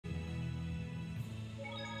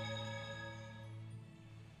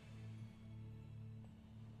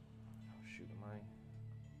shoot, am I?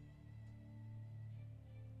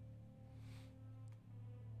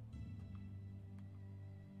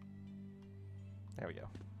 There we go.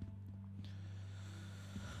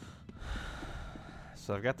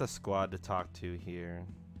 So I've got the squad to talk to here.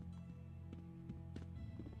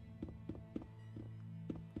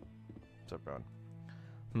 What's up, Ron?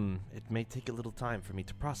 It may take a little time for me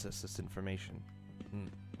to process this information.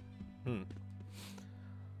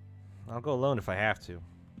 I'll go alone if I have to.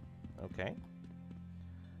 Okay.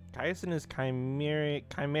 Caius and his chimera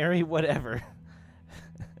whatever.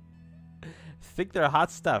 Think they're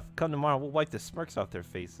hot stuff. Come tomorrow, we'll wipe the smirks off their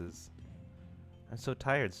faces. I'm so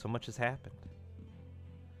tired, so much has happened.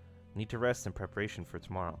 Need to rest in preparation for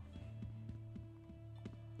tomorrow.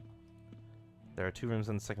 There are 2 rooms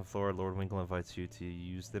on the 2nd floor. Lord Winkle invites you to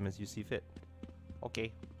use them as you see fit.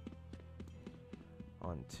 Okay.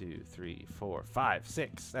 1, 2, 3, 4, 5,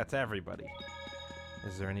 6. That's everybody.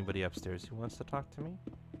 Is there anybody upstairs who wants to talk to me?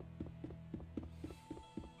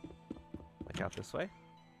 Like out this way?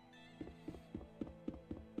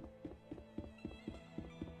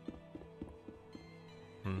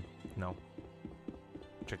 No.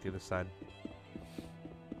 Check the other side.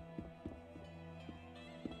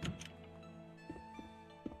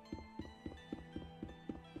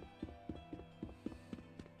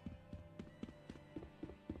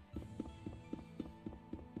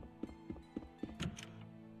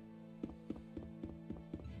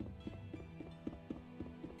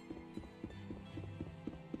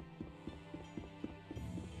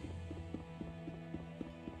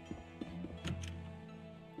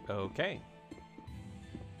 Okay.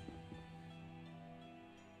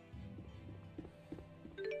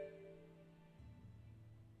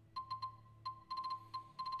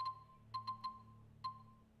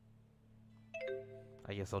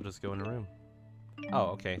 I guess I'll just go in a room. Oh,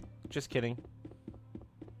 okay. Just kidding.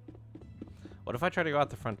 What if I try to go out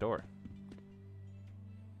the front door?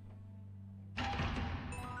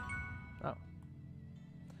 Oh.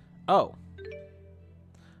 Oh.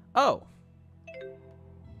 Oh.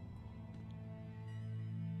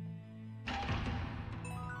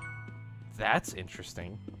 That's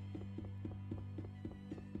interesting.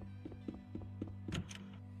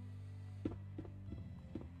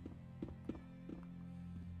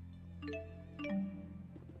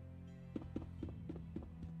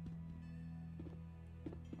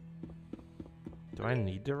 Do I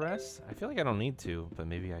need to rest? I feel like I don't need to, but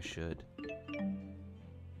maybe I should.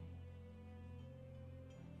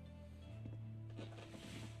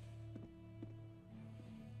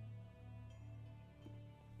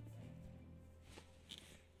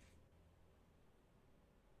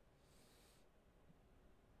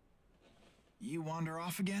 You wander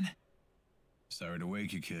off again? Sorry to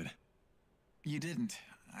wake you, kid. You didn't.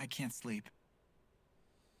 I can't sleep.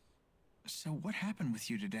 So what happened with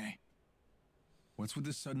you today? What's with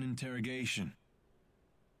this sudden interrogation?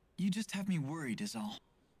 You just have me worried is all.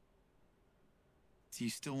 Do you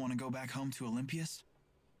still want to go back home to Olympias?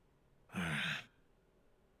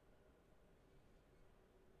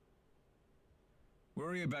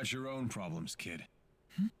 Worry about your own problems, kid.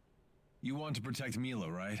 You want to protect Mila,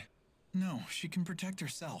 right? No, she can protect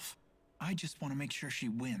herself. I just want to make sure she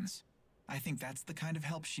wins. I think that's the kind of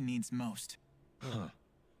help she needs most. Huh.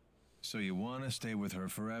 So you want to stay with her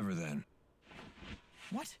forever, then?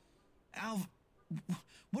 What? Alv,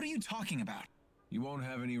 what are you talking about? You won't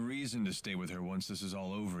have any reason to stay with her once this is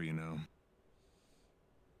all over, you know.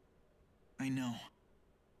 I know.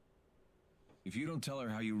 If you don't tell her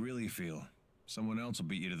how you really feel, someone else will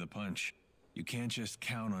beat you to the punch. You can't just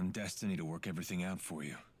count on destiny to work everything out for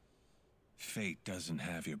you. Fate doesn't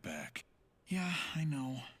have your back. Yeah, I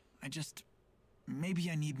know. Maybe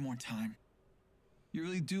I need more time. You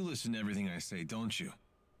really do listen to everything I say, don't you?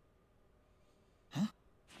 Huh?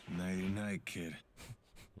 Nighty-night, kid.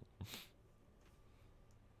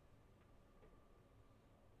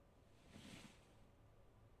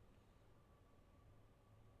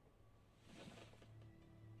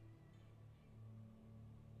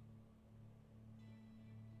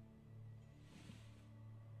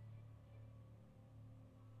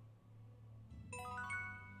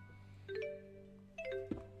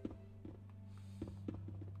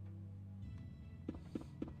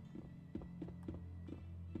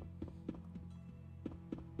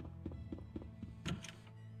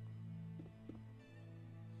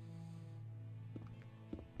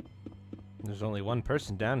 There's only one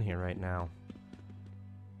person down here right now.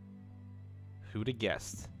 Who'd have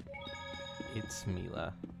guessed? It's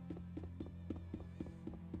Mila.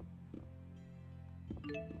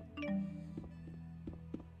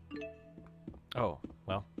 Oh,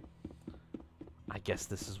 well. I guess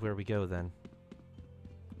this is where we go then.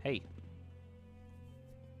 Hey.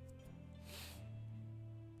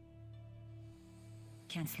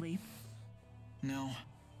 Can't sleep? No.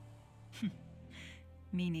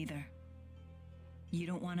 Me neither. You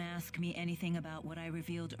don't want to ask me anything about what I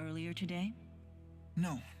revealed earlier today?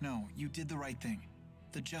 No, you did the right thing.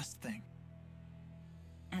 The just thing.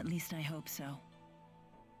 At least I hope so.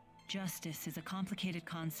 Justice is a complicated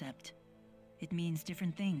concept. It means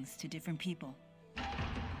different things to different people.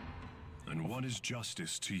 And what is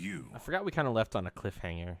justice to you? I forgot we kind of left on a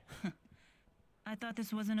cliffhanger. I thought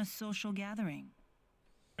this wasn't a social gathering.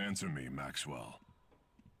 Answer me, Maxwell.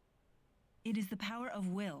 It is the power of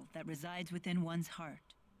will that resides within one's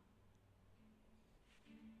heart.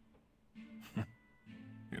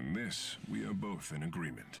 In this, we are both in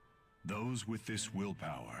agreement. Those with this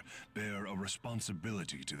willpower bear a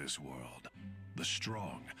responsibility to this world. The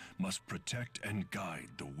strong must protect and guide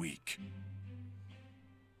the weak.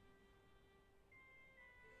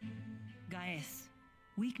 Gaius,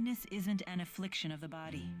 weakness isn't an affliction of the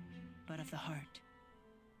body, but of the heart.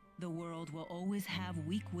 The world will always have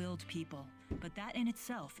weak-willed people, but that in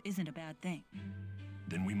itself isn't a bad thing.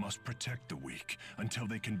 Then we must protect the weak until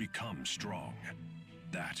they can become strong.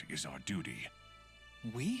 That is our duty.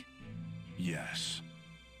 We? Yes.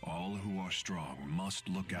 All who are strong must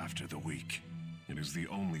look after the weak. It is the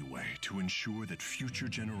only way to ensure that future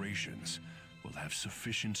generations will have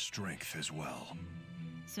sufficient strength as well.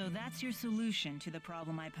 So that's your solution to the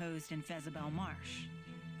problem I posed in Fezabel Marsh.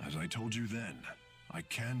 As I told you then, I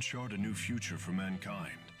can chart a new future for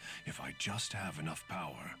mankind if I just have enough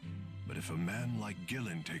power. But if a man like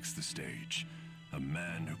Gillen takes the stage, a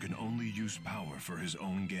man who can only use power for his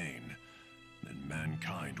own gain, then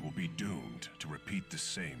mankind will be doomed to repeat the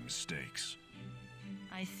same mistakes.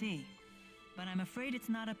 I see. But I'm afraid it's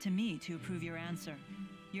not up to me to approve your answer.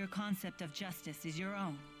 Your concept of justice is your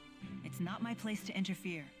own. It's not my place to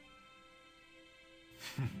interfere.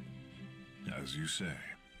 As you say.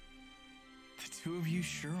 The two of you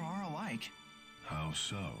sure are alike. How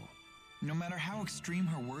so? No matter how extreme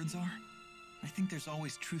her words are, I think there's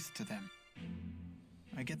always truth to them.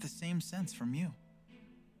 I get the same sense from you.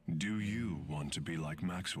 Do you want to be like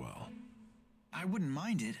Maxwell? I wouldn't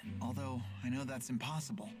mind it, although I know that's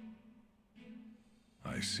impossible.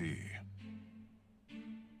 I see.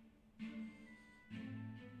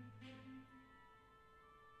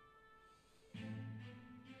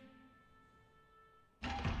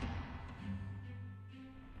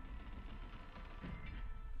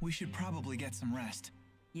 We should probably get some rest.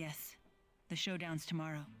 Yes. The showdown's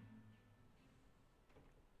tomorrow.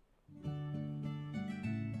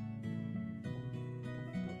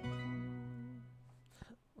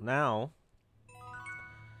 Now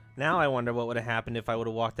I wonder what would have happened if I would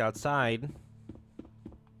have walked outside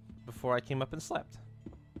before I came up and slept.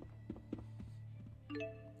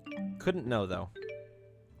 Couldn't know, though.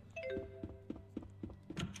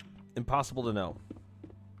 Impossible to know.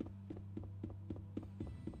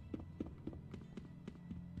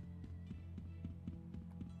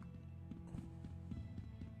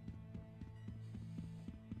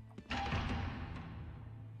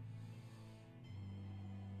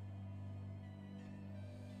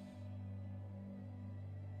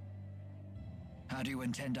 How do you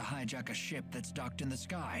intend to hijack a ship that's docked in the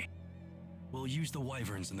sky? We'll use the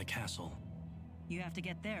wyverns in the castle. You have to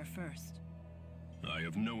get there first. I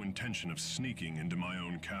have no intention of sneaking into my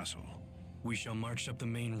own castle. We shall march up the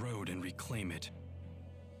main road and reclaim it.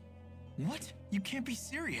 What? You can't be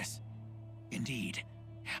serious. Indeed.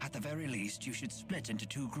 At the very least, you should split into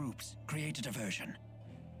two groups. Create a diversion.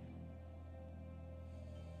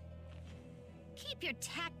 Keep your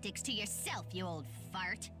tactics to yourself, you old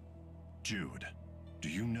fart. Jude, do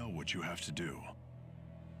you know what you have to do?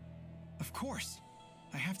 Of course.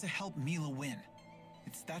 I have to help Mila win.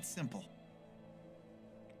 It's that simple.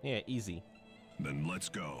 Yeah, easy. Then let's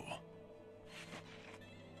go.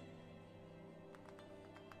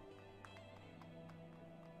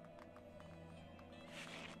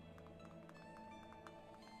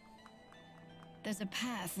 There's a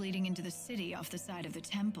path leading into the city off the side of the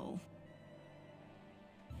temple.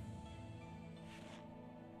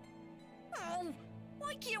 Oh,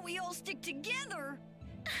 why can't we all stick together?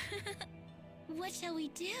 What shall we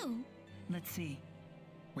do? Let's see.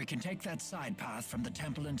 We can take that side path from the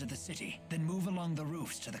temple into the city, then move along the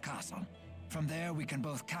roofs to the castle. From there, we can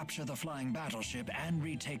both capture the flying battleship and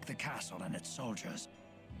retake the castle and its soldiers.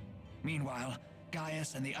 Meanwhile,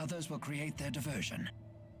 Gaius and the others will create their diversion.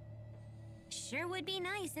 Sure would be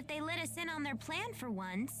nice if they let us in on their plan for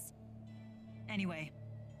once. Anyway,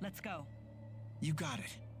 let's go. You got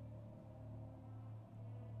it.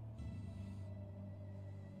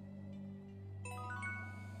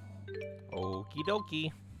 Okie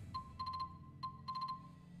dokie.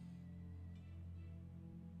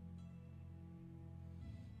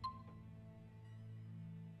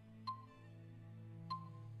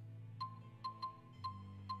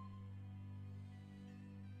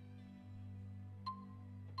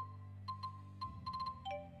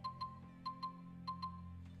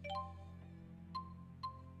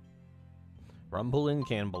 Rumble in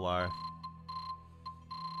Canbalar.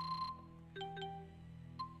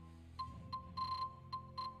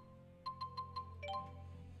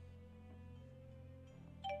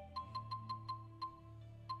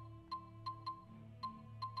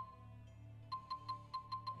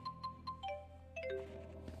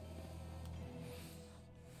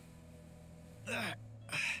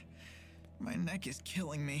 My neck is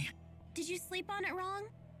killing me. Did you sleep on it wrong?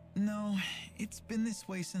 No, it's been this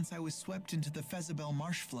way since I was swept into the Fezabel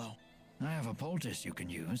marsh flow. I have a poultice you can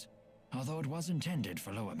use, although it was intended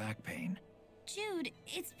for lower back pain. Jude,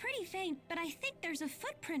 it's pretty faint, but I think there's a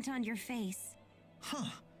footprint on your face.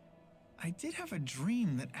 Huh. I did have a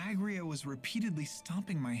dream that Agria was repeatedly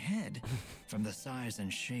stomping my head. From the size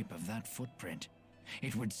and shape of that footprint,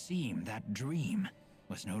 it would seem that dream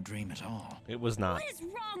was no dream at all. It was not. What is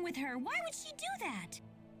wrong with her? Why would she do that?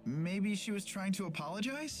 Maybe she was trying to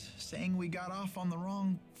apologize, saying we got off on the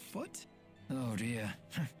wrong foot? Oh dear.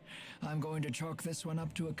 I'm going to chalk this one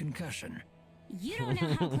up to a concussion. You don't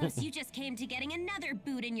know how close you just came to getting another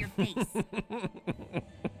boot in your face.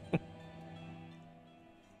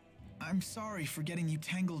 I'm sorry for getting you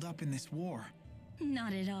tangled up in this war.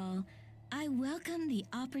 Not at all. I welcome the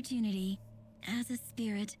opportunity. As a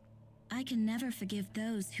spirit, I can never forgive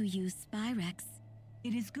those who use Spyrex.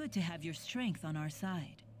 It is good to have your strength on our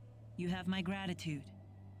side. You have my gratitude.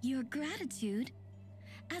 Your gratitude?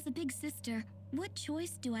 As a big sister, what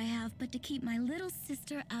choice do I have but to keep my little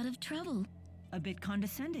sister out of trouble? A bit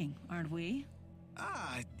condescending, aren't we?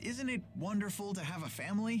 Ah, isn't it wonderful to have a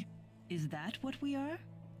family? Is that what we are?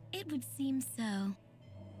 It would seem so.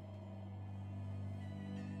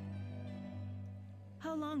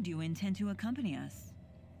 How long do you intend to accompany us?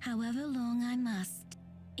 However long I must.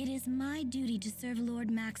 It is my duty to serve Lord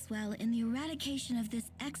Maxwell in the eradication of this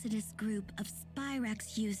Exodus group of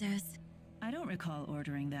Spyrex users. I don't recall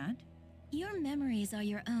ordering that. Your memories are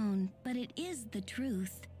your own, but it is the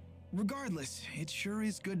truth. Regardless, it sure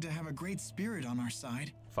is good to have a great spirit on our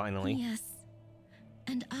side. Finally. Yes.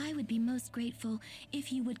 And I would be most grateful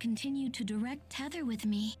if you would continue to direct tether with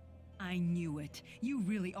me. I knew it. You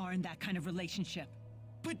really are in that kind of relationship.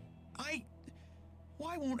 But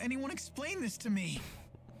why won't anyone explain this to me?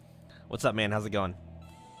 What's up, man? How's it going?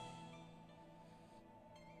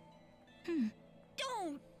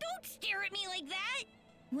 Don't stare at me like that!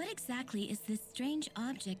 What exactly is this strange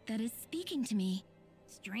object that is speaking to me?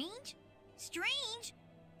 Strange? Strange?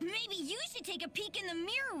 Maybe you should take a peek in the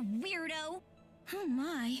mirror, weirdo! Oh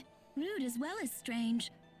my, rude as well as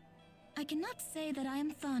strange. I cannot say that I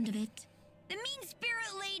am fond of it. The mean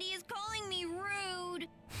spirit lady is calling me rude!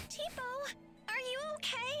 Tipo, are you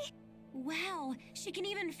okay? Wow, she can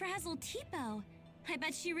even frazzle Tipo. I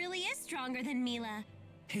bet she really is stronger than Mila.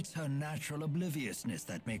 It's her natural obliviousness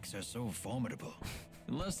that makes her so formidable.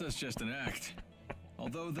 Unless that's just an act.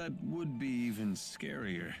 Although that would be even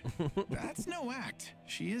scarier. That's no act.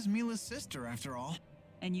 She is Mila's sister, after all.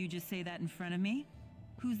 And you just say that in front of me?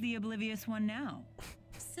 Who's the oblivious one now?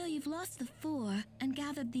 So you've lost the four and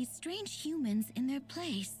gathered these strange humans in their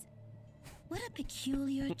place. What a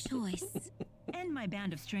peculiar choice. And my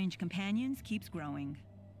band of strange companions keeps growing.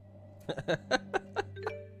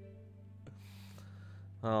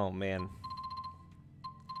 Oh, man.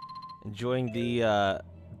 Enjoying the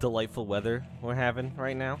delightful weather we're having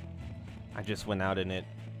right now. I just went out in it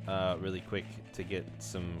really quick to get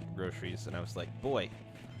some groceries, and I was like, boy,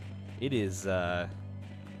 it is that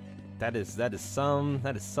is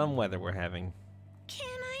some weather we're having. Can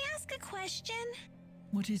I ask a question?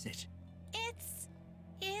 What is it?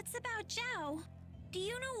 It's about Zhao. Do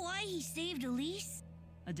you know why he saved Elise?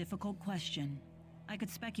 A difficult question. I could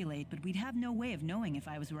speculate, but we'd have no way of knowing if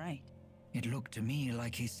I was right. It looked to me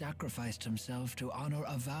like he sacrificed himself to honor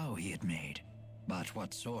a vow he had made. But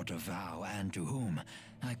what sort of vow and to whom,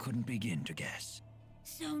 I couldn't begin to guess.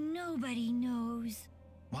 So nobody knows.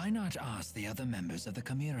 Why not ask the other members of the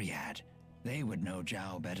Chimeriad? They would know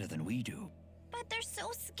Zhao better than we do. But they're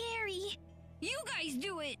so scary. You guys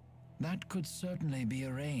do it! That could certainly be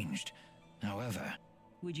arranged. However,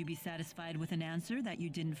 Would you be satisfied with an answer that you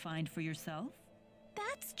didn't find for yourself?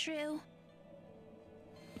 That's true.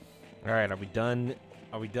 All right, are we done?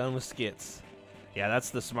 Are we done with skits? Yeah,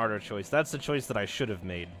 that's the smarter choice. That's the choice that I should have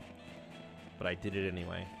made, but I did it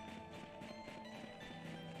anyway.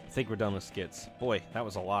 think we're done with skits. Boy, that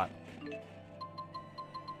was a lot. I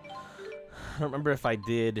don't remember if I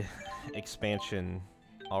did expansion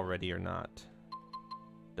already or not.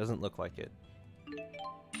 Doesn't look like it.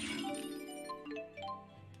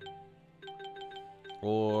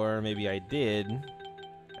 Or maybe I did,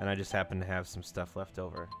 and I just happen to have some stuff left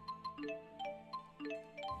over.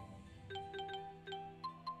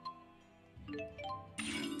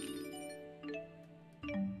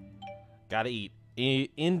 Gotta eat.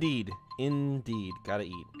 Indeed. Indeed. Gotta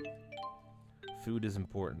eat. Food is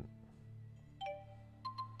important.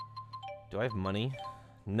 Do I have money?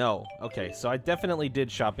 No. Okay, so I definitely did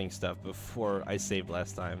shopping stuff before I saved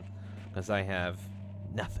last time. Because I have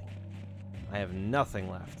nothing. I have nothing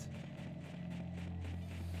left.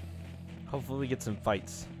 Hopefully we get some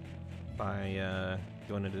fights by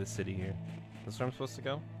going into the city here. Is this where I'm supposed to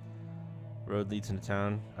go? Road leads into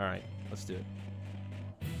town. Alright, let's do it.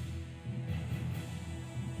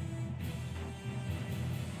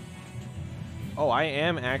 Oh, I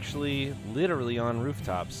am actually literally on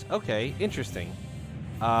rooftops. Okay, interesting.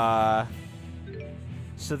 So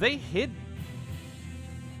they hid...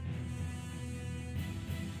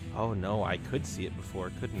 Oh no, I could see it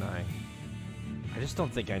before, couldn't I? I just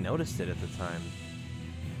don't think I noticed it at the time.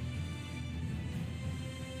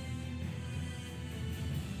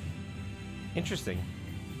 Interesting.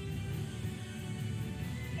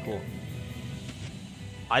 Cool.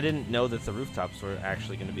 I didn't know that the rooftops were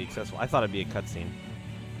actually going to be accessible. I thought it'd be a cutscene.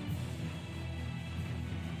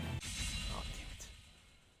 Oh, damn it.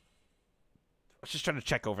 I was just trying to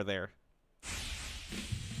check over there.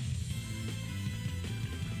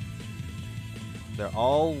 They're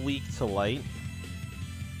all weak to light.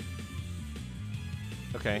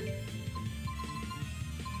 Okay.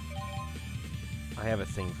 I have a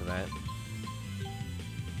thing for that.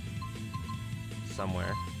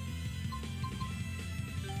 Somewhere.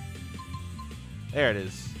 There it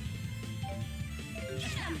is.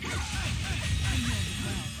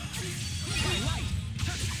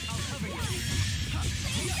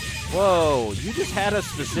 Whoa, you just had a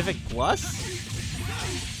specific plus?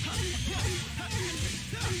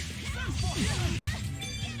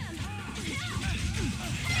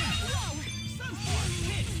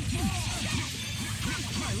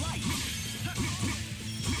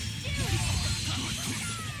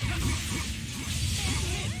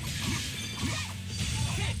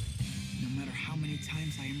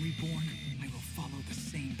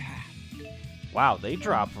 Wow, they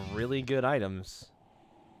drop really good items.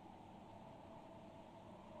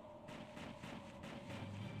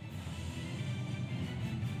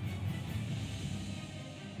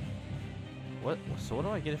 What? So what do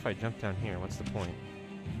I get if I jump down here? What's the point?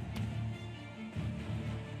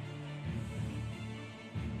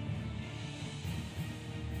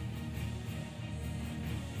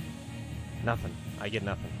 Nothing. I get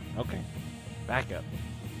nothing. Okay. Back up.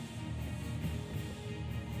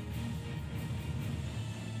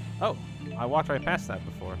 Oh, I walked right past that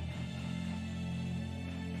before.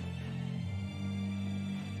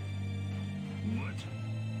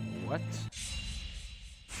 What?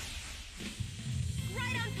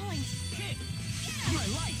 Right on point. Hit! My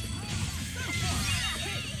light!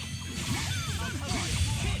 Hit! I'll cover you.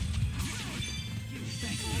 Hit!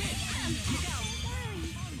 Thanks.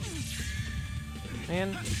 Hit! Man.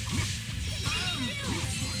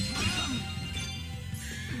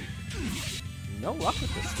 No luck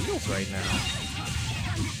with the steals right now.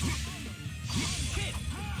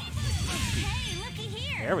 Hey, looky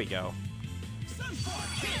here. There we go.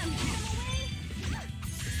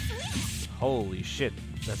 Holy shit,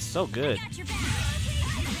 that's so good. Got your back.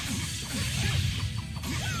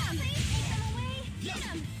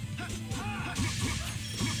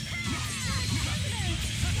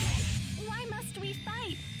 Why must we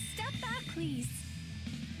fight? Step back, please.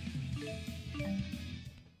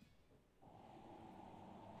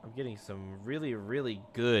 I'm getting some really, really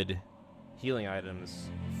good healing items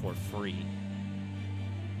for free.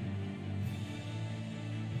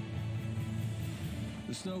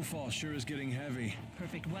 The snowfall sure is getting heavy.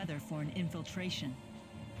 Perfect weather for an infiltration.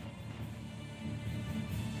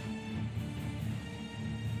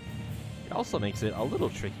 It also makes it a little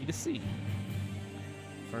tricky to see.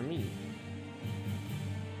 For me.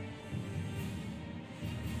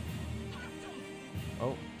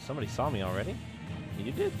 Oh, somebody saw me already?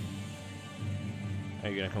 You did? Are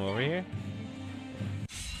you gonna come over here?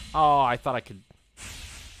 Oh, I thought I could...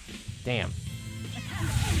 Damn.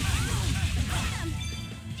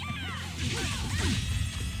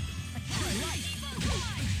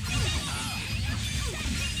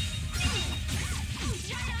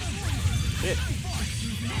 Shit.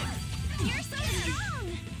 You're so strong.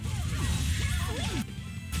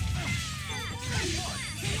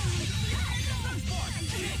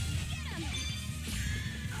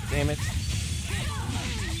 Damn it.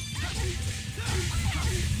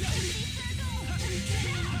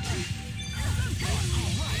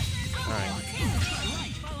 Alright.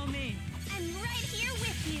 Follow me. I'm right here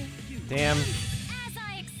with you. Damn. As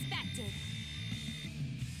I expected.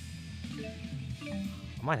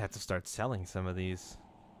 I might have to start selling some of these,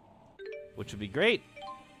 which would be great.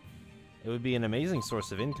 It would be an amazing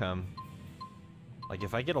source of income. Like,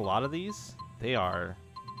 if I get a lot of these, they are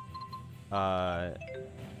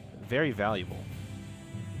very valuable.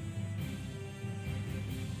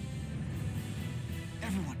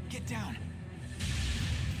 Everyone, get down.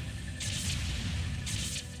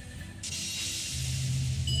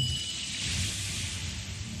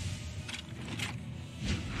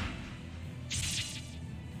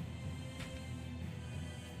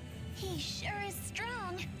 He sure is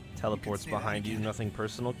strong. Teleports say that behind you, again. nothing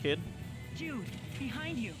personal, kid. Jude,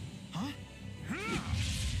 behind you. Huh?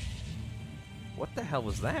 What the hell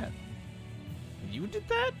was that? You did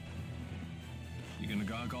that? You gonna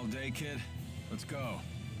gawk all day, kid? Let's go.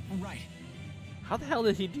 Right. How the hell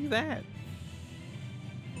did he do that?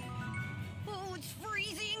 Oh, it's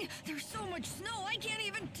freezing. There's so much snow, I can't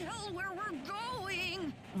even tell where we're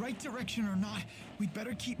going. Right direction or not, we'd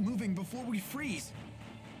better keep moving before we freeze.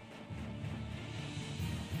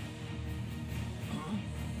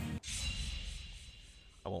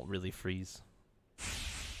 I won't really freeze.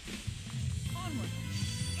 Onward.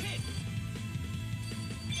 Hit.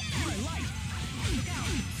 My light! Look out!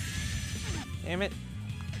 Damn it.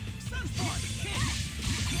 Sunspark! Hit!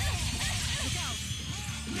 Look out.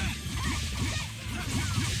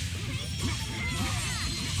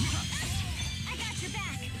 I got your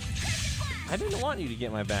back. I didn't want you to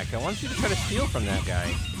get my back. I want you to try to steal from that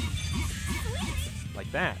guy.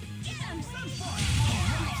 Like that.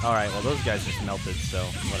 Alright, well those guys just melted, so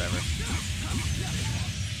whatever.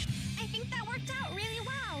 I think that worked out really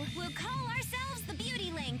well. We'll call ourselves the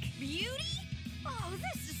Beauty Link. Beauty? Oh,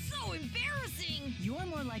 this is so embarrassing. You're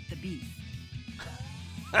more like the beast.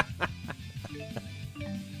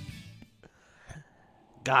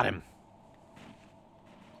 Got him.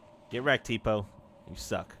 Get wrecked, Tipo. You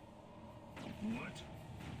suck. What?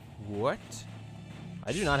 What?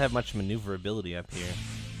 I do not have much maneuverability up here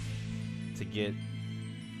to get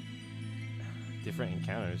different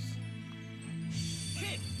encounters.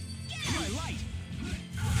 Hit! My light!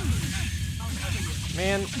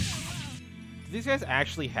 Man, do these guys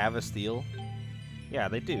actually have a steal? Yeah,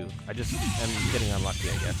 they do. I just am getting unlucky,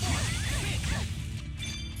 I guess.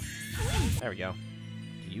 There we go.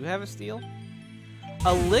 Do you have a steal?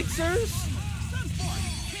 Elixirs?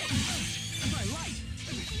 My light!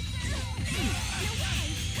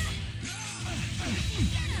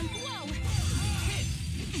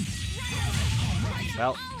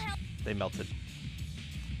 Well, they melted.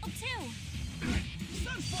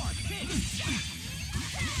 Sunspark! Hit!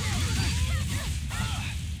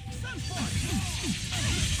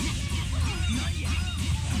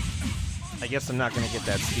 I guess I'm not gonna get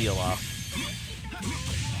that steal off.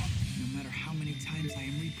 No matter how many times I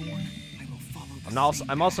am reborn, I will follow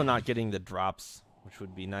the I'm also not getting the drops, which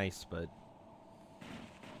would be nice, but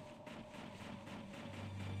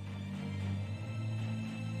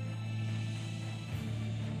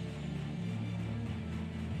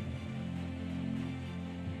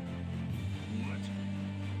What?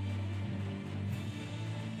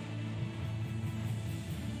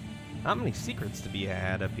 not many secrets to be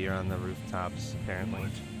had up here on the rooftops, apparently.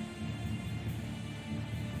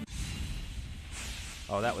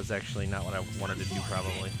 Oh, that was actually not what I wanted to do,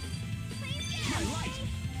 probably.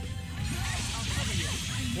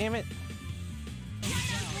 Damn it.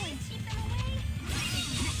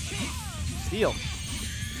 Steal.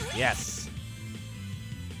 Yes.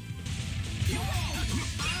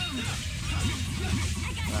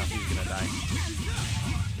 Oh, he's gonna die.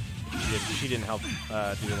 She didn't help do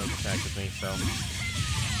a link attack with me, so.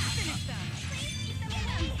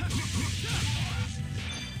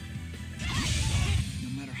 No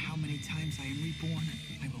matter how many times I am reborn,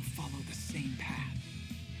 I will follow the same path.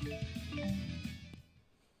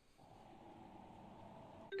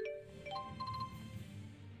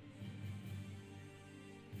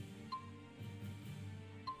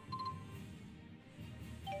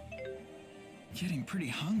 Getting pretty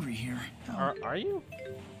hungry here. Are you?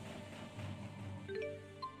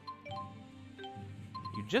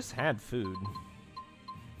 You just had food.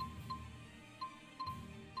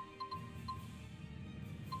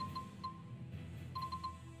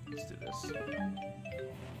 Let's do this.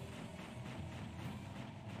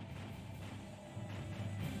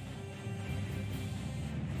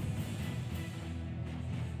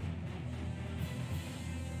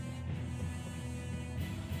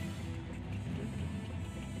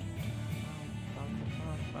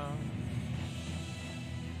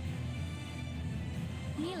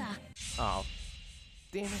 Xillia. Oh,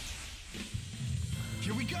 damn it.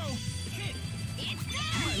 Here we go. It's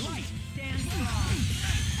there! Stand strong.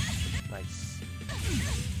 Nice.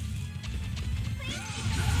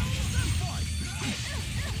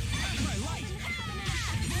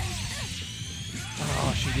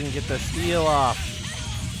 Oh, she didn't get the steal off.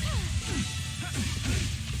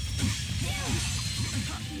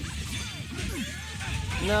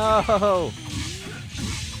 No.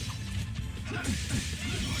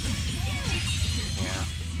 Yeah.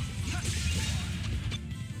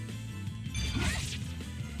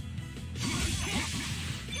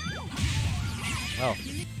 Oh.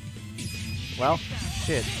 Well,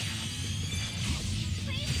 shit.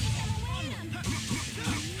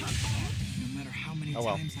 No matter how many Oh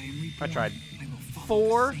well. times I am reborn, I tried. I will follow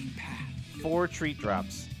Four? the same path. 4 treat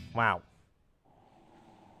drops. Wow.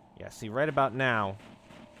 Yeah, see, right about now,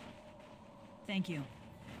 Thank you.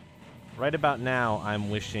 I'm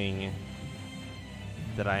wishing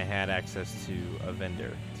that I had access to a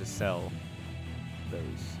vendor to sell those.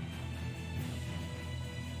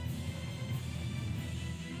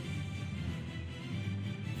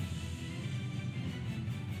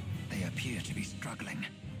 They appear to be struggling.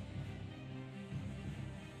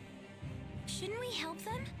 Shouldn't we help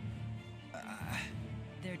them?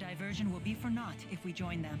 Their diversion will be for naught if we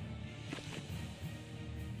join them.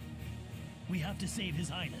 We have to save His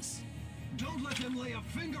Highness. Don't let them lay a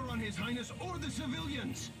finger on His Highness or the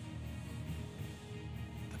civilians!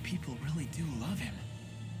 The people really do love him.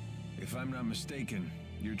 If I'm not mistaken,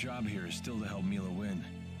 your job here is still to help Mila win.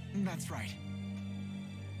 That's right.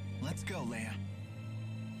 Let's go, Leia.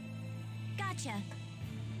 Gotcha.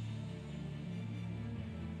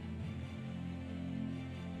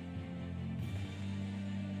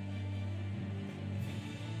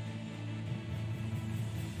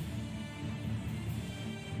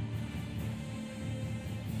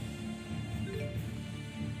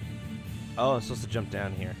 Oh, I'm supposed to jump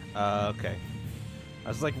down here. Okay. I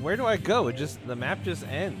was like, where do I go? The map just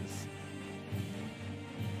ends.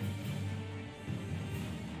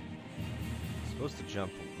 I'm supposed to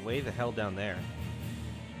jump way the hell down there.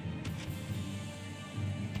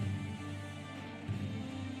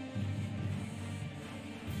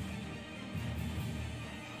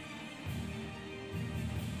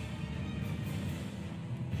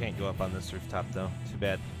 Can't go up on this rooftop though. Too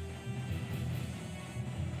bad.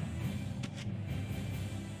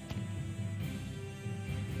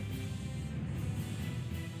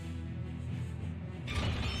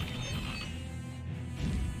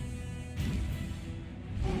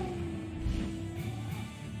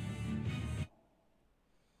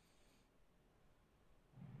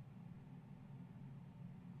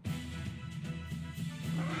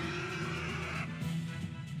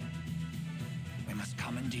 We must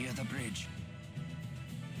commandeer the bridge.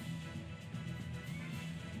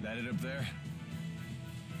 That it up there?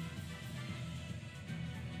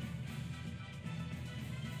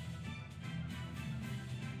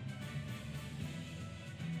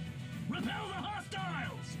 Repel the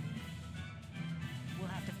hostiles! We'll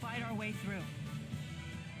have to fight our way through.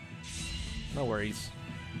 No worries.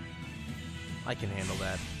 I can handle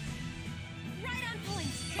that. Right on point.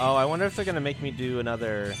 Oh, I wonder if they're gonna make me do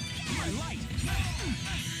another.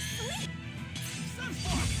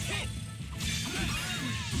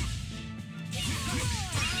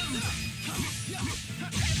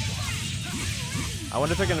 I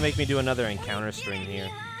wonder if they're gonna make me do another encounter string here.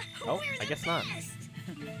 Oh, I guess not.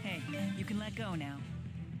 Hey, you can let go now.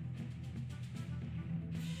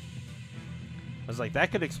 I was like,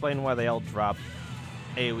 that could explain why they all drop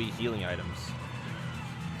AoE healing items.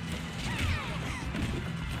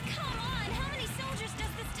 Come on, how many soldiers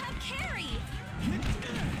does this tub carry?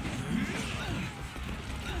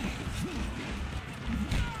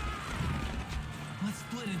 Let's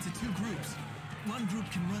split into 2 groups. One group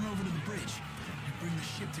can run over to the bridge and bring the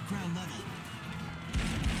ship to ground level.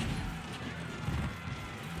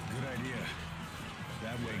 Good idea.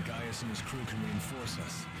 That way Gaius and his crew can reinforce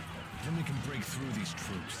us. Then we can break through these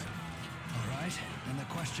troops. All right, and the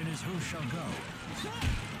question is who shall go?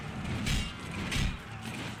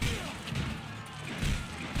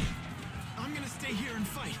 I'm gonna stay here and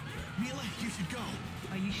fight. Mila, you should go.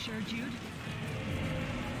 Are you sure, Jude?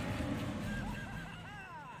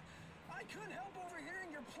 I couldn't help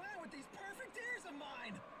overhearing your plan with these perfect ears of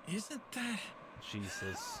mine! Isn't that...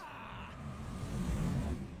 Jesus.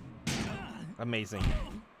 Amazing.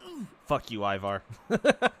 Fuck you, Ivar.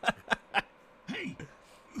 Hey!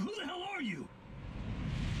 Who the hell are you?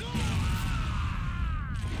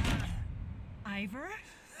 Ivor?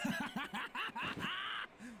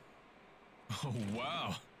 Oh,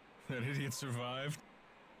 wow. That idiot survived?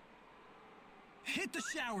 Hit the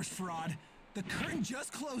showers, fraud. The curtain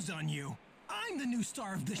just closed on you. I'm the new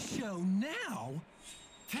star of the show now.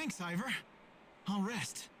 Thanks, Ivor. I'll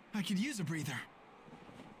rest. I could use a breather.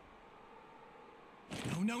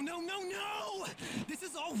 No, no, no, no, no! This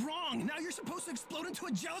is all wrong. Now you're supposed to explode into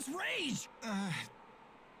a jealous rage.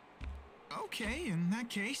 Okay, in that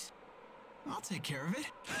case, I'll take care of it.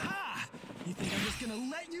 Ha! You think I'm just gonna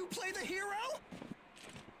let you play the hero?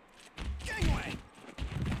 Gangway!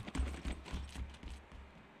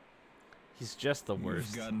 He's just the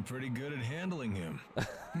worst. You've gotten pretty good at handling him.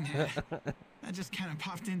 That just kind of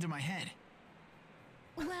popped into my head.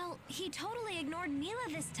 Well, he totally ignored Mila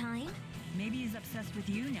this time. Maybe he's obsessed with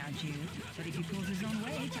you now, Jude. But if he pulls his own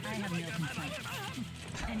weight, I have no complaint.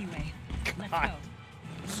 Anyway, let's God.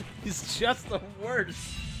 go. He's just the worst.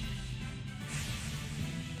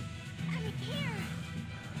 I'm here.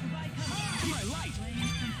 My light!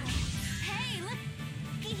 Hey,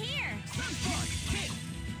 looky here.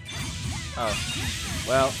 Oh.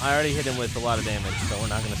 Well, I already hit him with a lot of damage, so we're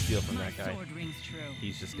not going to steal from My that guy. sword rings true.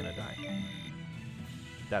 He's just going to die.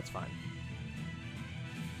 That's fine.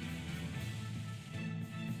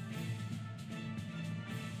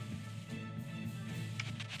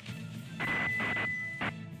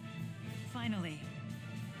 Finally.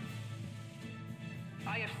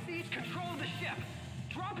 I have seized control of the ship.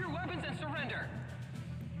 Drop your weapons and surrender.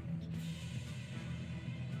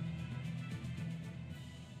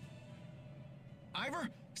 Ivor,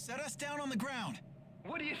 set us down on the ground.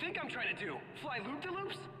 What do you think I'm trying to do? Fly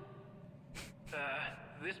loop-de-loops?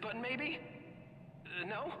 This button maybe?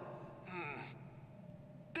 No?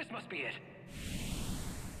 This must be it.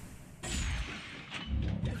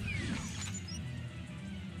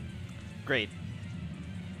 Great.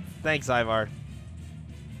 Thanks, Ivar.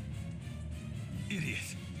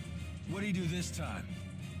 Idiot. What do you do this time?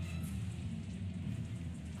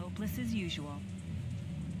 Hopeless as usual.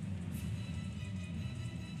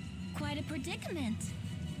 Quite a predicament.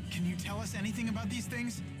 Can you tell us anything about these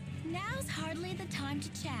things? Now's hardly the time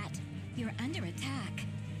to chat. You're under attack.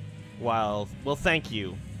 Well, thank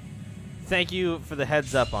you. Thank you for the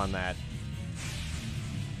heads up on that.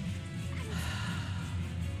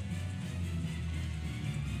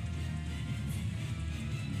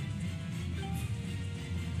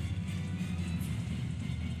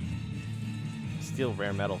 Steal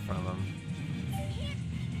rare metal from him.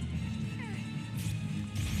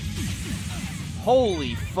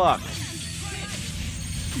 Holy fuck!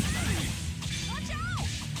 Watch out!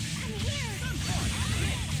 I'm here.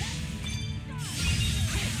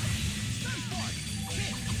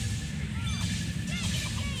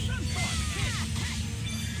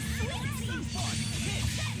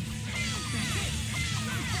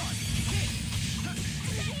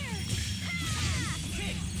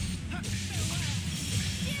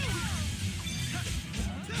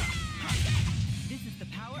 This is the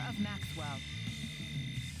power of Maxwell.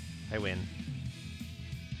 I win.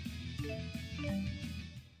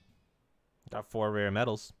 Got 4 rare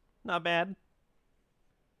metals. Not bad.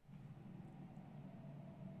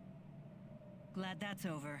 Glad that's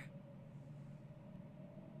over.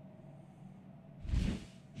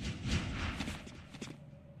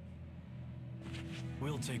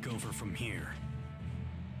 We'll take over from here.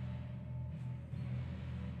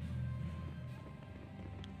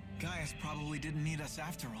 Gaius probably didn't need us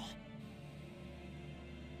after all.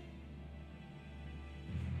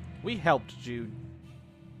 We helped Jude.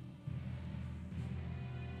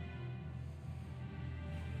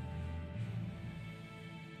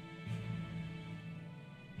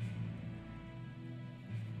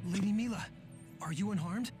 Lady Mila, are you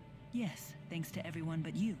unharmed? Yes, thanks to everyone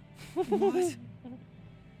but you. What?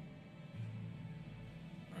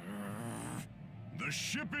 The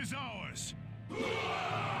ship is ours.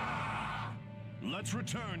 Let's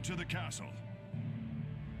return to the castle.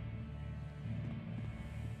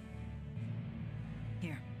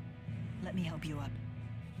 Here, let me help you up.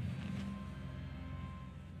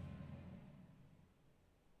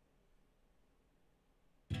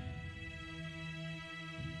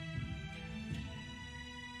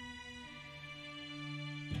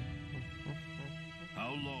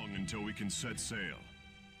 How long until we can set sail?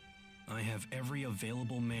 I have every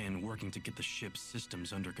available man working to get the ship's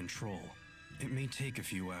systems under control. It may take a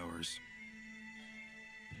few hours.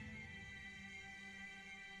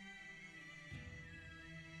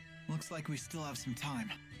 Looks like we still have some time.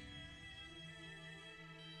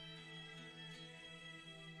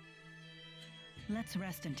 Let's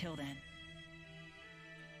rest until then.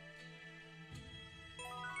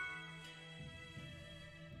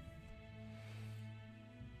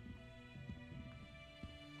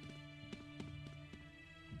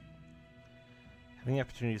 Having the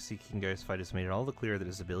opportunity to see King Gaius fight has made it all the clearer that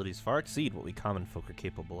his abilities far exceed what we common folk are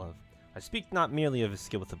capable of. I speak not merely of his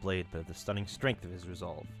skill with the blade, but of the stunning strength of his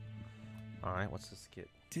resolve. Alright, what's this kid?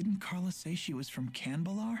 Didn't Carla say she was from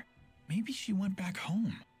Canbalar? Maybe she went back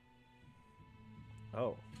home.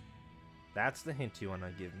 Oh. That's the hint you want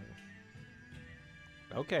to give me.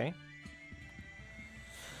 Okay.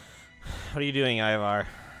 What are you doing, Ivar?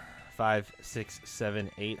 5, 6,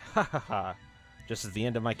 7, 8. Ha ha ha. Just as the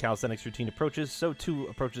end of my calisthenics routine approaches, so too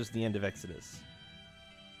approaches the end of Exodus.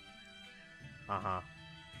 Uh-huh.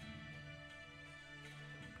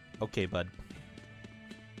 Okay, bud.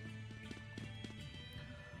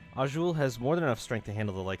 Azul has more than enough strength to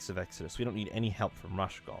handle the likes of Exodus. We don't need any help from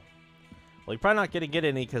Rashagal. Well, you're probably not going to get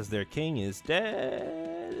any because their king is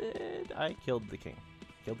dead. I killed the king.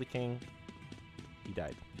 Killed the king. He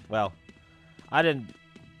died. Well, I didn't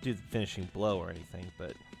do the finishing blow or anything,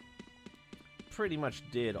 but pretty much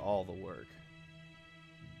did all the work.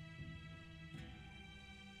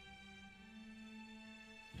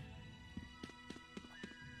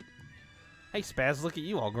 Hey, Spaz, look at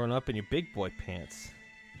you all grown up in your big boy pants.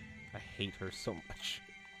 I hate her so much.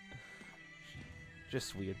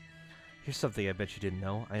 Just weird. Here's something I bet you didn't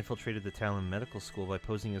know. I infiltrated the Talon Medical School by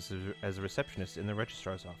posing as a receptionist in the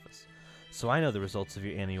registrar's office. So I know the results of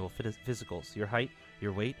your annual physicals, your height,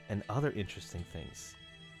 your weight, and other interesting things.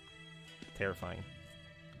 Terrifying.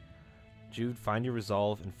 Jude, find your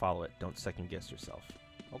resolve and follow it. Don't second guess yourself.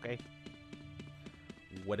 Okay.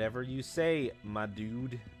 Whatever you say, my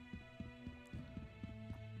dude.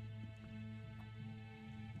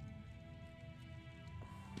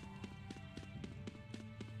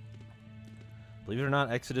 Believe it or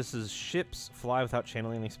not, Exodus's ships fly without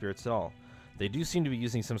channeling any spirits at all. They do seem to be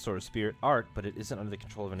using some sort of spirit art, but it isn't under the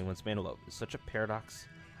control of anyone's Mandalope. It's such a paradox.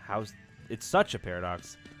 It's such a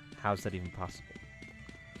paradox. How's that even possible?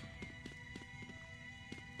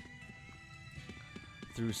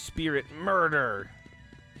 Through spirit murder!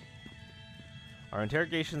 Our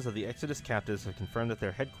interrogations of the Exodus captives have confirmed that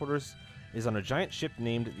their headquarters is on a giant ship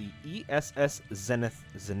named the ESS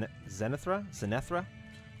Zenethra?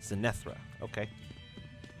 Okay.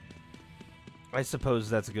 I suppose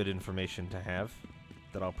that's good information to have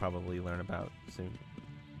that I'll probably learn about soon.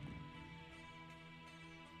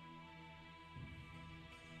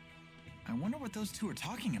 I wonder what those two are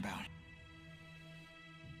talking about.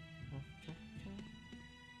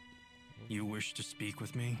 You wish to speak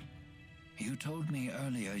with me? You told me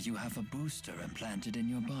earlier you have a booster implanted in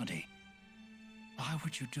your body. Why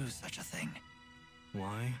would you do such a thing?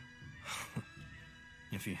 Why?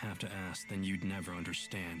 If you have to ask, then you'd never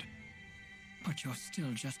understand. But you're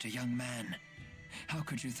still just a young man. How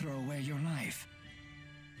could you throw away your life?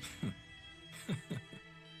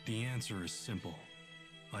 The answer is simple.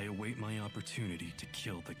 I await my opportunity to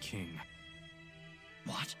kill the king.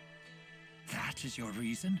 What? That is your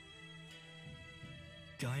reason?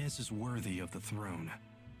 Gaius is worthy of the throne.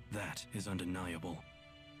 That is undeniable.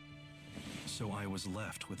 So I was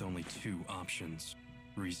left with only two options.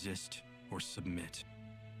 Resist or submit.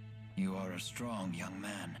 You are a strong young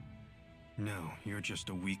man. No, you're just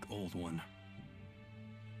a weak old one.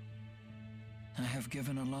 I have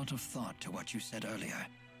given a lot of thought to what you said earlier.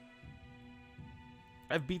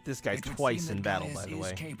 I've beat this guy twice in battle, by the way.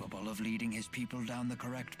 Gaius is capable of leading his people down the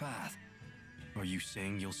correct path. Are you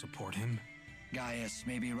saying you'll support him? Gaius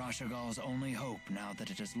may be Rashagal's only hope now that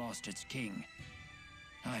it has lost its king.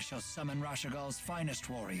 I shall summon Rashagal's finest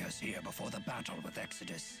warriors here before the battle with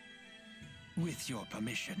Exodus. With your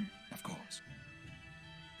permission, of course.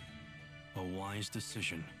 A wise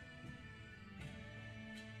decision.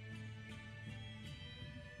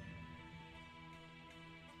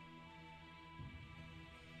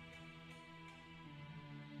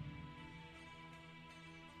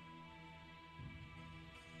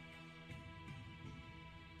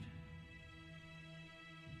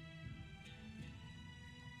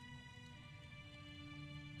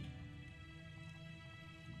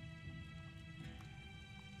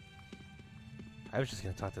 I was just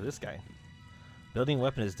going to talk to this guy. Building a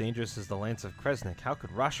weapon as dangerous as the Lance of Kresnik. How could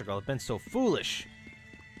Rashagal have been so foolish?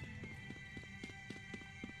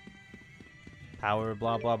 Power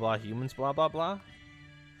blah blah blah, humans blah blah blah.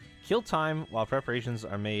 Kill time while preparations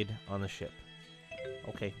are made on the ship.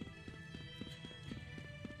 Okay.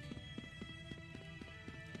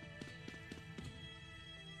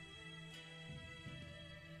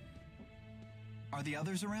 Are the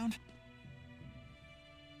others around?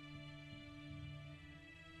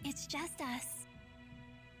 It's just us.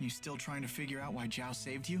 You still trying to figure out why Zhao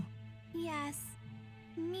saved you? Yes.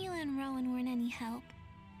 Mila and Rowan weren't any help.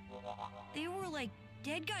 They were like,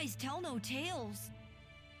 dead guys tell no tales.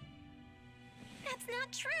 That's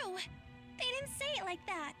not true. They didn't say it like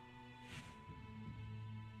that.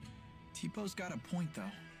 Tipo's got a point,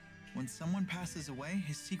 though. When someone passes away,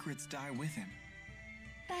 his secrets die with him.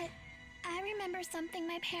 But I remember something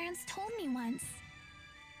my parents told me once.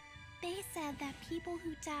 They said that people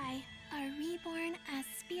who die are reborn as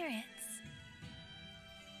spirits.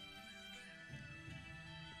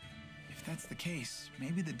 If that's the case,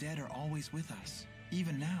 maybe the dead are always with us,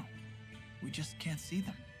 even now. We just can't see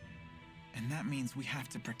them. And that means we have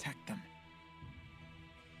to protect them.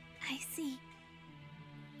 I see.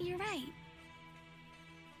 You're right.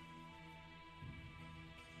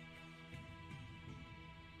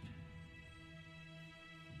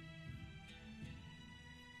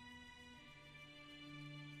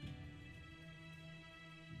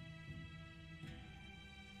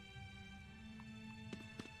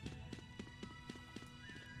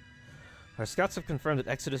 Our scouts have confirmed that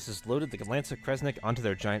Exodus has loaded the Lance of Kresnik onto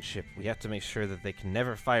their giant ship. We have to make sure that they can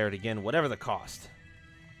never fire it again, whatever the cost.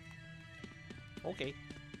 Okay.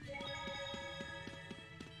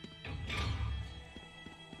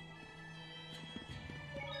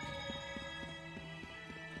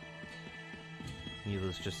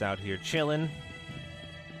 Mila's just out here chilling.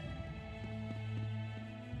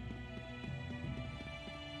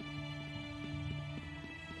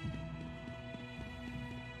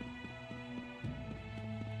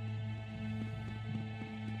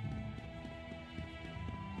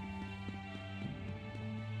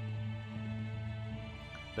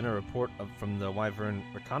 Been a report from the Wyvern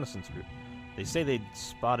reconnaissance group. They say they'd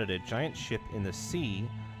spotted a giant ship in the sea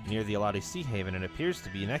near the Alati Sea Haven and appears to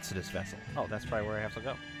be an Exodus vessel. Oh, that's probably where I have to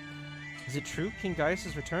go. Is it true King Gaius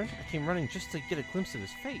has returned? I came running just to get a glimpse of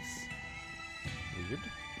his face. Weird.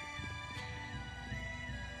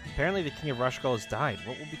 Apparently the King of Rashagal has died.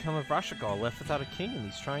 What will become of Rashagal left without a king in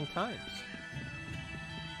these trying times?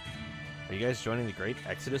 Are you guys joining the Great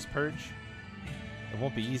Exodus Purge? It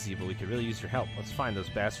won't be easy, but we could really use your help. Let's find those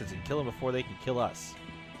bastards and kill them before they can kill us.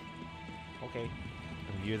 Okay.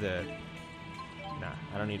 And you're the... Nah,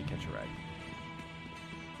 I don't need to catch a ride.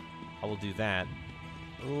 I will do that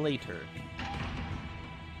later.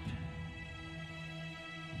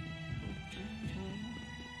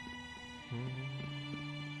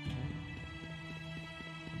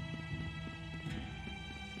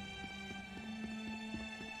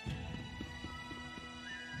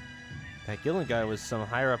 That Gillen guy was some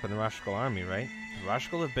higher up in the Rashagal army, right? Would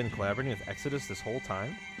Rashagal have been collaborating with Exodus this whole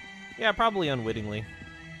time? Yeah, probably unwittingly.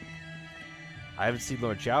 I haven't seen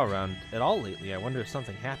Lord Zhao around at all lately. I wonder if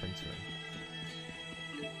something happened to him.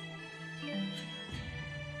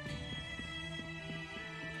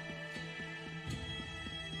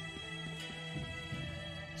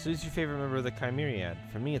 So who's your favorite member of the Chimeriad?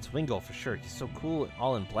 For me, it's Wingull for sure. He's so cool,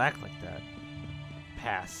 all in black like that.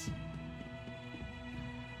 Pass.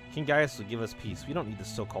 King Gaius will give us peace. We don't need the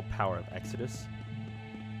so-called power of Exodus.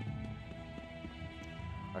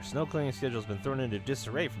 Our snow clearing schedule's been thrown into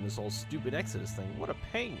disarray from this whole stupid Exodus thing. What a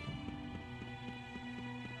pain.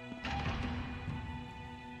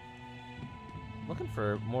 Looking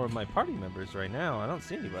for more of my party members right now. I don't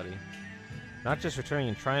see anybody. Not just returning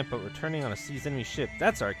in triumph, but returning on a seized enemy ship.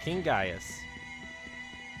 That's our King Gaius.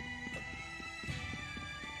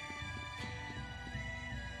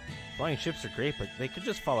 Flying ships are great, but they could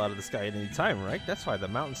just fall out of the sky at any time, right? That's why the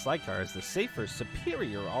mountain slide car is the safer,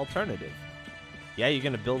 superior alternative. Yeah, you're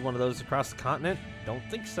gonna build one of those across the continent? Don't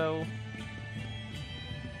think so.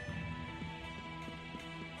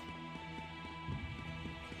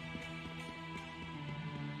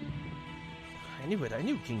 I knew it. I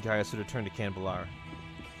knew King Gaius would return to Canbalar.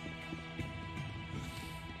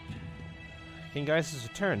 King Gaius has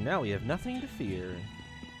returned. Now we have nothing to fear.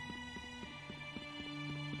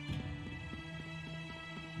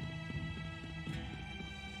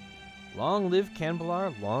 Long live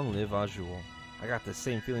Canbalar, long live Azul. I got the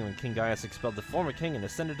same feeling when King Gaius expelled the former king and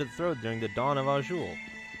ascended to the throne during the dawn of Azul.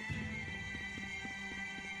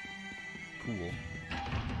 Cool.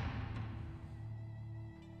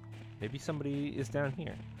 Maybe somebody is down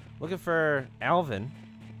here. Looking for Alvin.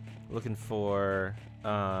 Looking for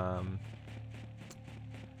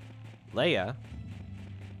Leia.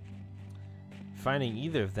 Finding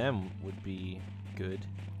either of them would be good.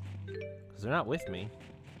 Because they're not with me.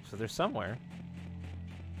 So they're somewhere.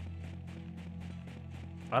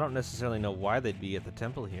 I don't necessarily know why they'd be at the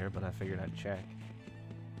temple here, but I figured I'd check.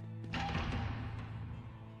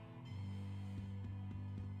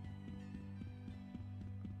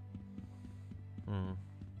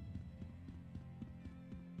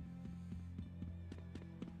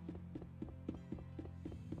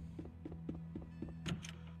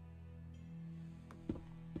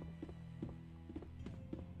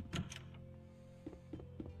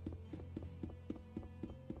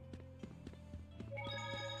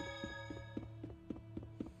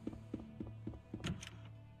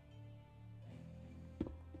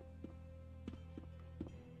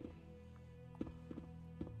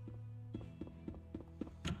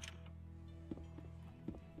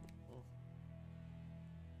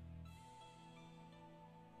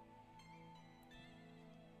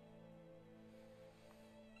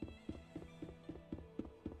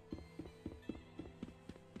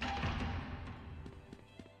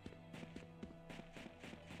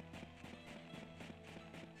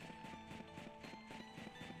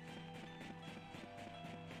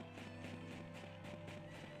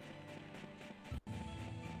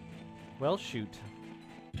 Well, shoot.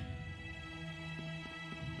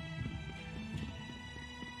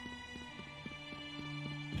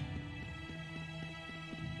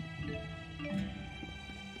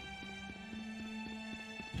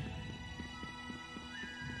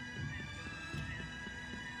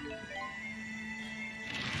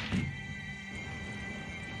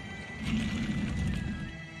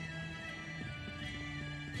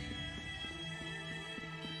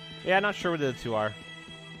 Yeah, not sure what the two are.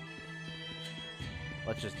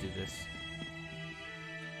 Let's just do this.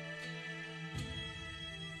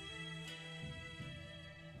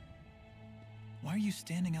 Why are you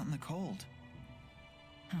standing out in the cold?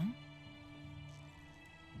 Huh?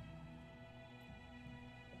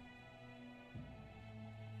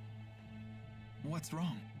 What's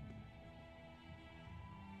wrong?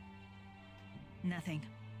 Nothing.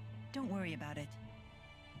 Don't worry about it.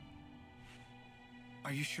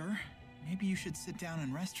 Are you sure? Maybe you should sit down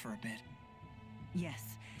and rest for a bit.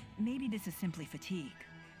 Yes, maybe this is simply fatigue.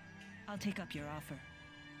 I'll take up your offer.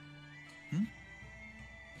 Hmm?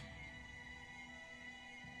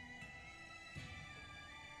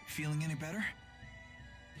 Feeling any better?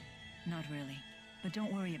 Not really, but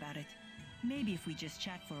don't worry about it. Maybe if we just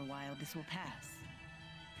chat for a while, this will pass.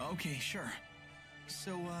 Okay, sure.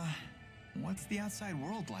 So, what's the outside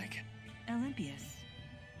world like? Olympias.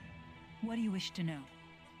 What do you wish to know?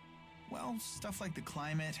 Well, stuff like the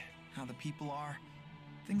climate, how the people are,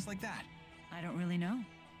 things like that. I don't really know.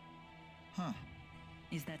 Huh.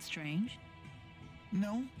 Is that strange?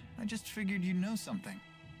 No, I just figured you'd know something.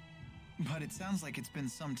 But it sounds like it's been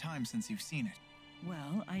some time since you've seen it.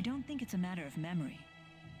 Well, I don't think it's a matter of memory.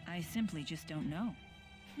 I simply just don't know.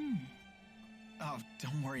 Oh,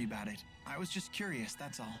 don't worry about it. I was just curious,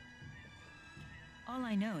 that's all. All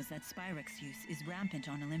I know is that Spyrex use is rampant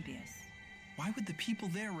on Olympias. Why would the people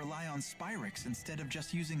there rely on Spyrex instead of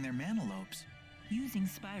just using their mana lobes? Using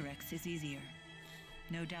Spyrex is easier.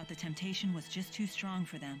 No doubt the temptation was just too strong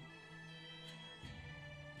for them.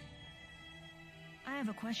 I have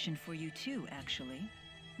a question for you too, actually.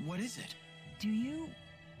 What is it? Do you,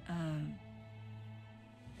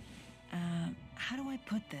 how do I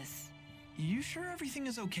put this? You sure everything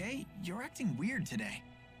is okay? You're acting weird today.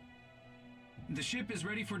 The ship is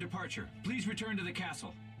ready for departure. Please return to the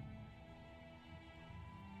castle.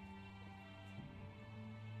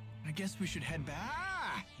 I guess we should head back.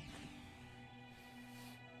 Ah!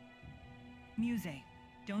 Muse,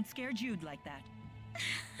 don't scare Jude like that.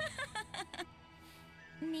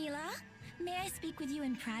 Mila, may I speak with you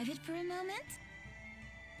in private for a moment?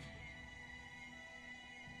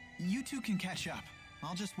 You two can catch up.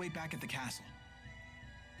 I'll just wait back at the castle.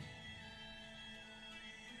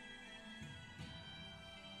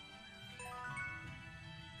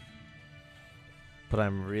 But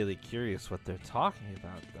I'm really curious what they're talking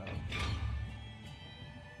about, though.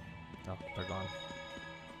 Oh, they're gone.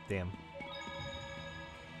 Damn.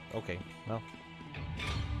 Okay, well.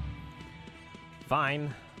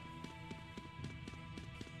 Fine.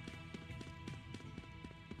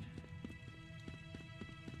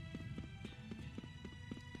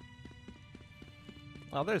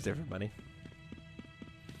 Oh, there's everybody.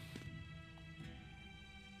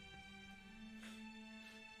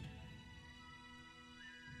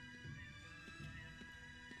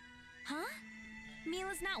 Huh?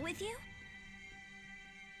 Mila's not with you?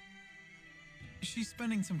 She's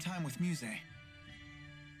spending some time with Muse.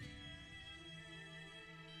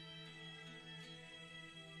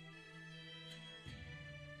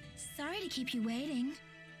 Sorry to keep you waiting.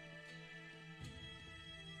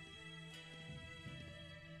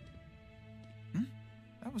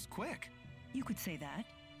 That was quick. You could say that.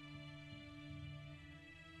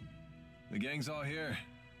 The gang's all here.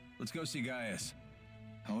 Let's go see Gaius.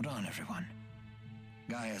 Hold on, everyone.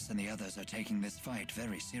 Gaius and the others are taking this fight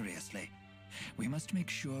very seriously. We must make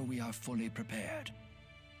sure we are fully prepared.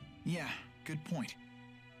 Yeah, good point.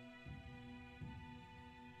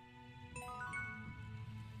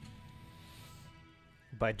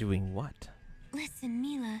 By doing what? Listen,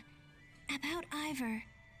 Mila, about Ivor.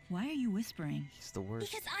 Why are you whispering? He's the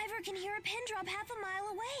worst. Because Ivor can hear a pin drop half a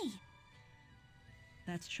mile away.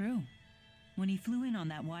 That's true. When he flew in on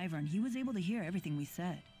that wyvern, he was able to hear everything we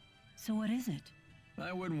said. So what is it?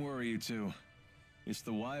 I wouldn't worry you two. It's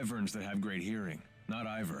the wyverns that have great hearing, not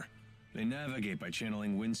Ivor. They navigate by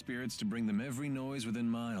channeling wind spirits to bring them every noise within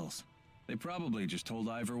miles. They probably just told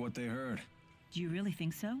Ivor what they heard. Do you really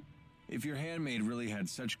think so? If your handmaid really had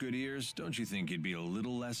such good ears, don't you think you'd be a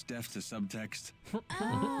little less deaf to subtext?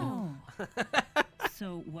 Oh.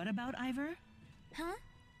 So what about Ivor? Huh?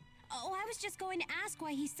 Oh, I was just going to ask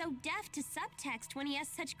why he's so deaf to subtext when he has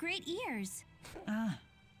such great ears. Ah.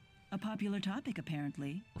 A popular topic,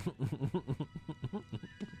 apparently.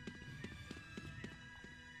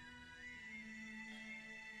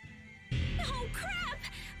 Oh, crap!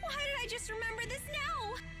 Why did I just remember this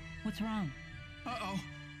now? What's wrong? Uh-oh.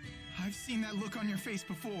 I've seen that look on your face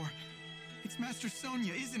before. It's Master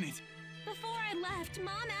Sonia, isn't it? Before I left,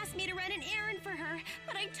 Mom asked me to run an errand for her,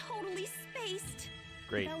 but I totally spaced.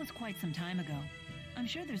 Great. That was quite some time ago. I'm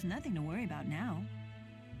sure there's nothing to worry about now.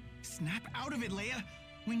 Snap out of it, Leia.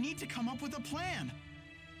 We need to come up with a plan.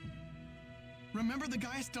 Remember the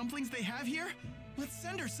Gaius dumplings they have here? Let's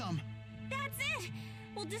send her some. That's it!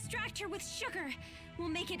 We'll distract her with sugar. We'll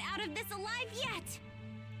make it out of this alive yet!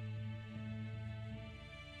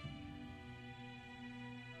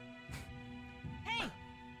 Hey!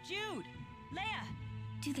 Jude! Leia!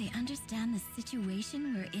 Do they understand the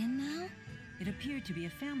situation we're in now? It appeared to be a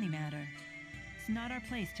family matter. It's not our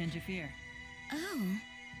place to interfere. Oh,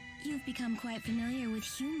 you've become quite familiar with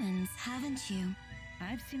humans, haven't you?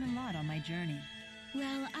 I've seen a lot on my journey.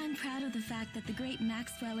 Well, I'm proud of the fact that the great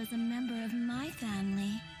Maxwell is a member of my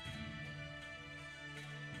family.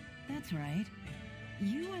 That's right.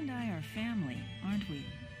 You and I are family, aren't we?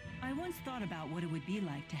 I once thought about what it would be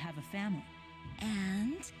like to have a family.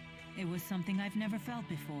 And? It was something I've never felt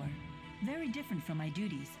before. Very different from my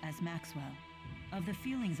duties as Maxwell. Of the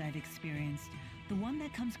feelings I've experienced, the one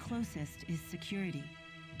that comes closest is security.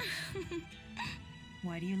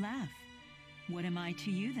 Why do you laugh? What am I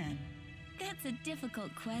to you then? That's a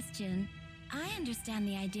difficult question. I understand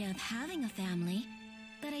the idea of having a family,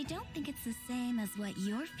 but I don't think it's the same as what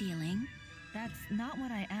you're feeling. That's not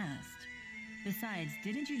what I asked. Besides,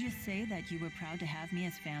 didn't you just say that you were proud to have me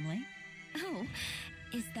as family? Oh,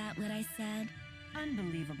 is that what I said?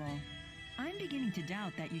 Unbelievable. I'm beginning to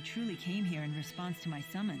doubt that you truly came here in response to my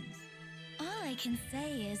summons. All I can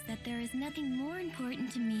say is that there is nothing more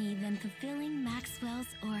important to me than fulfilling Maxwell's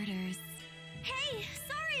orders. Hey,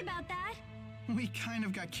 sorry about that. We kind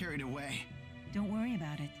of got carried away. Don't worry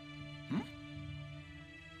about it. Hmm?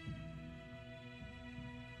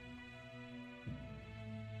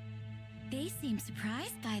 They seem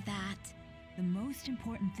surprised by that. The most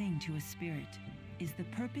important thing to a spirit is the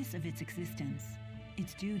purpose of its existence,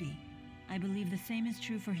 its duty. I believe the same is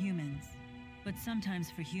true for humans. But sometimes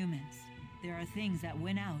for humans, there are things that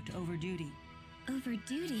win out over duty. Over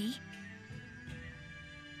duty?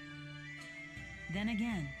 Then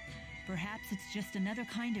again, perhaps it's just another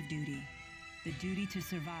kind of duty. The duty to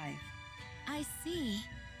survive. I see.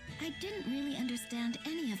 I didn't really understand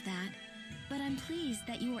any of that, but I'm pleased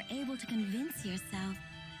that you were able to convince yourself.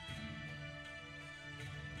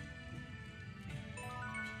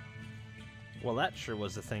 Well, that sure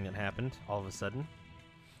was the thing that happened all of a sudden.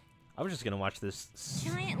 I was just gonna watch this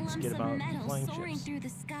Giant lumps skit of about metal flying soaring ships. through the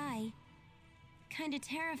sky. Kinda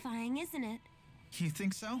terrifying, isn't it? You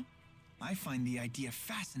think so? I find the idea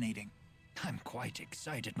fascinating. I'm quite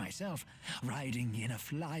excited myself, riding in a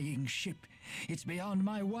flying ship. It's beyond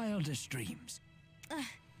my wildest dreams.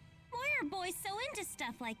 Why are boys so into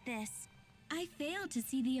stuff like this? I failed to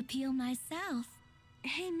see the appeal myself.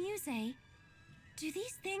 Hey, Muse, do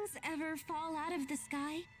these things ever fall out of the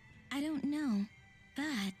sky? I don't know, but...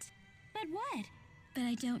 But what? But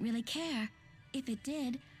I don't really care. If it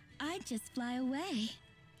did, I'd just fly away.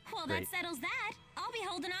 Well, Great. that settles that. I'll be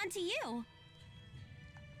holding on to you.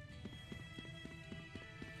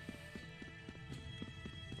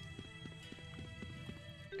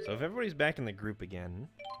 So if everybody's back in the group again,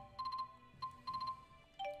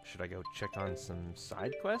 should I go check on some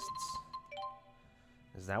side quests?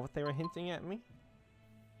 Is that what they were hinting at me?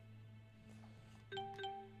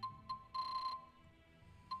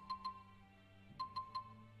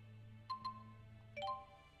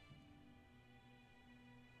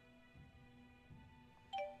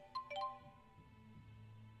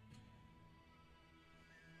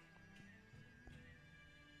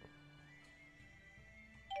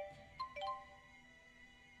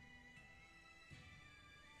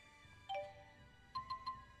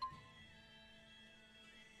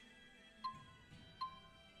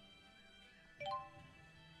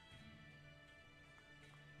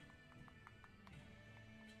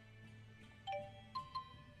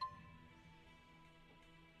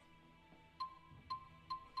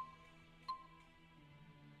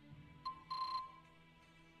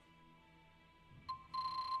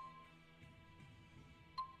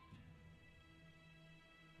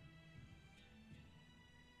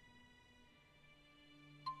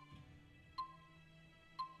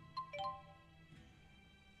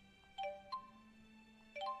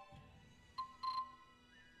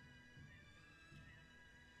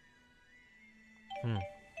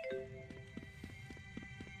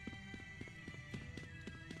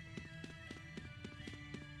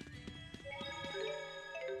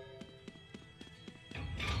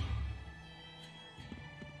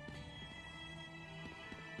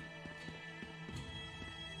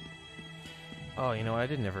 Oh, you know, I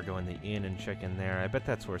didn't ever go in the inn and check in there. I bet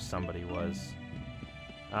that's where somebody was.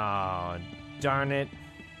 Oh, darn it.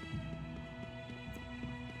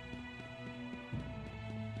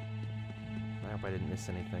 I hope I didn't miss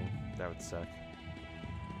anything. That would suck.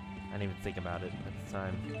 I didn't even think about it at the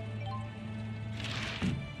time.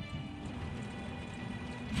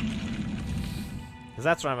 Because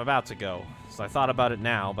that's where I'm about to go. So I thought about it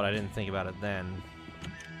now, but I didn't think about it then.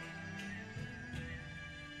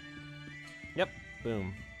 Yep,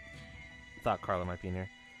 boom. Thought Carla might be in here.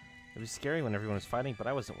 It was scary when everyone was fighting, but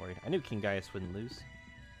I wasn't worried. I knew King Gaius wouldn't lose.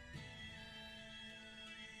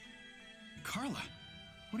 Carla,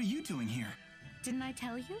 what are you doing here? Didn't I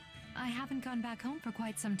tell you? I haven't gone back home for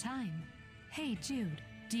quite some time. Hey, Jude,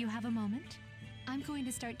 do you have a moment? I'm going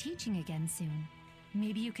to start teaching again soon.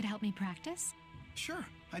 Maybe you could help me practice? Sure,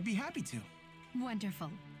 I'd be happy to.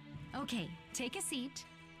 Wonderful. Okay, take a seat.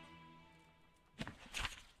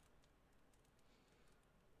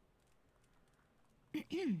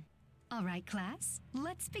 All right, class,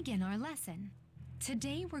 let's begin our lesson.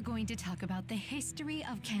 Today we're going to talk about the history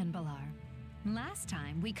of Canbalar. Last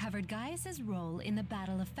time we covered Gaius's role in the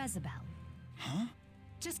Battle of Fezabel. Huh?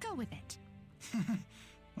 Just go with it.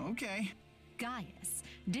 Okay. Gaius,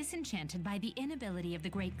 disenchanted by the inability of the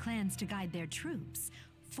great clans to guide their troops,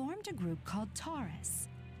 formed a group called Taurus.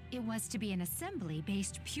 It was to be an assembly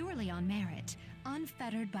based purely on merit,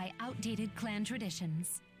 unfettered by outdated clan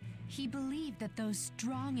traditions. He believed that those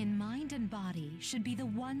strong in mind and body should be the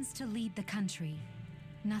ones to lead the country.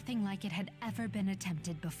 Nothing like it had ever been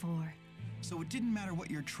attempted before. So it didn't matter what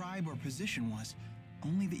your tribe or position was,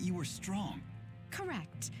 only that you were strong.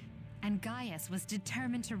 Correct. And Gaius was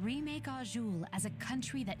determined to remake Azul as a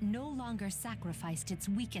country that no longer sacrificed its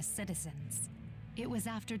weakest citizens. It was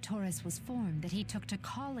after Taurus was formed that he took to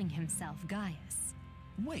calling himself Gaius.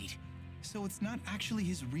 Wait, so it's not actually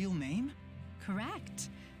his real name? Correct.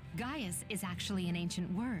 Gaius is actually an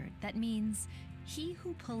ancient word that means he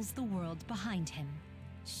who pulls the world behind him.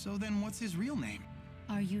 So then what's his real name?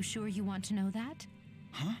 Are you sure you want to know that?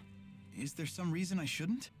 Huh? Is there some reason I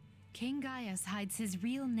shouldn't? King Gaius hides his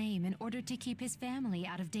real name in order to keep his family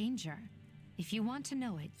out of danger. If you want to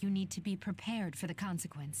know it, you need to be prepared for the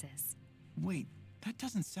consequences. Wait, that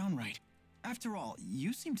doesn't sound right. After all,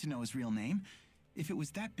 you seem to know his real name. If it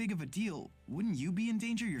was that big of a deal, wouldn't you be in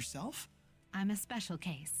danger yourself? I'm a special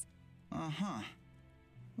case. Uh-huh.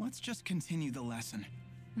 Let's just continue the lesson.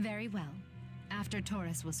 Very well. After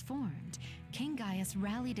Taurus was formed, King Gaius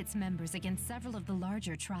rallied its members against several of the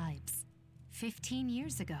larger tribes. 15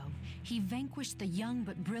 years ago, he vanquished the young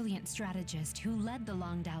but brilliant strategist who led the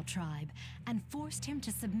Longdao tribe and forced him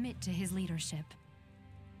to submit to his leadership.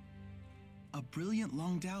 A brilliant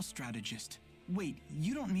Longdao strategist. Wait,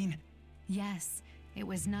 you don't mean... Yes, it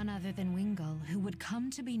was none other than Wingull who would come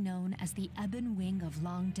to be known as the Ebon Wing of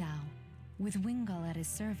Longdao. With Wingull at his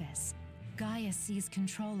service, Gaius seized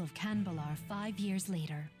control of Canbalar 5 years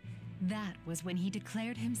later. That was when he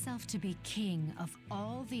declared himself to be king of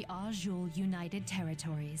all the Azul United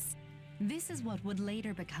Territories. This is what would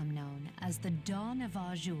later become known as the Dawn of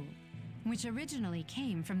Azul, which originally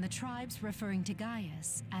came from the tribes referring to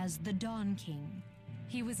Gaius as the Dawn King.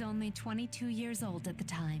 He was only 22 years old at the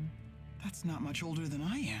time. That's not much older than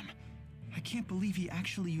I am. I can't believe he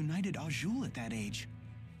actually united Azul at that age.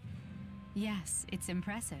 Yes, it's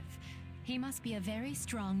impressive. He must be a very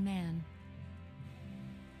strong man.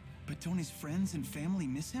 But don't his friends and family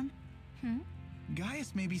miss him?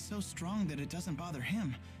 Gaius may be so strong that it doesn't bother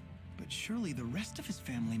him, but surely the rest of his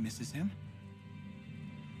family misses him.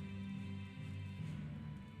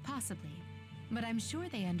 Possibly. But I'm sure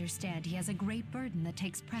they understand he has a great burden that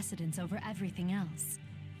takes precedence over everything else.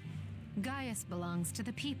 Gaius belongs to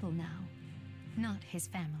the people now, not his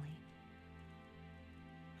family.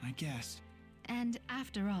 I guess. And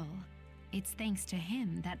after all, it's thanks to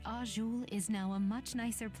him that Azul is now a much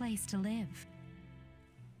nicer place to live.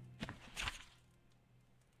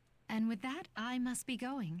 And with that, I must be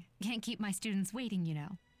going. Can't keep my students waiting, you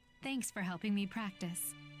know. Thanks for helping me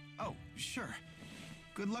practice. Oh, sure.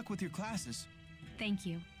 Good luck with your classes. Thank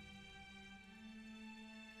you.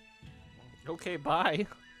 Okay, bye.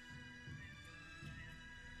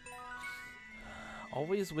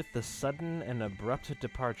 Always with the sudden and abrupt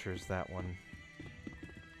departures, that one.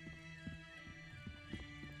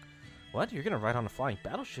 What? You're gonna ride on a flying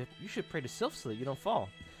battleship? You should pray to Sylph so that you don't fall.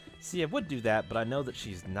 See, I would do that, but I know that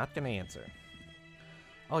she's not gonna answer.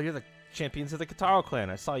 Oh, you're the champions of the Kataro clan.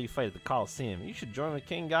 I saw you fight at the Colosseum. You should join with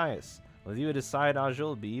King Gaius. With you at his side, Azul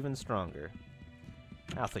will be even stronger.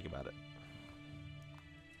 I'll think about it.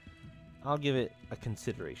 I'll give it a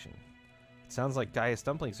consideration. It sounds like Gaius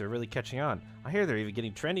dumplings are really catching on. I hear they're even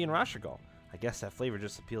getting trendy in Rashigal. I guess that flavor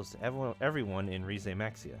just appeals to everyone in Rize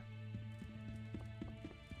Maxia.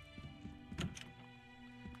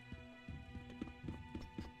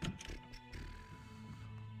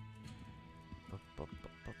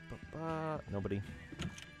 Nobody.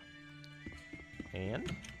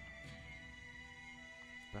 And?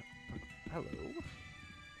 Hello.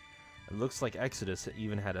 It looks like Exodus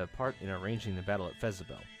even had a part in arranging the battle at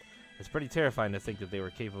Fezabel. It's pretty terrifying to think that they were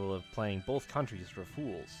capable of playing both countries for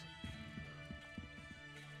fools.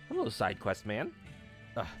 Hello, side quest man.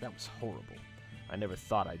 Ugh, that was horrible. I never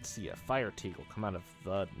thought I'd see a fire teagle come out of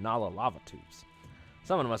the Nala lava tubes.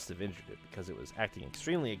 Someone must have injured it because it was acting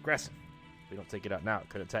extremely aggressive. If we don't take it out now, it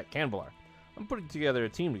could attack Canbalar. I'm putting together a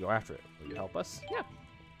team to go after it. Will you help us? Yeah.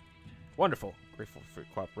 Wonderful. Grateful for your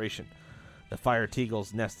cooperation. The fire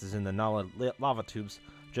teagle's nest is in the Nala lava tubes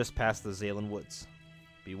just past the Zalen Woods.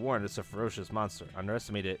 Be warned, it's a ferocious monster.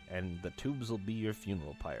 Underestimate it, and the tubes will be your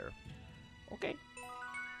funeral pyre. Okay.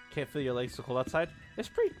 Can't feel your legs so cold outside? It's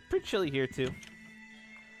pretty chilly here, too.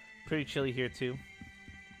 Pretty chilly here, too.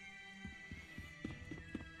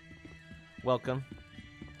 Welcome.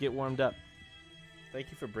 Get warmed up. Thank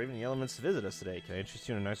you for braving the elements to visit us today. Can I interest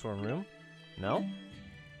you in a nice warm room? No?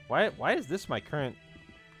 Why is this my current...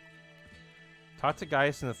 Talk to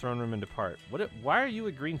Gaius in the throne room and depart. Why are you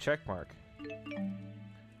a green check mark?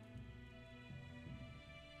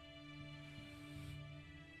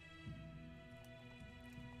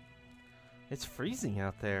 It's freezing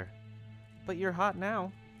out there. But you're hot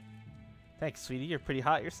now. Thanks, sweetie. You're pretty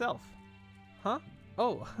hot yourself. Huh?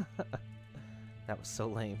 Oh. That was so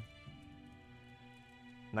lame.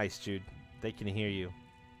 Nice, Jude. They can hear you.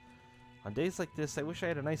 On days like this, I wish I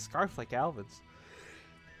had a nice scarf like Alvin's.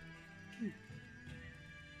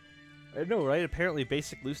 I know, right? Apparently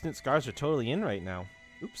basic loose knit scarves are totally in right now.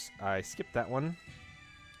 Oops, I skipped that one.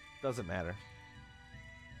 Doesn't matter.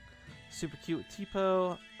 Super cute with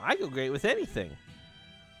Tipo. I go great with anything.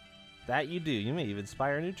 That you do. You may even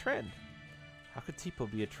inspire a new trend. How could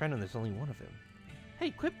Tipo be a trend when there's only one of him?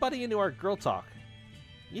 Hey, quit butting into our girl talk.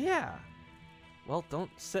 Yeah. Well,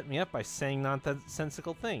 don't set me up by saying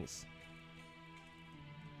nonsensical things.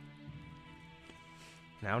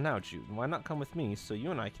 Now, Jude, why not come with me so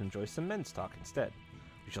you and I can enjoy some men's talk instead?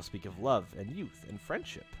 We shall speak of love and youth and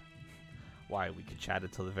friendship. Why, we could chat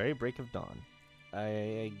until the very break of dawn.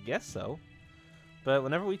 I guess so. But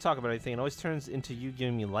whenever we talk about anything, it always turns into you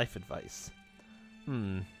giving me life advice.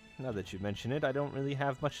 Now that you mention it, I don't really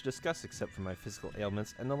have much to discuss except for my physical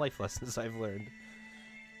ailments and the life lessons I've learned.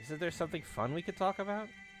 Isn't there something fun we could talk about?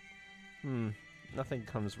 Nothing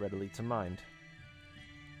comes readily to mind.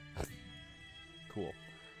 Cool.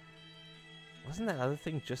 Wasn't that other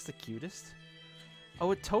thing just the cutest?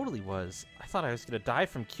 Oh, it totally was. I thought I was gonna die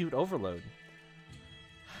from cute overload.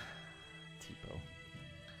 Tipo.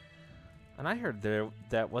 And I heard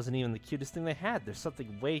that wasn't even the cutest thing they had. There's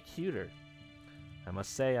something way cuter. I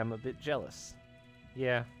must say, I'm a bit jealous.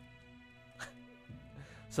 Yeah.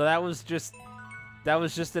 So that was just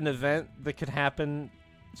an event that could happen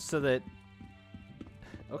so that...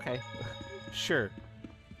 Okay. Sure.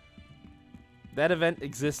 That event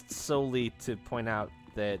exists solely to point out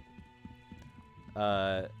that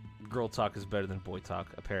girl talk is better than boy talk,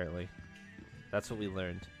 apparently. That's what we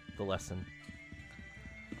learned. The lesson.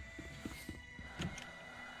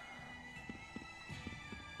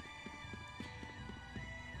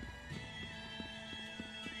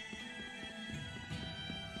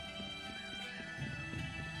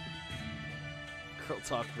 Girl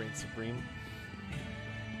talk reigns supreme.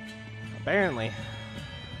 Apparently.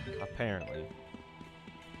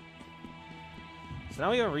 So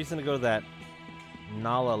now we have a reason to go to that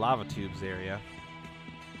Nala lava tubes area.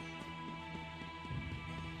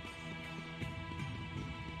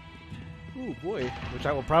 Ooh boy, which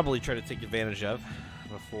I will probably try to take advantage of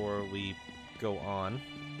before we go on.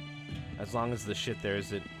 As long as the shit there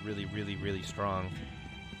isn't really, really, really strong.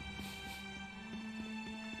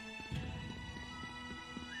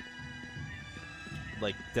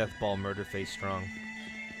 Like Deathball Murderface strong.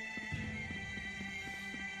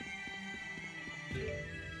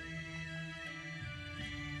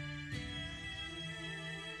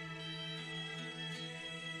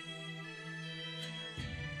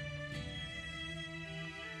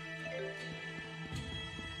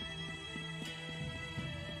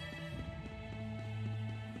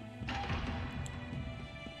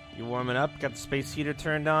 You warming up? Got the space heater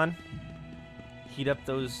turned on? Heat up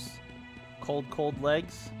those cold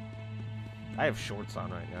legs? I have shorts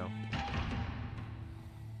on right now.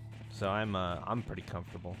 So I'm pretty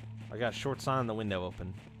comfortable. I got shorts on and the window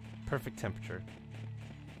open. Perfect temperature.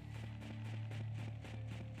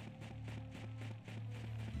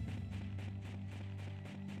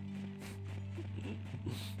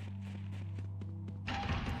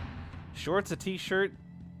 Shorts, a t-shirt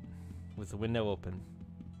with the window open.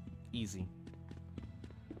 Easy.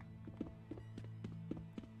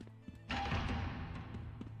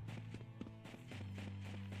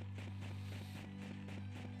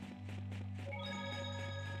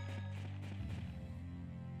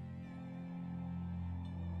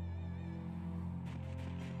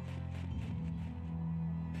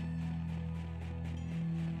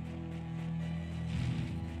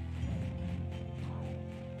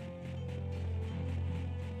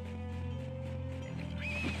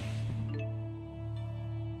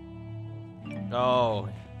 Oh,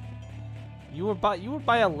 you were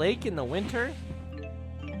by a lake in the winter?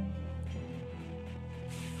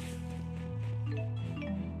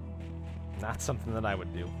 Not something that I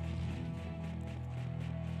would do.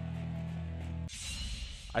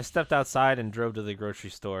 I stepped outside and drove to the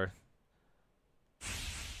grocery store.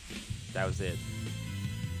 That was it.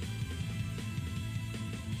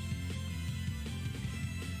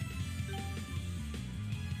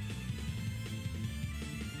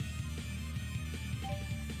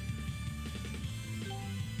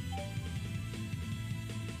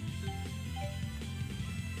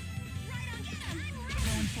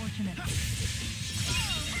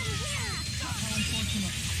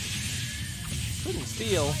 Couldn't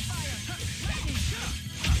steal.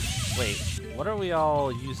 Wait, what are we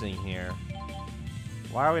all using here?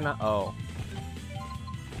 Why are we not? Oh.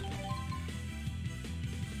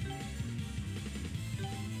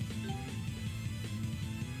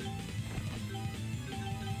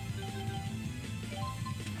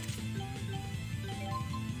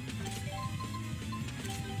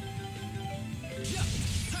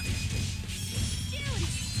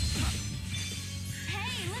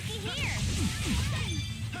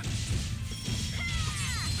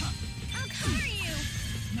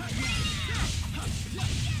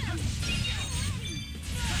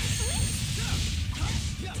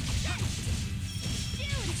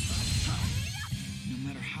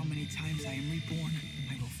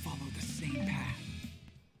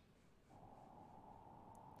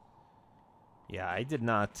 Yeah, I did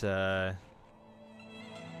not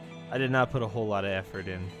put a whole lot of effort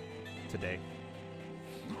in today.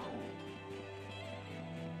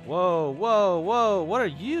 Whoa, whoa, whoa, what are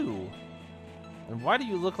you? And why do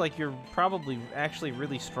you look like you're probably actually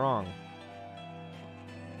really strong?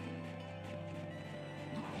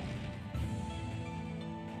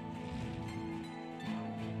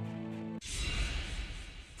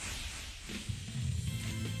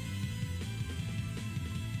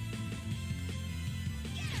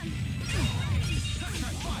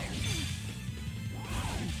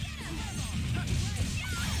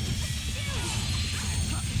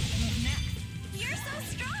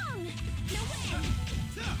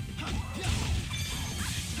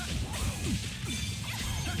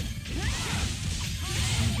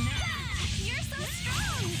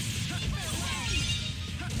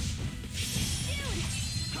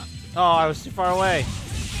 Oh, I was too far away.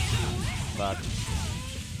 Fuck.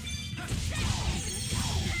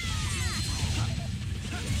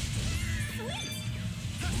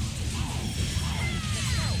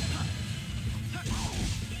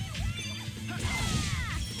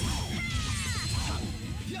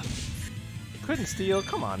 Couldn't steal.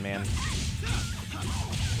 Come on, man.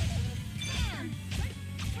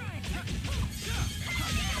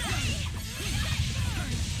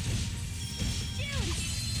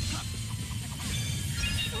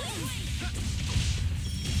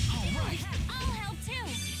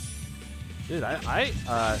 Dude,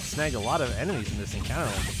 I snagged a lot of enemies in this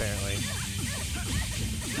encounter, apparently.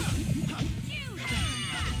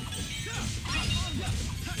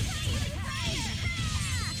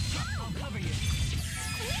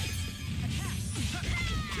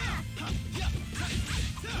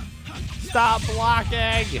 Stop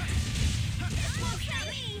blocking!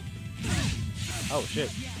 Oh, shit.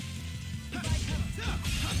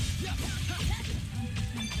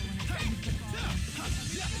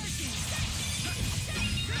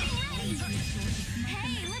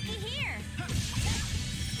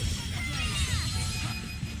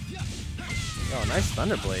 Oh, nice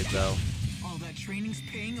Thunderblade, though. All that training's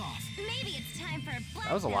paying off. Maybe it's time for a black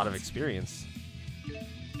That was a lot of belt. experience.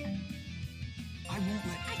 I won't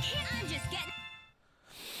let. I can't. I'm just getting.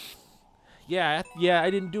 Yeah, I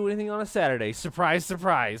didn't do anything on a Saturday. Surprise,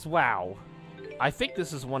 surprise. Wow. I think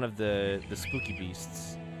this is one of the spooky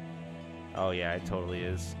beasts. Oh yeah, it totally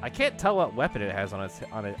is. I can't tell what weapon it has on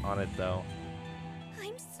it though.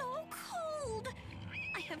 I'm so cold.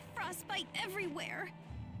 I have frostbite everywhere.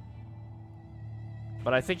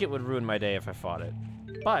 But I think it would ruin my day if I fought it.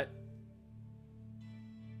 But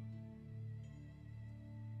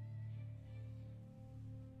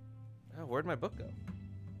Oh, where'd my book go?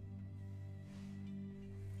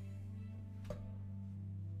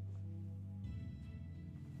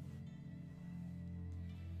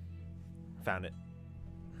 Found it.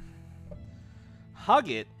 Hug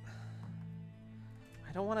it?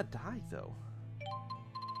 I don't want to die, though.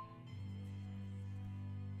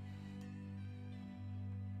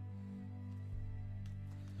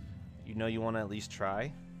 You know you want to at least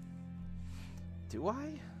try? Do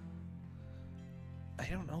I? I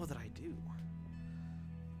don't know that I do.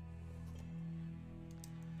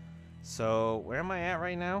 So, where am I at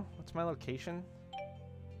right now? What's my location?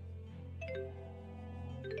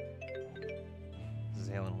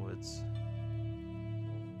 Zalen Woods.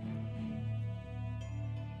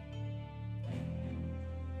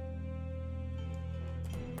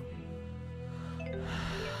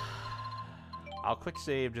 I'll quick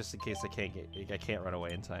save just in case I can't run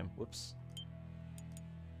away in time. Whoops.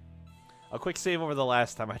 I'll quick save over the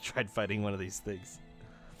last time I tried fighting one of these things.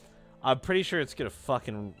 I'm pretty sure it's gonna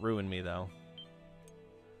fucking ruin me though.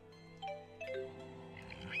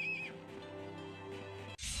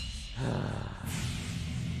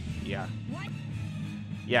 Yeah.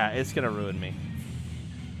 Yeah, it's gonna ruin me.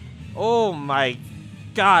 Oh my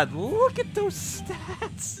god, look at those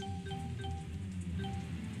stats!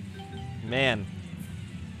 Man.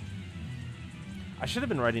 I should have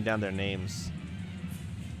been writing down their names.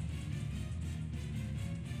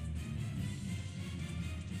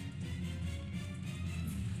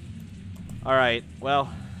 Alright, well.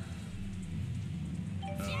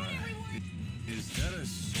 Is that a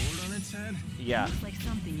sword on its head? Yeah. Looks like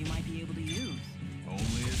something you might be able to use. Only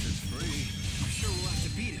if it's free. I'm sure we'll have to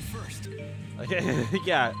beat it first. Okay,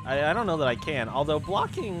 yeah, I don't know that I can. Although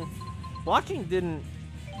blocking didn't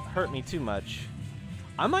hurt me too much.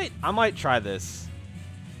 I might try this.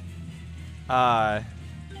 I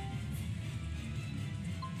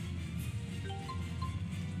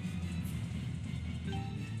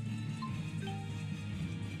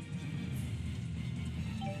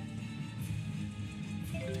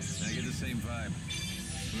get the same vibe.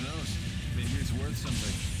 Who knows? Maybe it's worth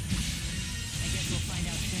something. I guess we'll find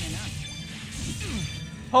out soon enough.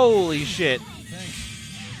 Holy shit. Thanks.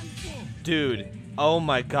 Dude. Oh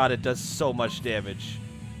my god, it does so much damage.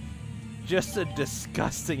 Just a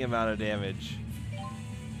disgusting amount of damage.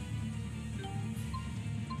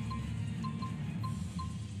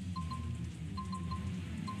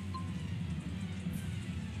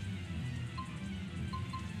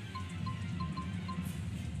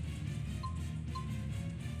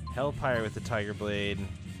 Hellpire with the Tiger Blade.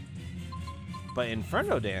 But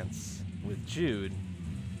Inferno Dance with Jude.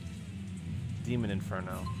 Demon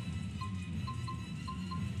Inferno.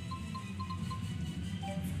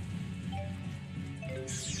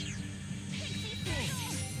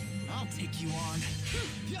 I'll take you on.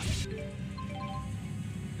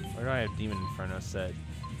 Where do I have Demon Inferno set?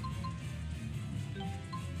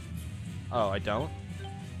 Oh, I don't?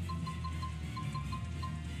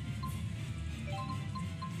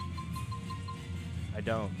 I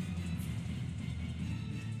don't.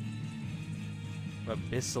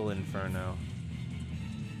 Abyssal Inferno.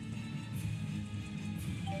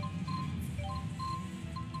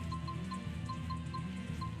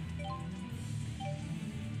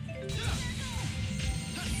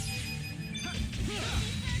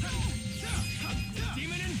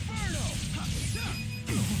 Demon Inferno!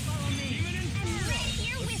 Follow me! Demon Inferno! Right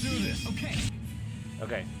here Let's with do you. this. Okay.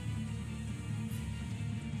 Okay.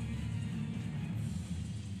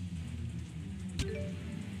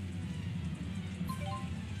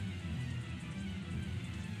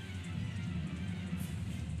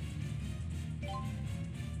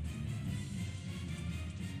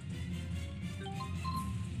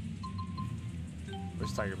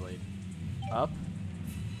 Where's Tiger Blade? Up?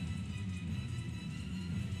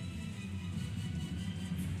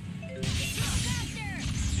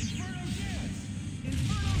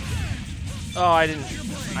 Oh, I didn't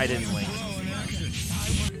link.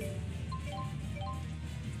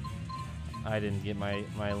 I didn't get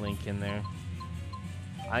my link in there.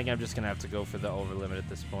 I think I'm just gonna have to go for the over limit at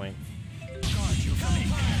this point.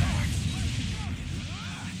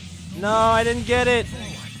 No, I didn't get it.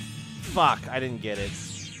 Fuck, I didn't get it.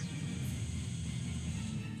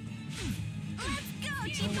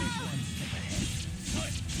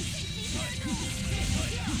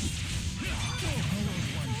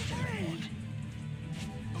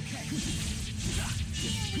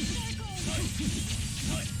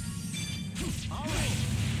 All right.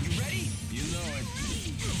 You ready? You know it.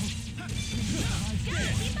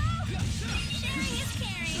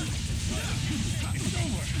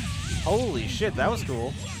 Holy shit, that was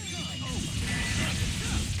cool.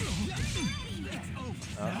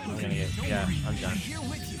 I'm gonna get. Yeah, I'm done. Here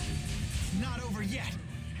with you. It's not over yet.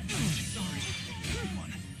 Sorry. Come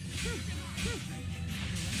on.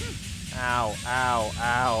 Ow! Ow!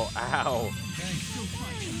 Ow! Ow!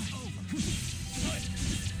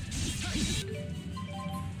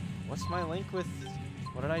 What's my link with?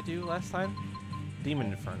 What did I do last time?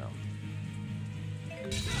 Demon Inferno.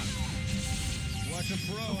 Watch a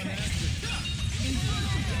pro in action.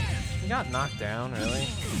 You got knocked down, really?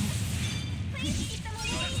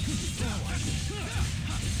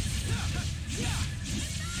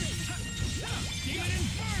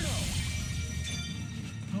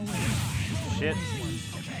 Shit.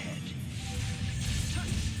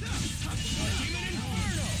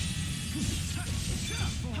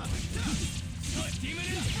 Demon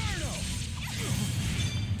Inferno!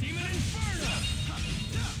 Demon Inferno!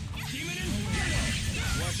 Demon Inferno!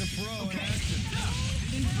 Watch a pro in action.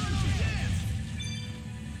 Inferno dance!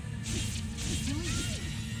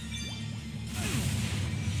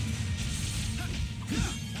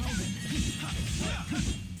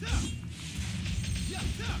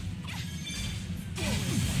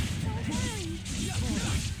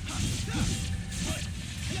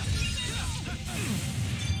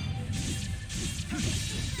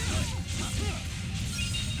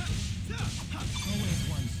 Always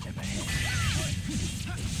one step ahead.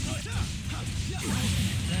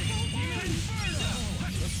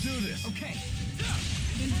 Let's do this. Okay.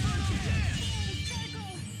 Inferno dance!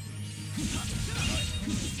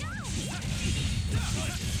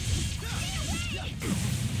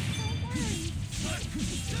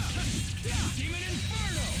 Demon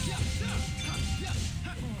Inferno!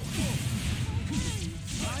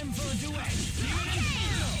 Time for a duet! Demon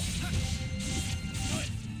Inferno!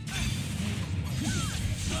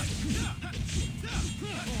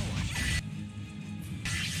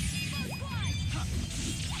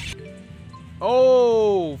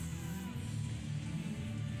 Oh!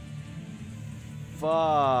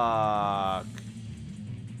 Fuck.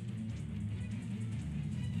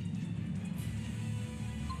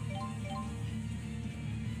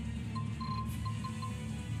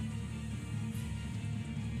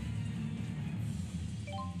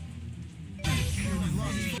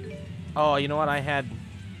 Oh, you know what? I had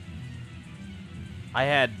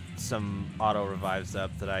some auto revives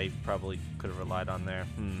up that I probably could have relied on there.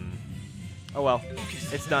 Oh well,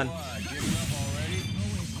 it's done.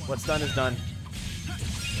 What's done is done.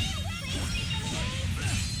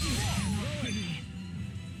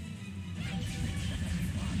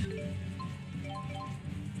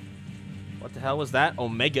 What the hell was that?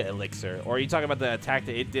 Omega Elixir. Or are you talking about the attack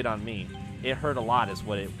that it did on me? It hurt a lot is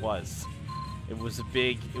what it was. It was a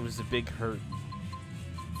big hurt.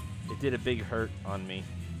 It did a big hurt on me.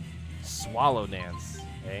 Swallow dance,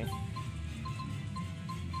 eh?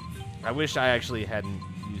 I wish I actually hadn't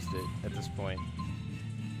used it at this point.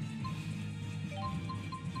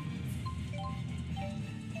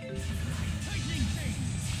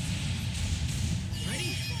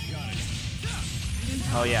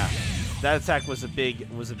 Oh yeah, that attack was a big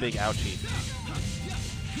ouchie.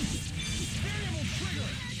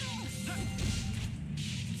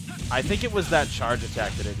 I think it was that charge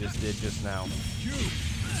attack that it just did just now.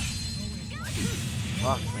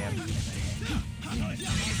 Fuck, man.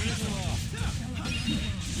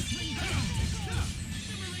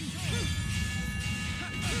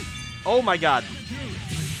 Oh my god.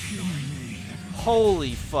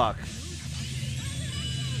 Holy fuck.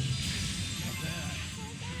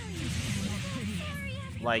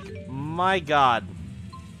 Like, my god.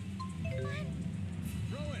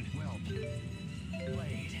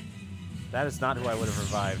 That is not who I would have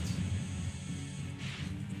revived.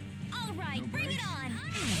 All right, bring it on.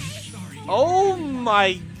 Oh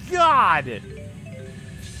my god!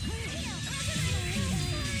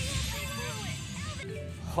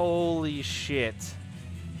 Holy shit.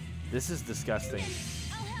 This is disgusting.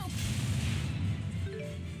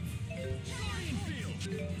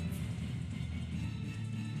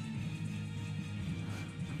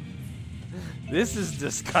 This is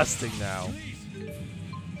disgusting now.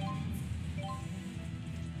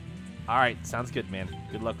 Alright, sounds good, man.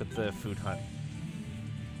 Good luck with the food hunt.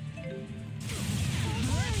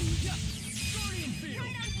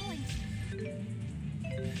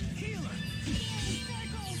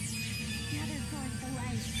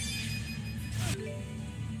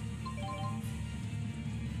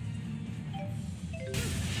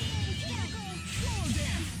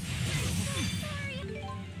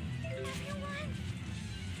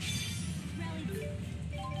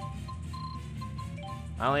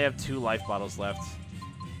 I only have 2 life bottles left.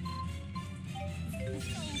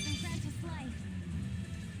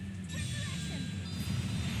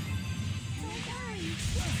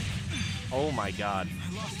 Oh my god.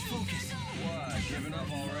 I lost focus. What, giving up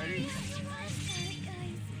already?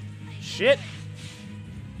 Shit!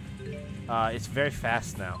 It's very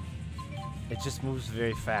fast now. It just moves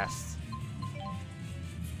very fast.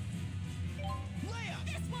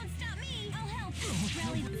 This won't stop me. I'll help.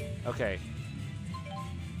 Rally. Okay.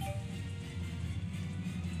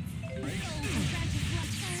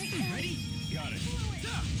 Ready? Got it.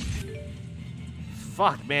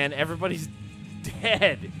 Fuck, man. Everybody's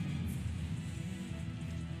dead.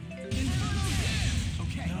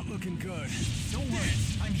 Okay. Not looking good. Don't worry.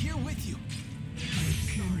 I'm here with you.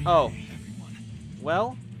 Oh.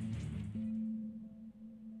 Well.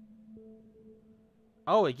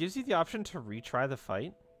 Oh, it gives you the option to retry the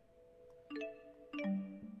fight?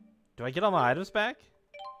 Do I get all my items back?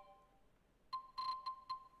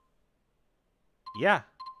 Yeah.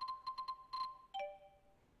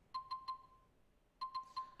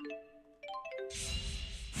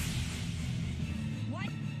 What?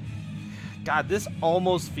 God, this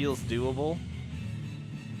almost feels doable.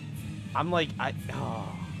 I'm like,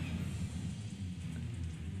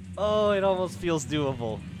 Oh, it almost feels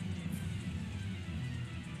doable.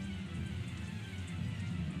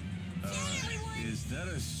 Is that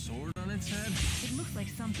a sword on its head? It looks like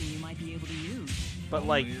something you might be able to use. But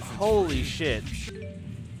like, holy shit.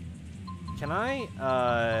 Can I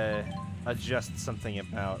adjust something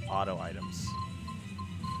about auto items?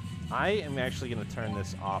 I am actually going to turn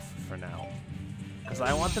this off for now. Because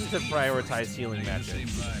I want them to prioritize healing magic. Who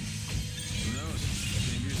knows?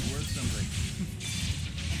 Maybe it's worth something.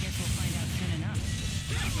 I guess we'll find out soon enough.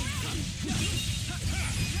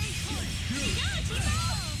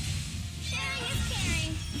 Sharing is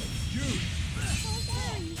caring.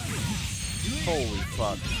 Holy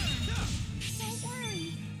fuck. Don't worry.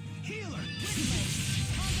 Healer.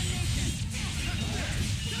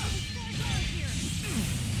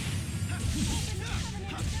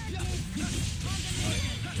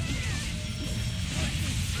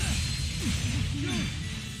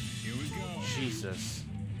 Here we go. Jesus.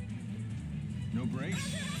 No brakes?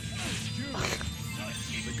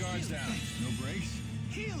 The guard's down. No brakes?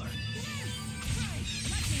 Healer.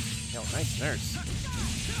 Yo, nice nurse.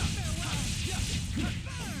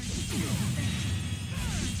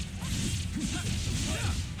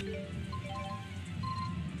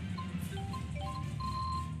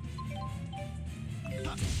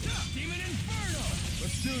 Demon Inferno.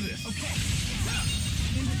 Let's do this. Okay.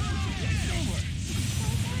 Inferno. It's over.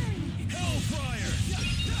 Hellfire.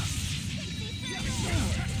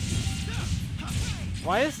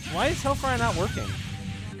 Why is Hellfire not working?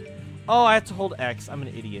 Oh, I have to hold X. I'm an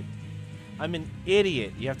idiot. I'm an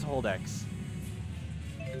idiot. You have to hold X.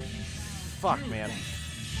 Fuck, man.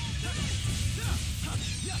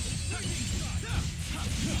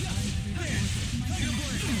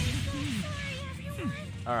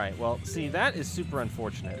 Alright, well, see, that is super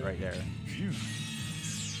unfortunate right there. Phew.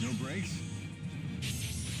 No brakes?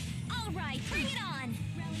 All right, bring it on.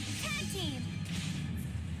 Tag team.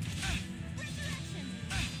 Resurrection.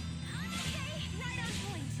 Okay, right on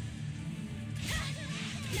point.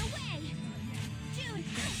 No way. June,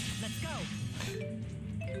 Let's go.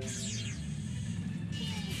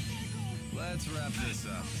 Let's wrap this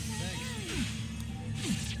up. Thanks.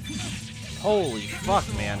 Holy fuck,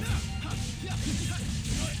 man.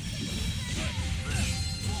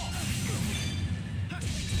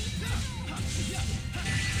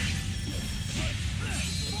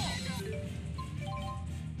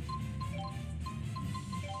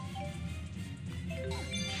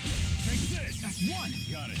 Take this. That's one.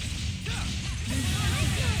 Got it.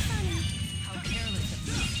 How careless of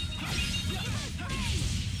me.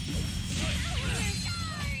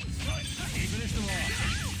 He finished them off.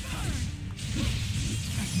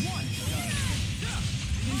 That's one.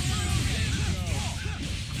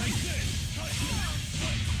 Take this.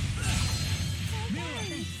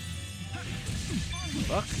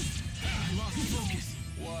 Fuck. I lost focus.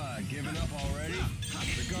 What, giving up already?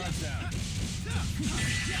 The guard's down.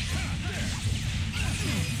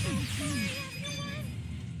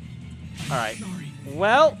 Alright. Sorry.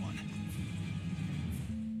 Well.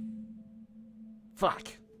 Fuck.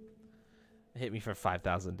 It hit me for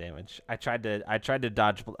 5,000 damage. I tried to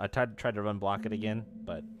dodge. I tried to run block it again,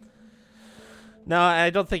 but no, I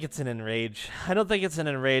don't think it's an enrage. I don't think it's an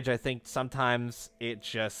enrage. I think sometimes it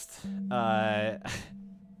just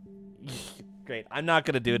great. I'm not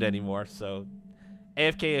gonna do it anymore. So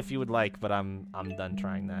AFK if you would like, but I'm done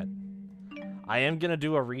trying that. I am gonna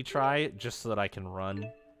do a retry just so that I can run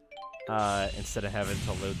instead of having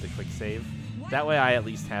to load the quick save. That way I at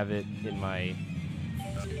least have it in my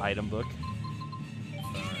item book.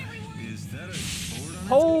 Is that a sword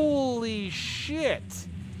Holy shit!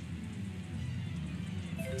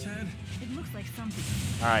 Ted? It looks like something.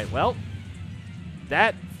 Alright, well,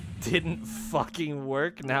 that didn't fucking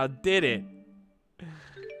work, now did it?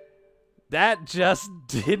 That just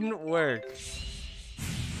didn't work. Is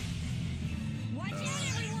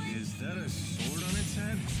that a sword on its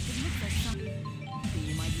head? It looks like something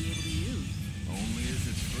you might be able to use. Only if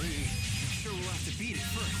it's free. Sure, we'll have to beat it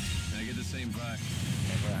first. I get the same vibe.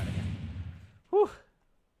 Okay, we're out of here. Whew.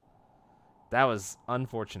 That was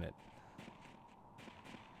unfortunate.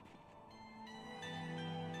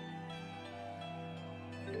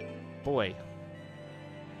 Boy.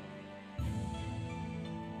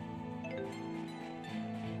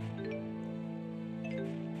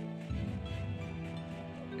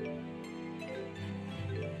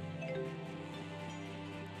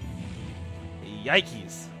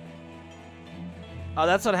 Yikes. Oh,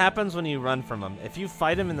 that's what happens when you run from them. If you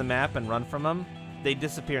fight them in the map and run from them, they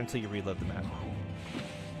disappear until you reload the map.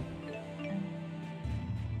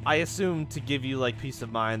 I assume to give you, like, peace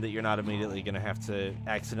of mind that you're not immediately going to have to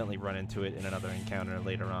accidentally run into it in another encounter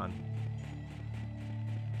later on.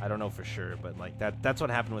 I don't know for sure, but, like, that's what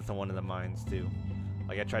happened with the one in the mines, too.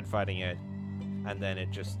 Like, I tried fighting it, and then it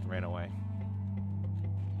just ran away.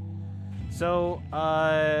 So,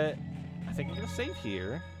 I think I'm going to save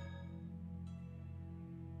here.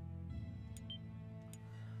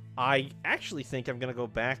 I actually think I'm going to go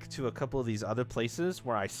back to a couple of these other places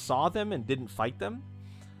where I saw them and didn't fight them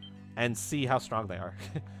and see how strong they are.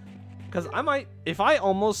 Because I might, if I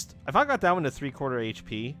got down to 3/4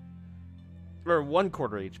 HP, or 1/4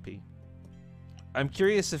 HP, I'm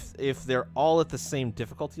curious if they're all at the same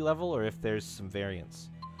difficulty level or if there's some variance.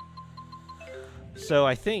 So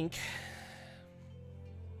I think,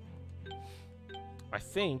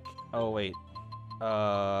 oh wait.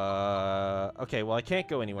 Okay, well I can't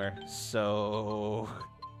go anywhere, so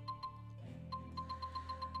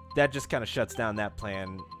that just kind of shuts down that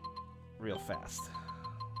plan real fast.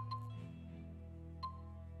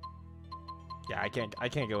 Yeah, I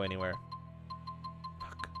can't go anywhere.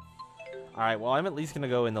 Fuck. All right, well I'm at least gonna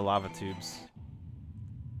go in the lava tubes.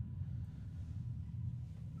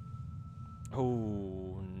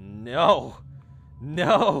 Oh no,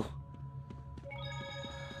 no.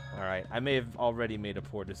 All right, I may have already made a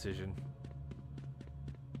poor decision.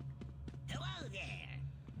 Hello there.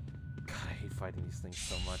 God, I hate fighting these things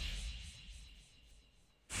so much.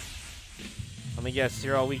 Let me guess,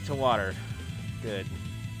 you're all weak to water. Good.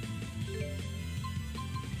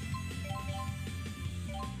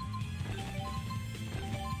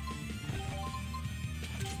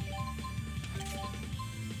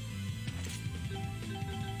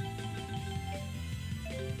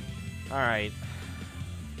 All right.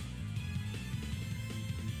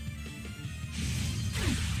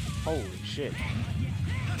 Holy shit.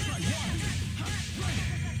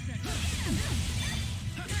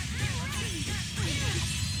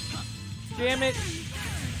 Damn it.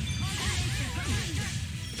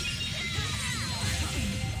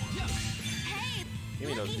 Give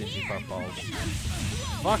me those dingy puffballs.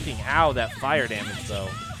 Fucking ow, that fire damage though.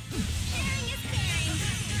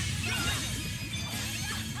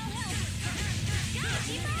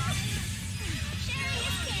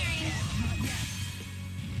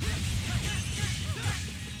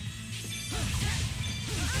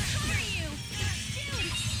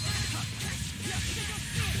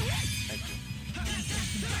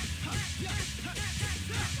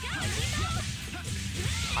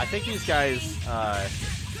 I think these guys,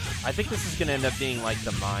 I think this is going to end up being like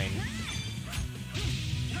the mine.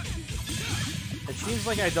 It seems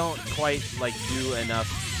like I don't quite, like, do enough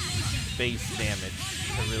base damage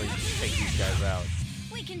to really take these guys out.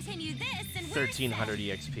 We continue this and 1300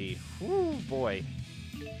 EXP. Woo, boy.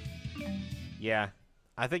 Yeah,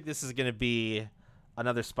 I think this is going to be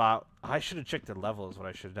another spot. I should have checked the level is what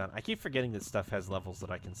I should have done. I keep forgetting that stuff has levels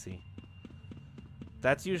that I can see.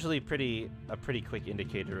 That's usually a pretty quick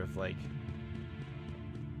indicator of, like,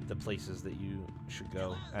 the places that you should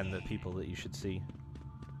go and the people that you should see.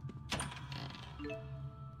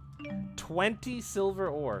 20 silver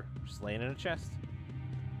ore. Just laying in a chest.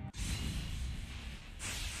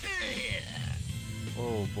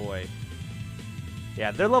 Oh, boy. Yeah,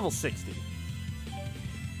 they're level 60.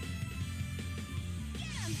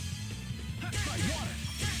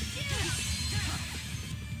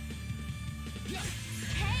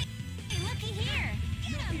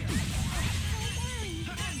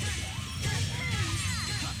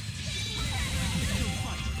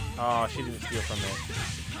 Oh, she didn't steal from me.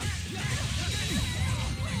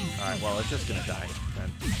 Alright, well, it's just gonna die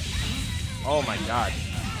then. Oh my god.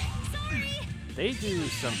 They do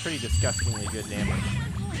some pretty disgustingly good damage.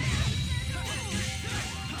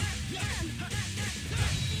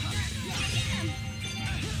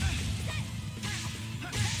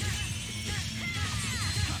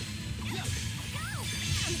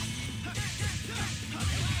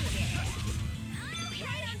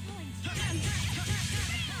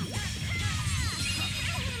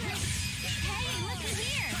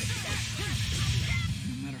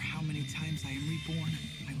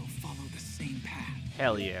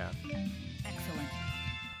 Hell yeah. Excellent.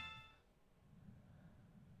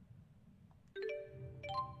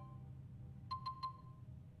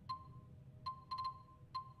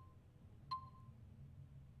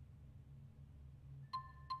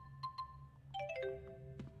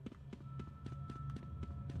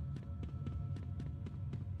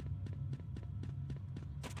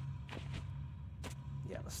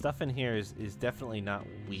 Yeah, the stuff in here is definitely not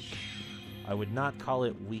weak. I would not call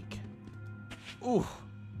it weak. Ooh,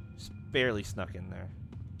 just barely snuck in there.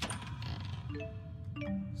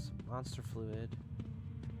 Some monster fluid.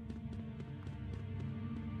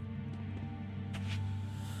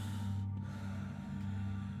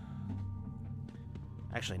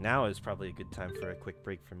 Actually, now is probably a good time for a quick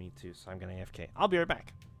break for me too, so I'm gonna AFK. I'll be right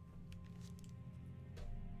back.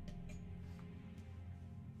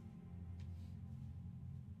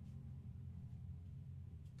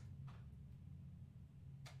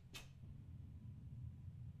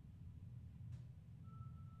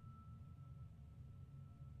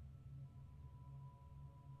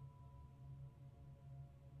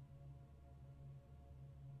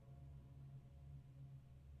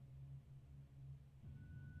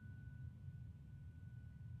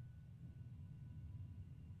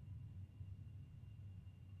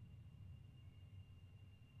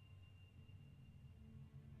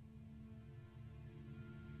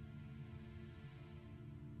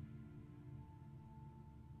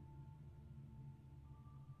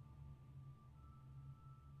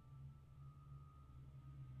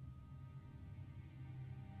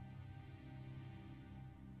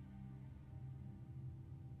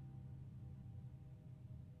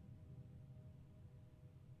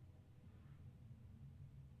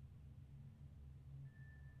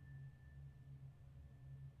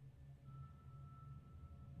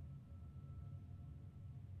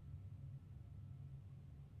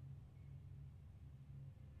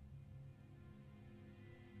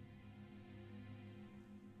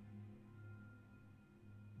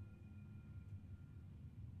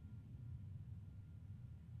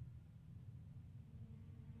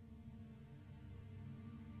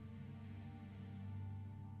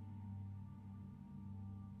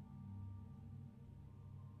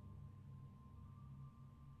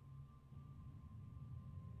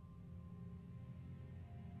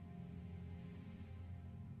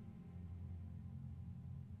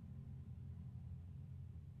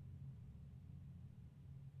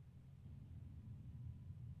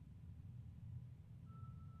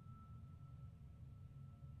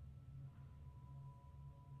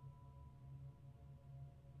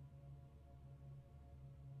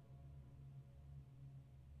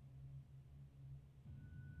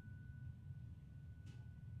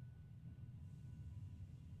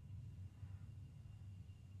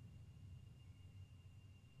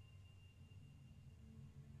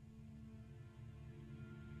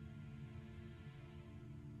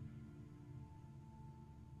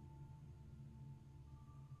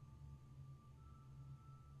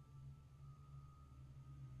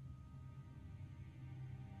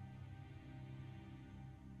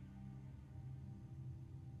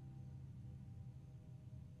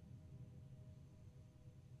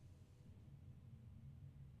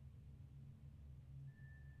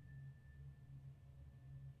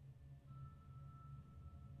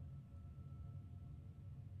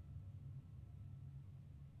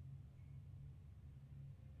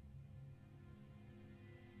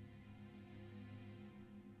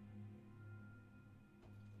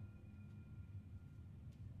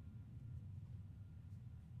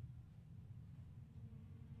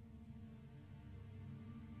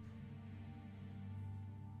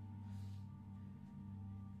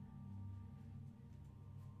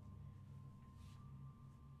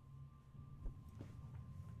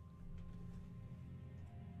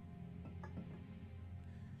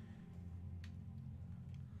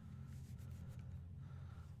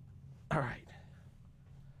 Alright.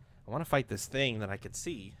 I want to fight this thing that I could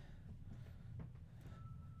see.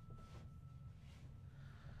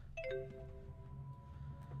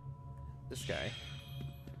 This guy.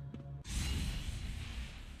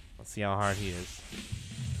 Let's see how hard he is.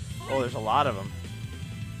 Oh, there's a lot of them.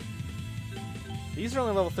 These are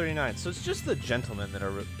only level 39, so it's just the gentlemen that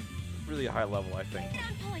are really high level, I think. Get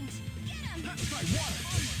on point. Get him.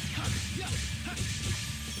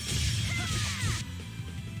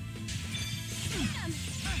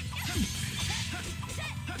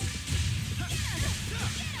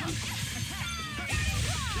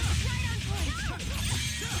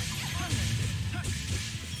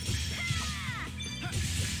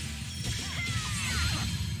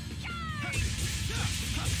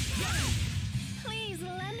 Please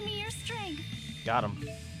lend me your strength. Got him.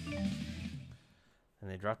 And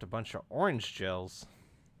they dropped a bunch of orange gels.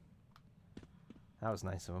 That was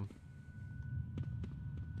nice of them.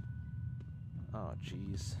 Oh,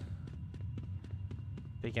 jeez.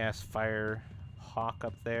 Big ass fire hawk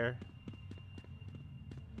up there.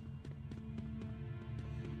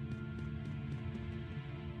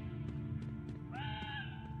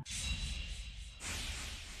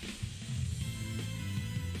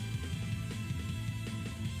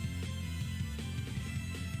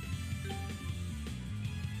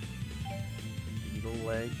 Beetle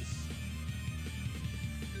legs.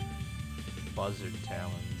 Buzzard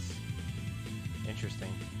talons.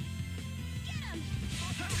 Interesting.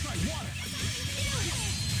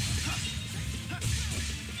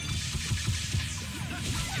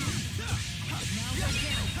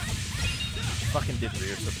 Fucking did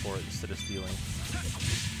rear support instead of stealing.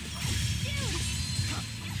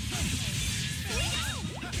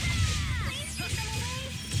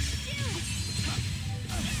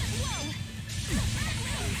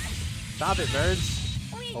 Stop it, birds!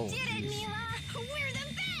 We Oh, did it, jeez. Mila! We're the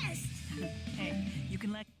best! Hey, you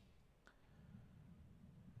can let...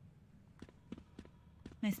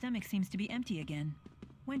 My stomach seems to be empty again.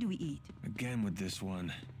 When do we eat? Again with this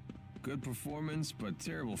one. Good performance, but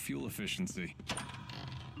terrible fuel efficiency.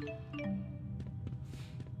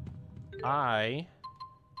 I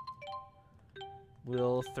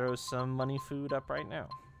will throw some money food up right now.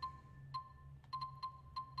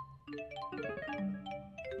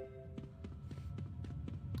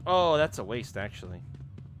 Oh, that's a waste, actually.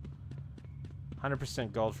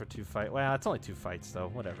 100% gold for 2 fights. Well, it's only 2 fights, though.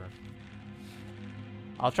 Whatever.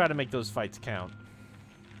 I'll try to make those fights count.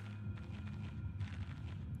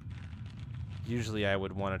 Usually I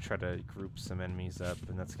would want to try to group some enemies up,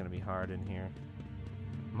 and that's going to be hard in here.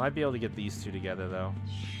 Might be able to get these two together, though,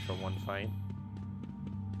 for one fight.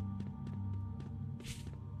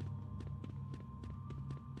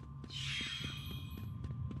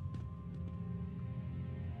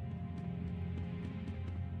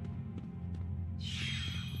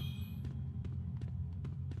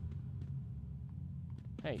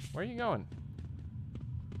 Hey, where are you going?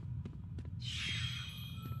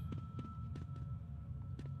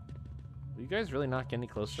 Are you guys really not getting any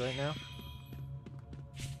closer right now?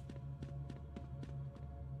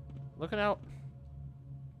 Looking out.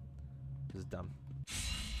 This is dumb.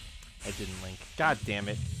 I didn't link. God damn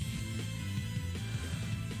it.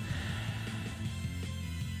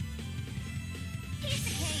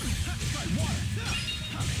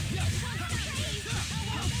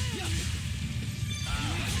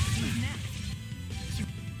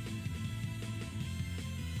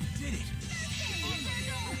 Did it!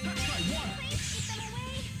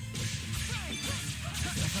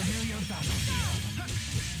 The familiar battlefield.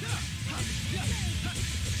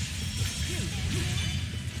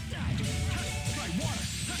 Try water!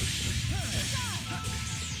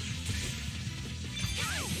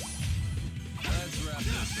 Let's wrap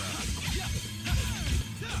this up.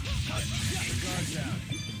 Guards out.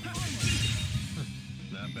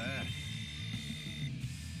 Not bad.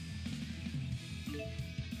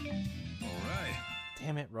 Alright.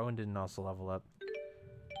 Damn it, Rowan didn't also level up.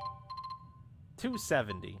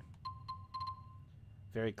 270.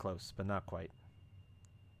 Very close, but not quite.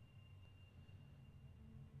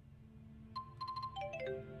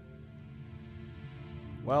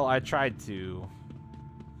 Well, I tried to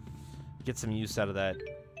get some use out of that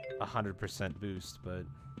 100% boost, but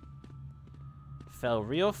fell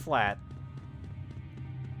real flat.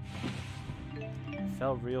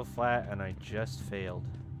 Fell real flat, and I just failed.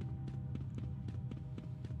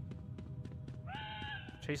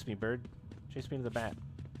 Chase me, bird. Chase me to the bat.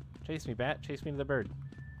 Chase me, bat. Chase me to the bird.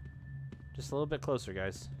 Just a little bit closer,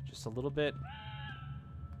 guys. Just a little bit.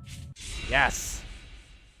 Yes!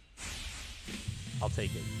 I'll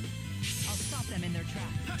take it. I'll stop them in their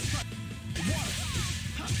tracks.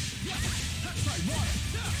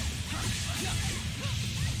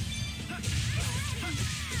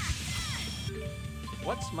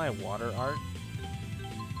 What's my water art?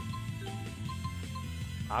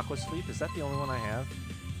 Aqua Sweep? Is that the only one I have?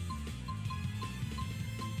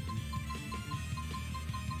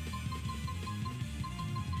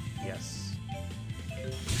 Yes.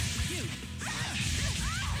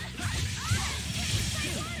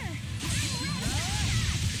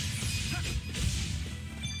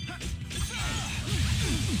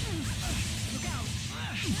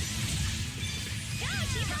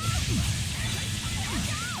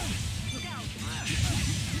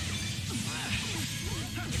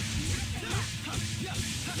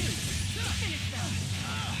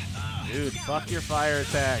 Dude, fuck your fire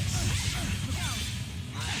attacks.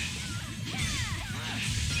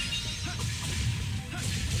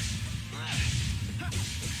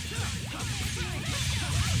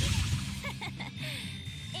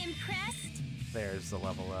 Impressed? There's the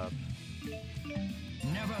level up.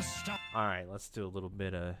 Never stop. Alright, let's do a little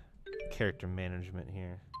bit of character management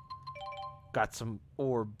here. Got some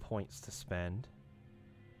orb points to spend.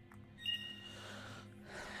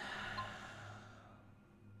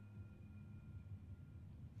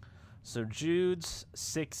 So Jude's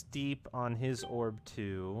 6 deep on his orb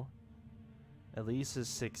 2. Elise is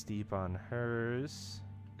 6 deep on hers.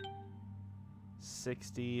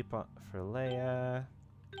 6 deep on, for Leia.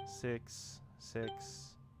 6,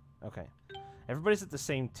 6. Okay. Everybody's at the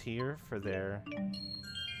same tier for their...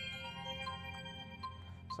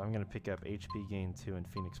 So I'm going to pick up HP gain 2 and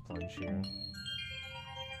Phoenix Plunge here.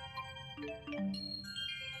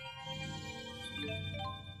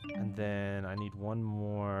 And then I need one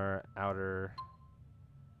more outer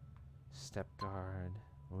step guard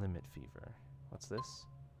limit fever. What's this?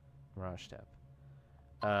 Mirage step.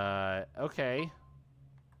 Okay.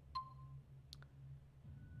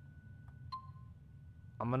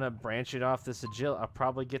 I'm gonna branch it off this Xillia. I'll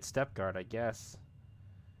probably get step guard, I guess.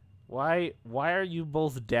 Why are you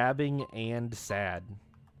both dabbing and sad?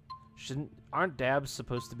 Aren't dabs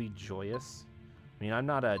supposed to be joyous? I mean, I'm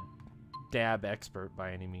not a dab expert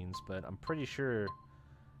by any means, but I'm pretty sure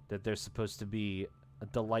that they're supposed to be a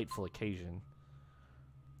delightful occasion.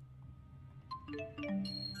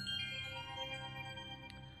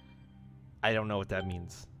 I don't know what that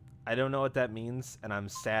means. I don't know what that means, and I'm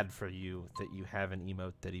sad for you that you have an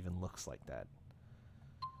emote that even looks like that.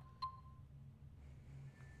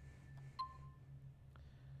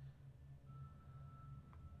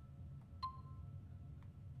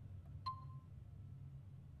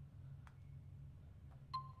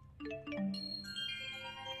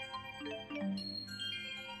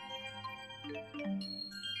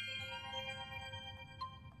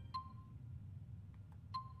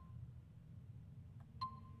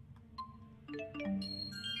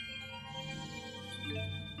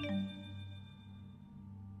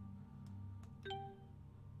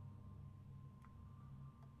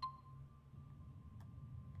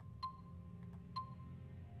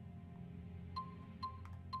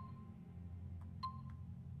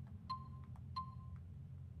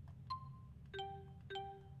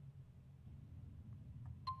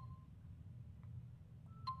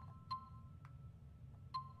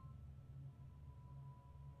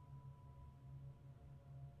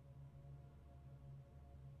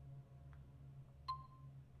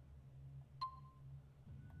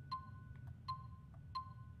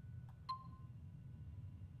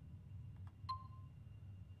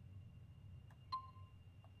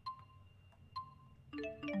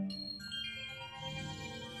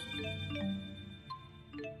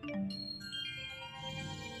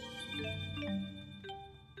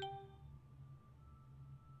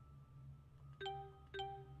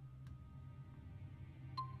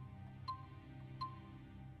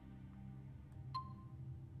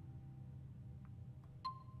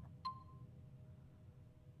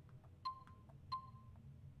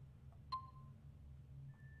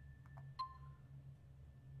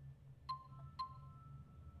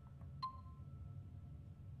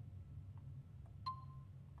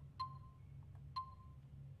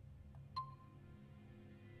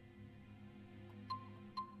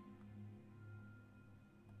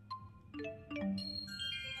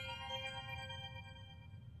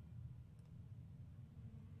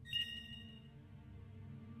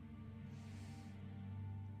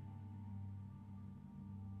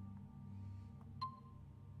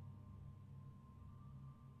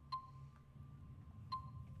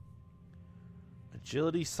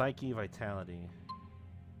 Agility, Psyche, Vitality.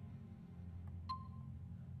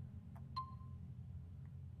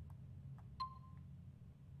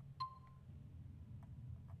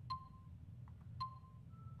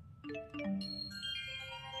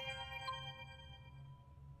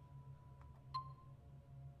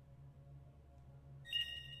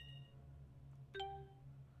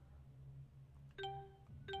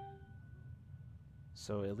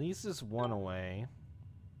 So Elise is 1 away.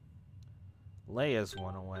 Leia's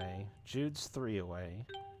 1 away. Jude's 3 away.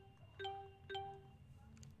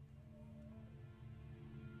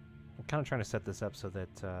 I'm kind of trying to set this up so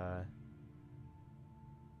that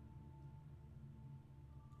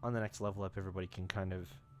on the next level up, everybody can kind of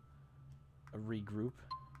regroup.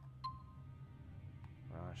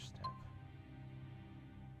 Raj step.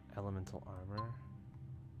 Elemental armor.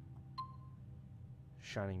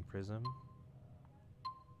 Shining prism.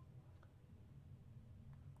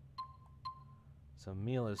 So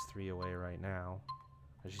Mila's 3 away right now.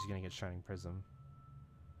 But she's gonna get Shining Prism.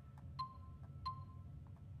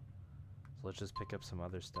 So let's just pick up some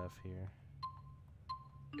other stuff here.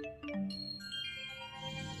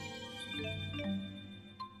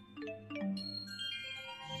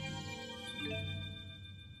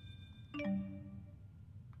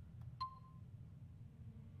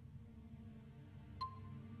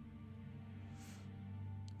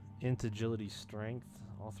 Int, agility, strength.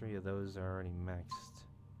 All 3 of those are already maxed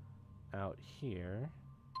out here.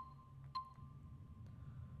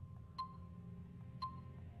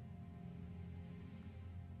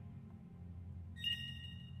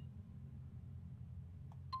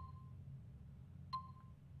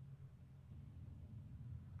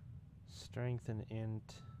 Strength and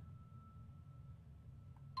int.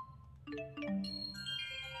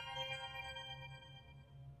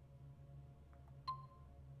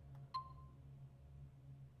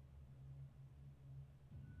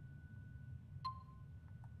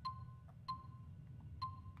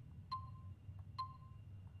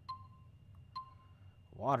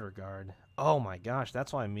 Water guard. Oh my gosh,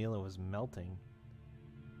 that's why Mila was melting.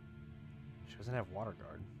 She doesn't have water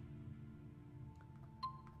guard.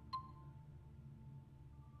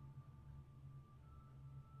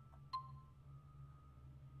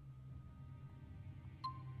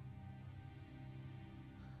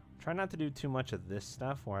 Try not to do too much of this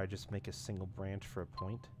stuff where I just make a single branch for a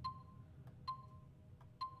point.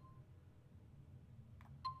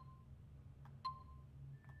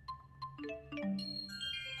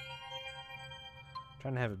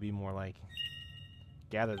 Trying to have it be more like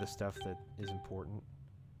gather the stuff that is important.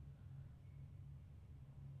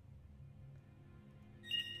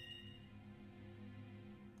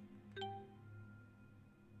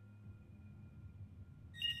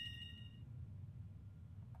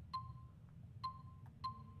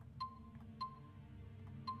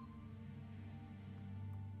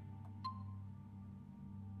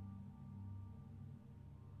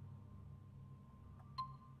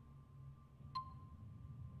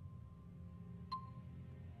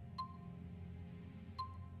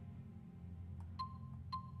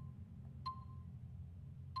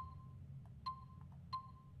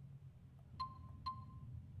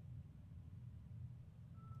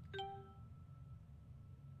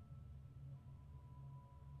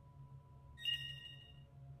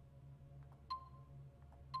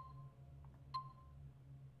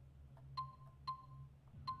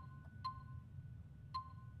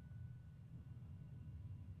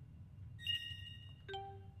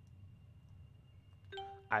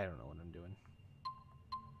 I don't know what I'm doing.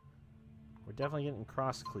 We're definitely getting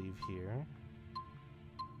cross cleave here.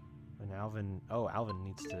 And Alvin... Oh, Alvin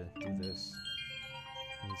needs to do this.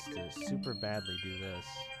 Needs to super badly do this.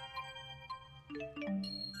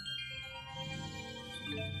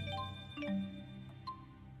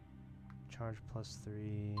 Charge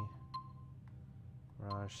 +3.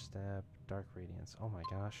 Raj step. Dark radiance. Oh my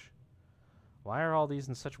gosh. Why are all these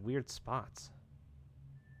in such weird spots?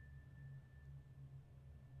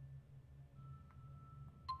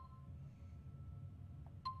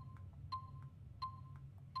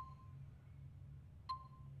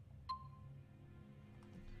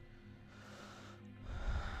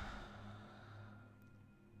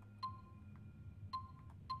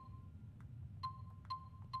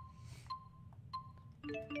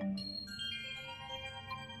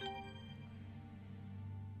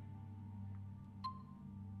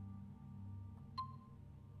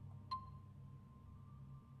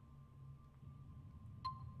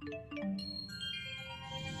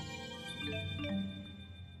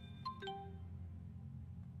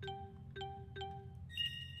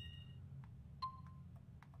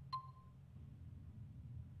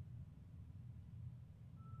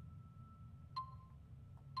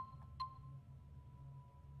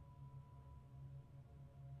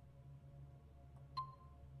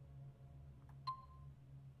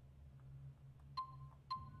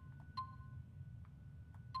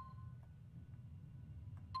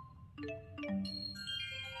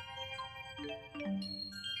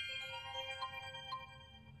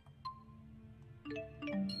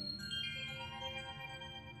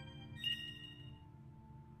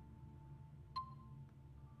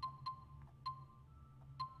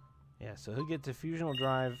 Yeah, so he'll get diffusional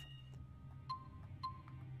drive.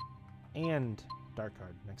 and Dark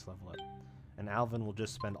Card, next level up. And Alvin will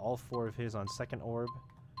just spend all 4 of his on second orb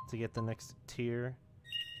to get the next tier.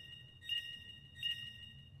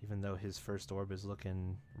 Even though his first orb is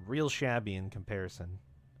looking real shabby in comparison.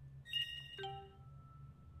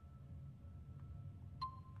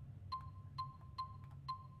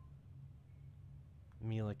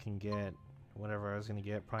 Mila can get whatever I was going to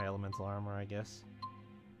get. Probably Elemental Armor, I guess.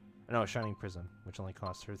 No, Shining Prism, which only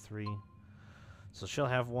costs her 3. So she'll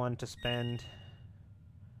have 1 to spend.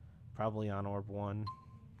 Probably on Orb 1.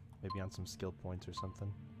 Maybe on some skill points or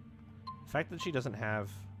something. The fact that she doesn't have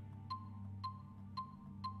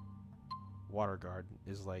Water Guard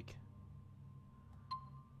is, like,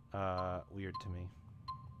 weird to me.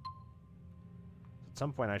 At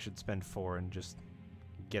some point I should spend 4 and just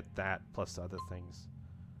get that plus other things.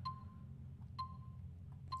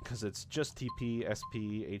 Because it's just TP,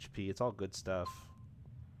 SP, HP, it's all good stuff.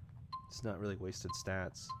 It's not really wasted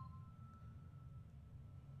stats.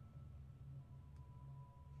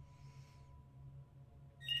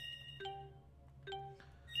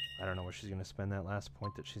 I don't know where she's going to spend that last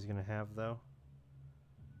point that she's going to have, though.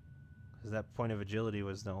 Because that point of agility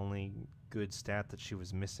was the only good stat that she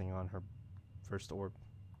was missing on her first orb.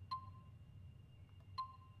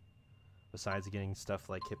 Besides getting stuff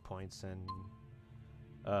like hit points and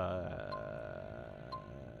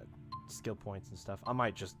skill points and stuff. I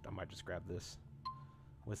might just grab this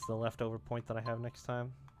with the leftover point that I have next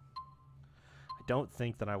time. I don't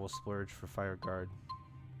think that I will splurge for Fire Guard.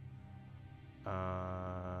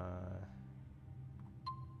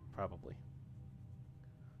 Probably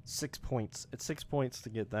 6 points. It's 6 points to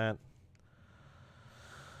get that,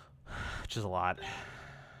 which is a lot.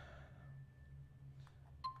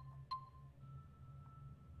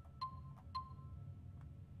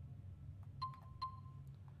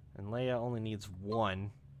 And Leia only needs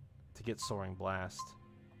 1 to get Soaring Blast.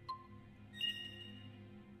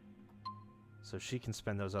 So she can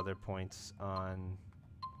spend those other points on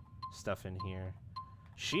stuff in here.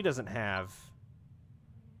 She doesn't have...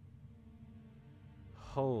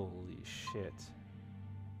 Holy shit.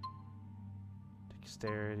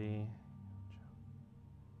 Dexterity.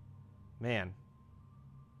 Man.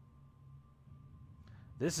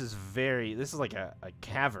 This is like a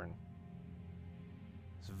cavern.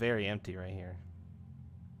 It's very empty right here.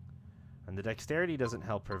 And the dexterity doesn't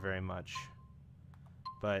help her very much.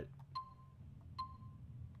 But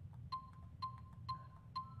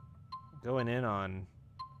going in on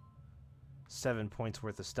 7 points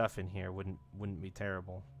worth of stuff in here wouldn't be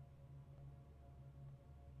terrible.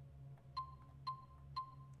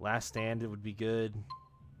 Last Stand, it would be good.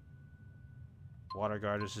 Water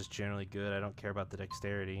Guard is just generally good. I don't care about the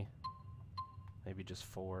dexterity. Maybe just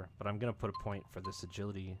 4. But I'm going to put a point for this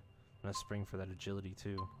agility. I'm going to spring for that agility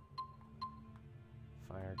too.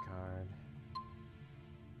 Fire Card.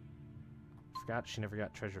 Forgot she never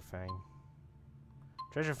got Treasure Fang.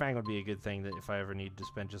 Treasure Fang would be a good thing that if I ever need to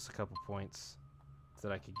spend just a couple points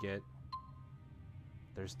that I could get.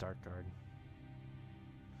 There's Dark Guard.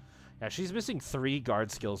 Yeah, she's missing 3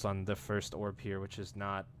 guard skills on the first orb here, which is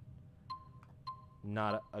not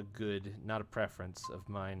a preference of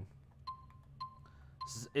mine.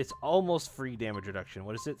 It's almost free damage reduction.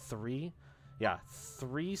 What is it? 3? Yeah,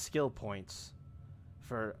 3 skill points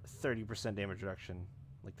for 30% damage reduction.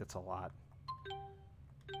 Like, that's a lot.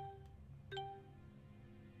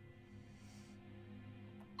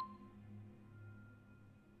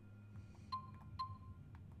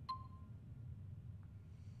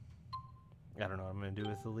 I don't know what I'm going to do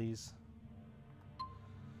with Elise.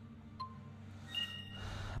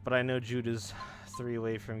 But I know Judah's 3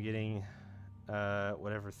 away from getting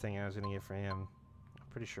whatever thing I was going to get for him. I'm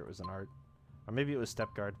pretty sure it was an art. Or maybe it was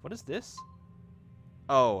Step Guard. What is this?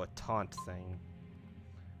 Oh, a taunt thing.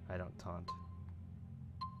 I don't taunt.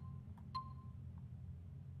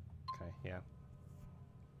 Okay, yeah.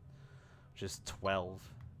 Just 12.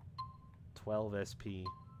 12 SP.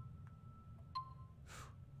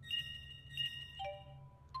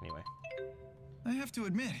 Anyway. I have to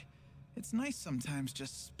admit, it's nice sometimes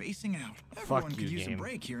just spacing out. Everyone could use a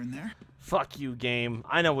break here and there. Fuck you, game.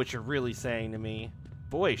 I know what you're really saying to me.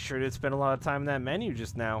 Boy, sure did spend a lot of time in that menu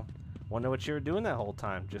just now. Wonder what you were doing that whole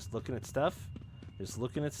time. Just looking at stuff? Just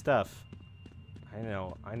looking at stuff. I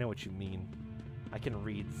know what you mean. I can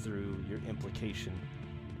read through your implication.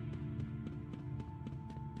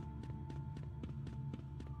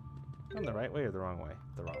 I'm the right way or the wrong way?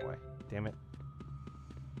 The wrong way. Damn it.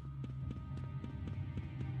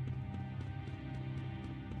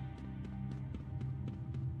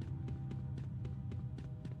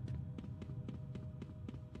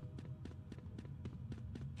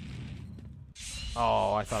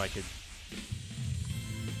 Oh, I thought I could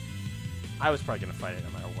I was probably going to fight it no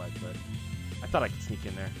matter what, but I thought I could sneak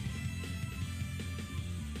in there.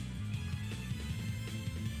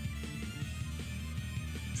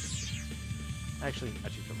 Actually, I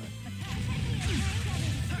should kill that.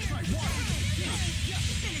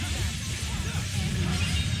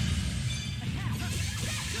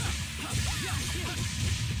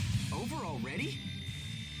 Over already?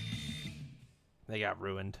 They got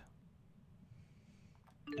ruined.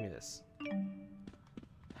 Give me this.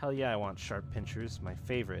 Hell yeah, I want sharp pinchers. My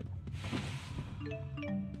favorite.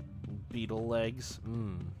 Beetle legs.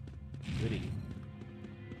 Mmm. Goody.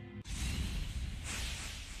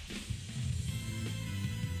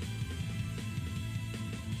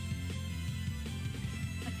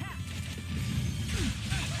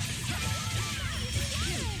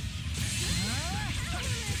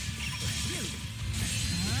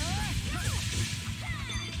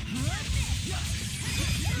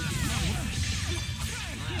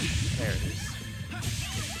 There it is.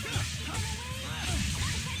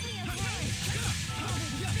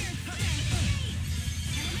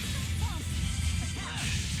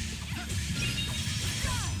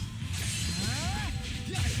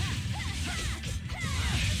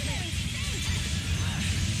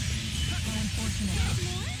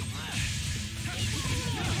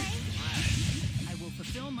 I will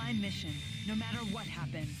fulfill my mission, no matter what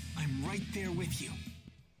happens. I'm right there with you.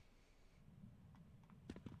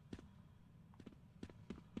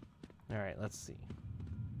 Alright, let's see.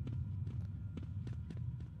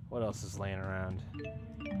 What else is laying around?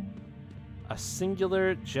 A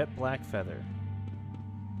singular jet black feather.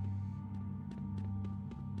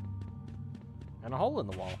 And a hole in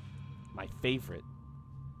the wall. My favorite.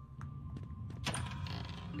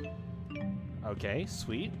 Okay,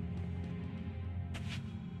 sweet.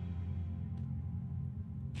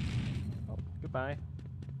 Oh, goodbye.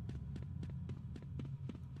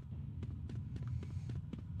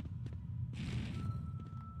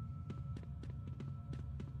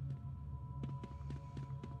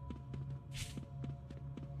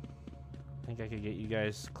 Think I could get you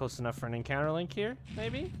guys close enough for an encounter link here,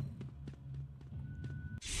 maybe?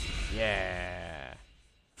 Yeah.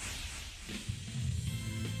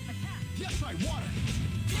 Yes, I water.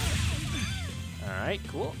 All right,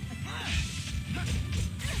 cool.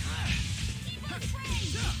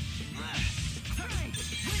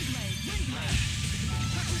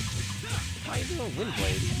 Why are you doing wind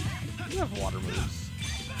blade? You have water moves.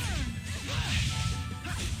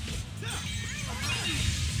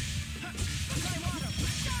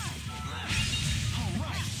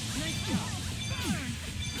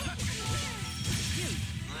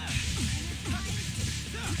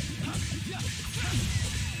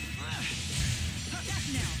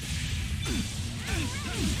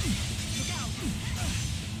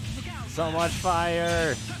 So much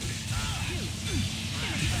fire!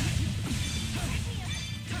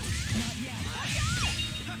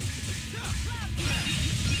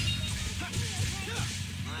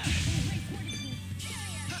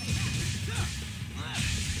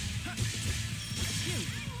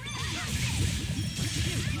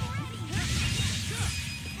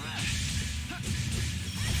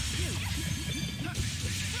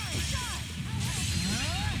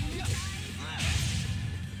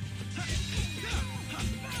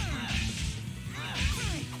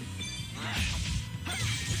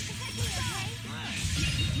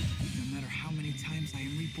 No matter how many times I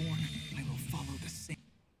am reborn, I will follow the same.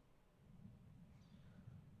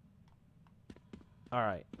 All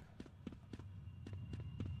right.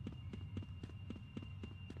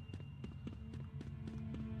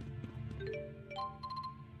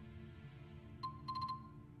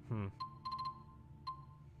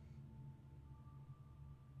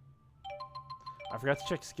 I forgot to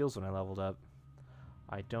check skills when I leveled up.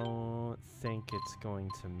 I don't think it's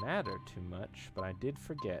going to matter too much, but I did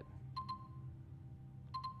forget.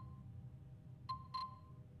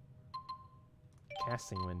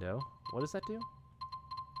 Casting window. What does that do?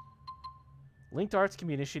 Linked arts can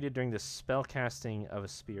be initiated during the spell casting of a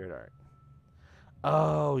spirit art.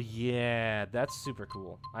 Oh, yeah. That's super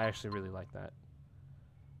cool. I actually really like that.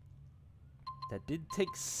 That did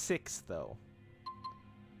take 6, though.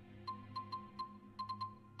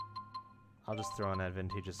 I'll just throw an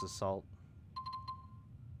advantageous assault.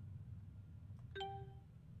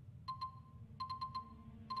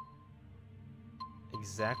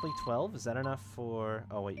 Exactly 12? Is that enough for...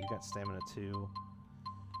 Oh, wait, you got stamina too.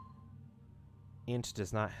 Int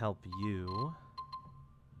does not help you.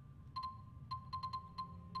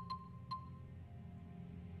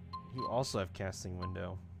 You also have casting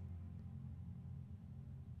window.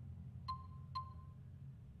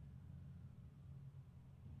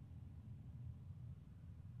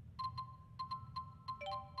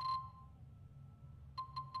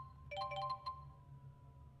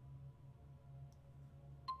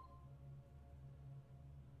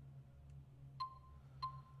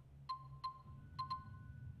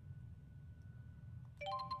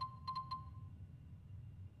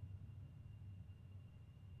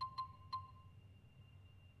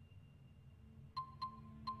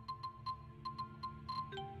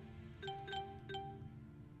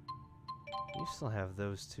 You still have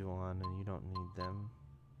those two on, and you don't need them.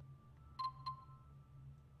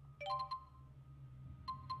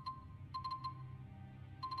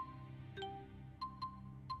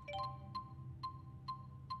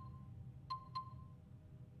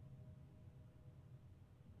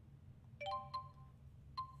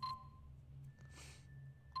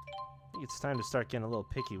 I think it's time to start getting a little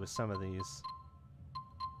picky with some of these.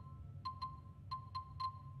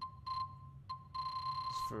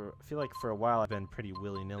 I feel like for a while I've been pretty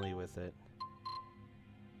willy-nilly with it.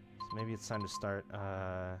 So maybe it's time to start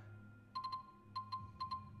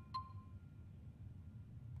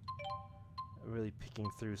really picking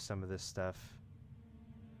through some of this stuff.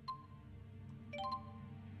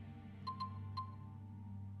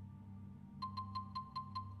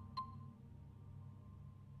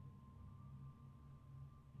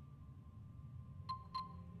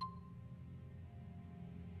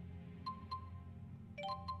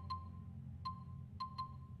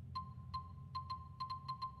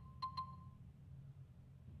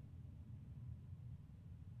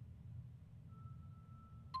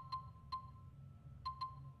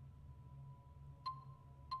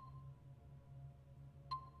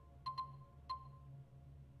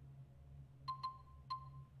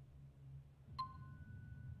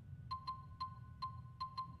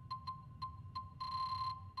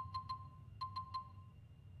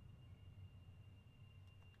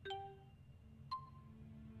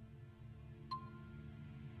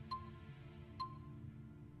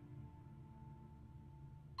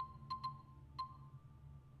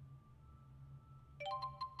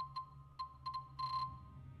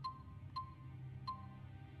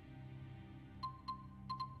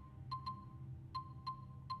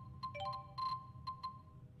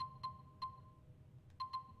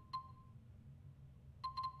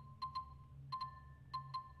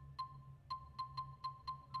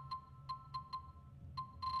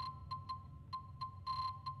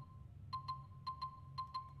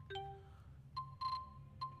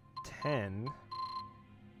 Ten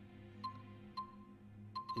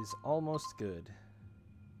is almost good.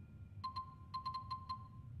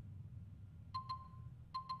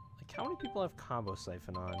 Like, how many people have combo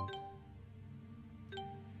siphon on?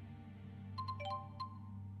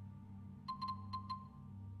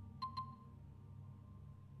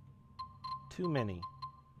 Too many.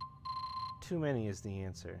 Too many is the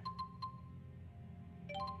answer.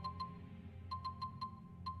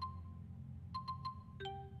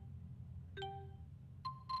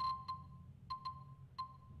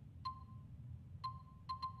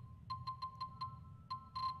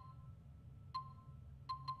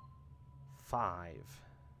 Five.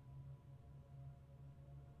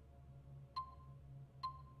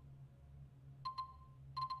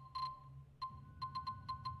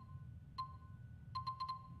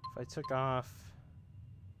 If I took off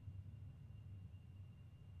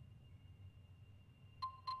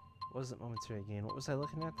wasn't momentary gain. What was I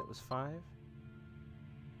looking at? That was 5?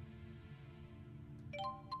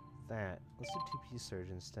 That. Let's do 2P surge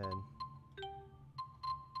instead.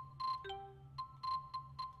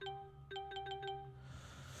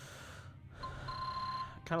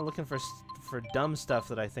 Kind of looking for dumb stuff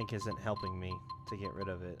that I think isn't helping me to get rid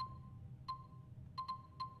of it.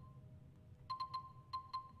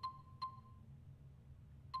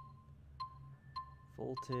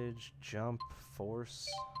 Voltage, jump, force.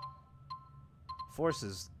 Force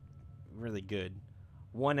is really good.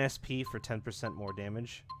 1 SP for 10% more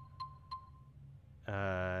damage.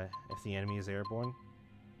 If the enemy is airborne.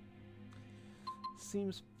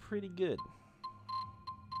 Seems pretty good.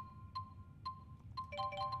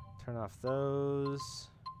 Turn off those.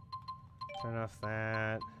 Turn off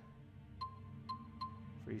that.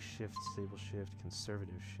 Free shift, stable shift,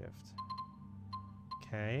 conservative shift.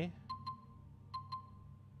 Okay.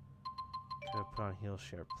 Gotta put on heal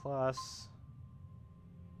share plus.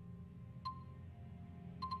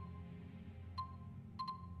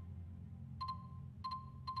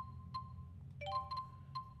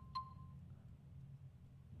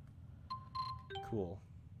 Cool.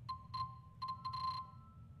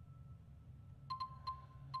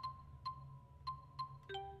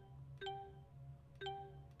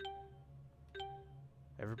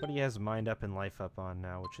 Everybody has mind up and life up on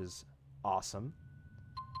now, which is awesome.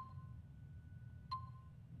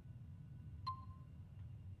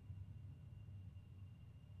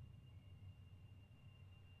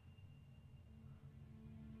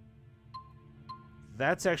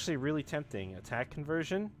 That's actually really tempting. Attack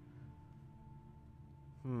conversion?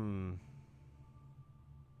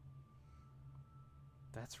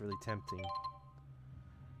 That's really tempting.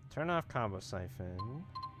 Turn off combo siphon.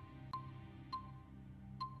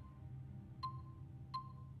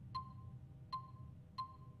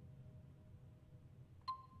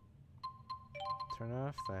 turn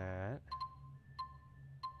off that.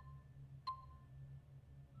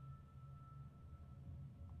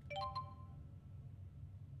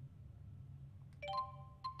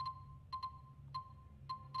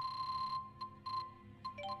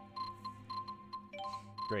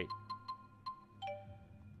 Great.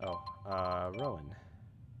 Oh, Rowan.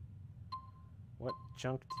 What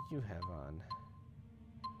junk do you have on?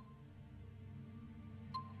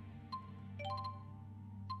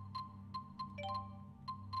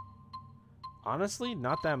 Honestly,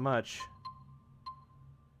 not that much.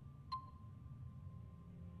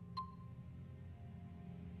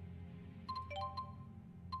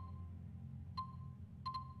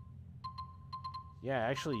 Yeah,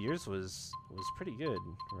 actually yours was pretty good,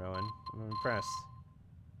 Rowan. I'm impressed.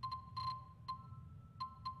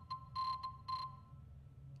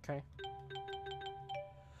 Okay.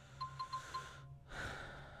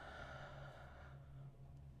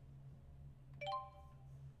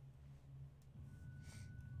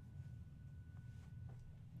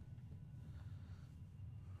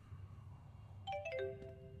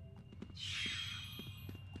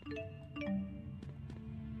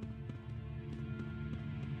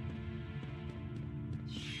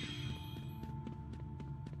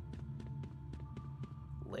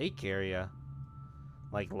 Lake area.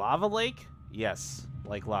 Like lava lake? Yes,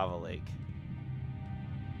 like lava lake.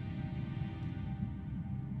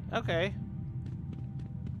 Okay.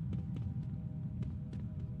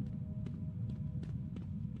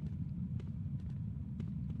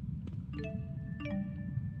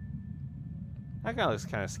 That guy looks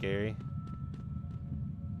kind of scary.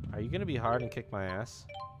 Are you gonna be hard and kick my ass?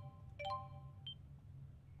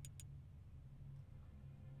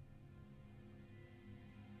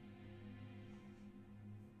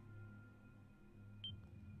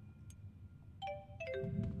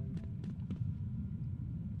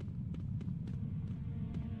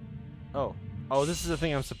 Oh. Oh, this is the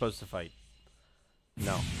thing I'm supposed to fight.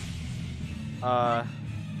 No. Yeah,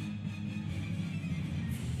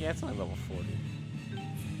 it's only level 40.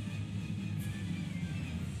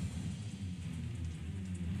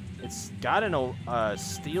 It's got an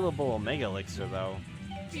stealable Omega Elixir, though.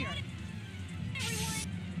 Here.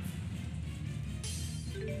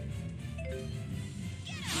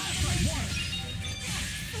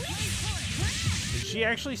 Did she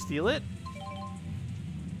actually steal it?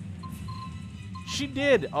 She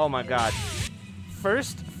did! Oh my god.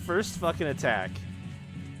 First fucking attack.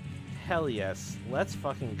 Hell yes. Let's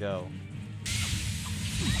fucking go.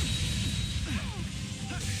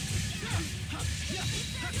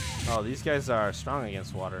 Oh, these guys are strong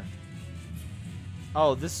against water.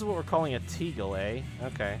 Oh, this is what we're calling a Teagle, eh?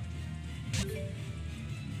 Okay.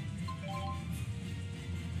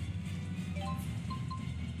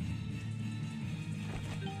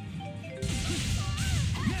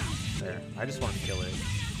 There. I just want to kill it.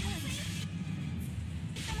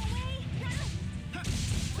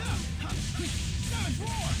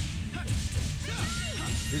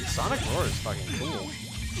 Dude, Sonic Roar is fucking cool.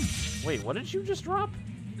 Wait, what did you just drop?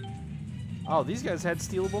 Oh, these guys had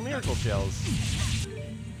stealable miracle shells.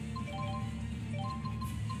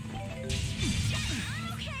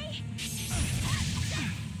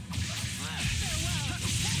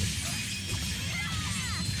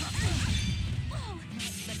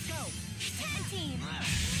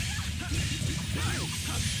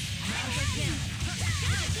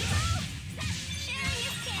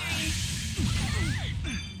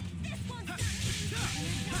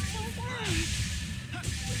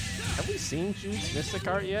 Have we seen Jude's Mystic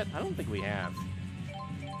Art yet? I don't think we have.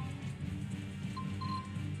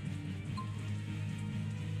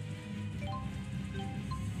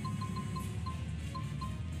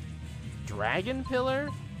 Dragon Pillar?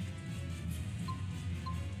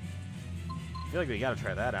 I feel like we gotta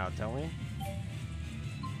try that out, don't we?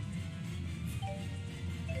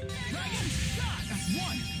 Dragon shot! That's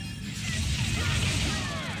one!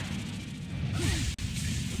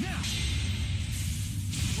 Now!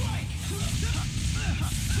 Strike!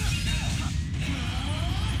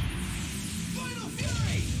 Final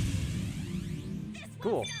Fury!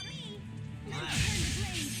 Cool.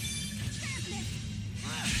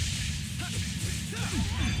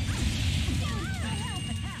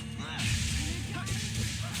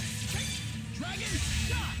 Dragon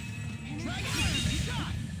shot! Dragon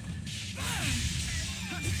shot!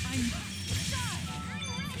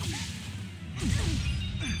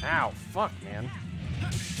 Ow, fuck, man.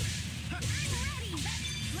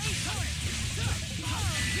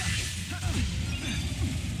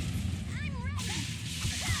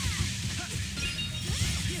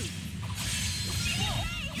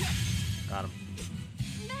 Got him.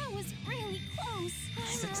 That was really close.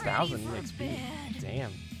 6,000 EXP.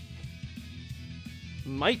 Damn.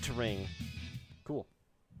 Might ring. Cool.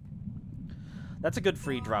 That's a good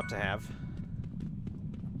free drop to have.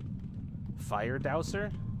 Fire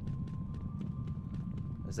Dowser?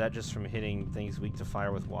 Is that just from hitting things weak to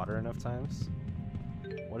fire with water enough times?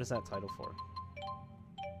 What is that title for?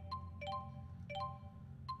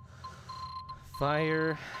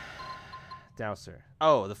 Fire Dowser.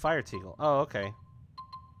 Oh, the Fire Teagle. Oh, okay.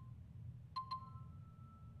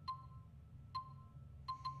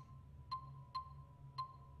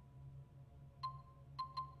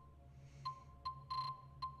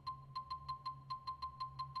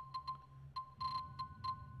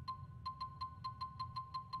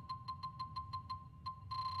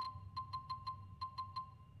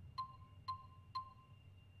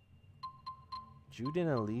 Jude and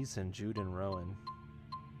Elise and Jude and Rowan.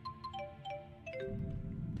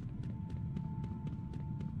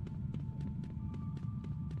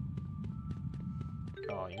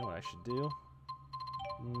 Oh, you know what I should do?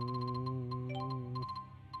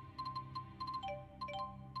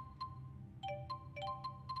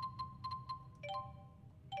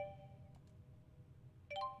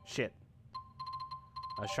 Shit.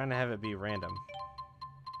 I was trying to have it be random.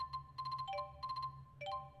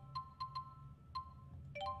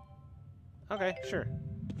 Okay, sure.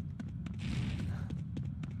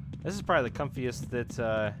 This is probably the comfiest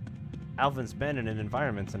that Alvin's been in an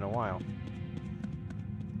environment in a while.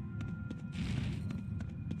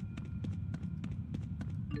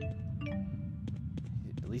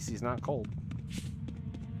 At least he's not cold.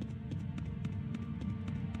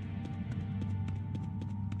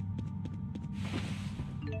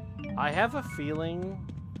 I have a feeling...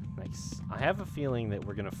 Nice. I have a feeling that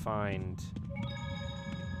we're gonna find...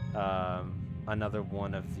 another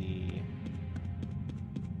one of the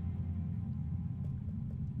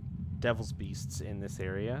Devil's Beasts in this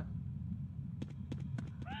area.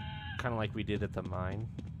 Kind of like we did at the mine.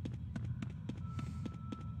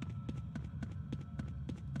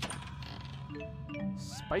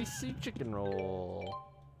 Spicy chicken roll.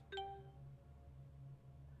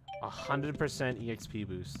 100% EXP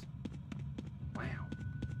boost. Wow.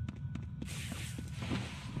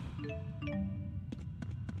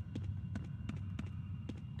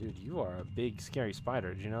 Dude, you are a big, scary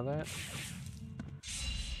spider. Did you know that?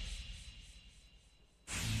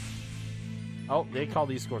 Oh, they call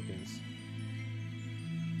these scorpions.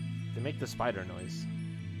 They make the spider noise.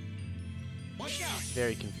 Watch out!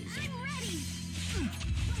 Very confusing.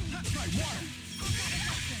 Try water.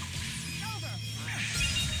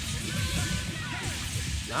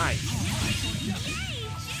 Nice.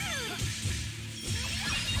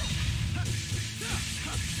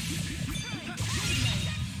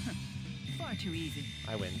 Far too easy.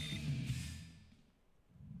 I win.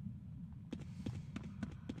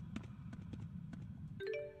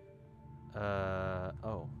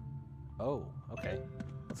 Oh. Oh, okay.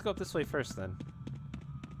 Let's go up this way first, then.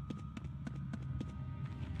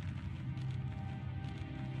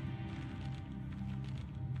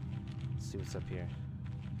 Let's see what's up here.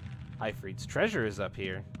 Ifrit's treasure is up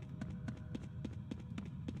here.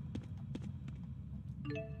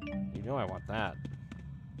 You know I want that.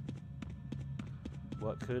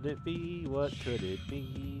 What could it be? What could it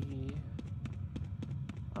be?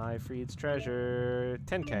 Ifrit's treasure.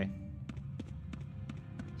 10k.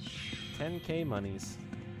 10k monies.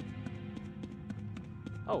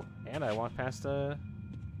 Oh, and I walked past a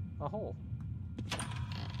hole.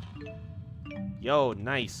 Yo,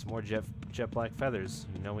 nice. More jet black feathers.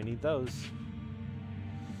 You know we need those.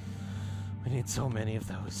 We need so many of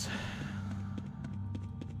those.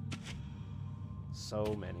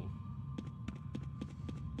 So many.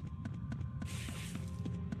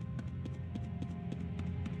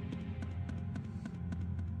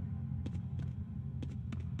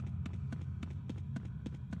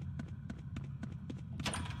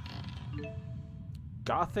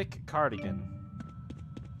 Gothic cardigan.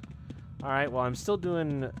 Alright, well, I'm still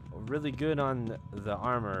doing really good on the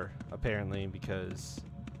armor, apparently, because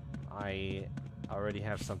I already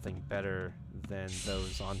have something better than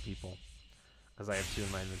those on people. Because I have 2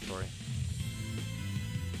 in my inventory.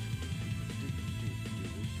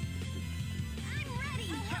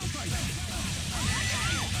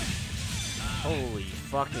 Holy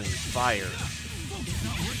fucking fire.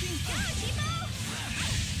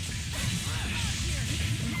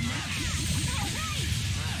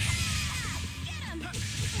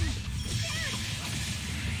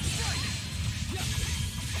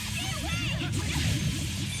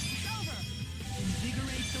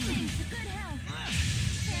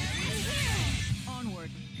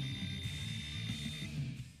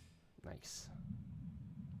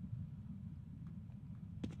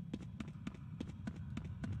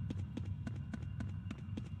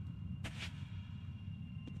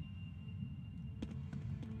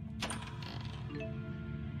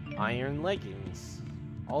 Iron leggings.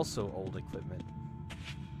 Also old equipment.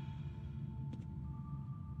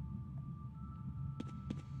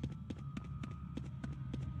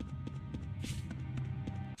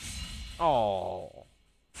 Oh.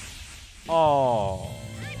 Oh.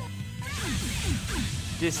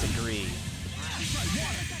 Disagree.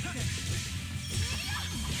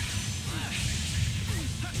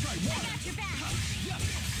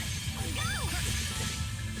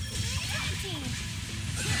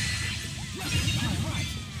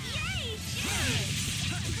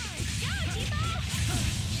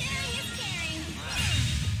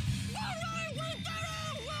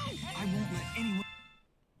 I won't let anyone.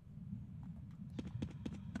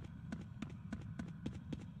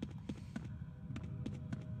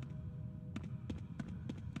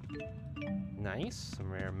 Nice,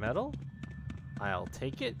 some rare metal. I'll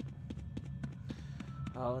take it.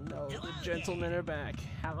 Oh no, the gentlemen are back.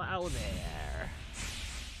 Hello there.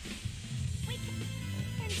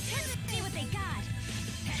 See what they got.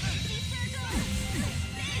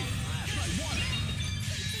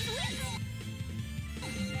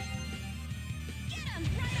 Get him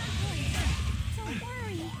right on point. Don't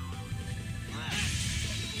worry.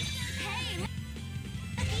 Hey,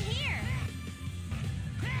 looky here.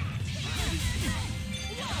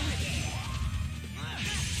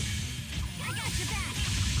 I got your back.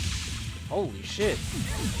 Holy shit.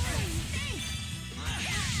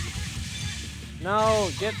 No,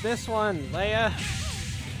 get this one, Leia.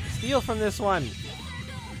 Steal from this one.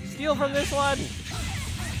 Steal from this one.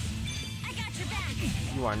 I got your back.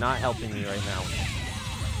 You are not helping me right now.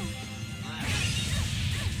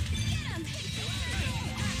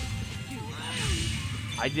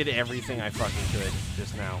 I did everything I fucking could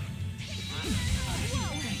just now.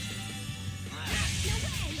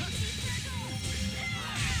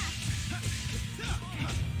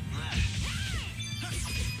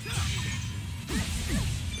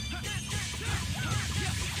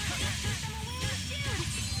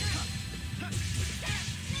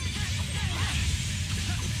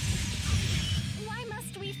 Why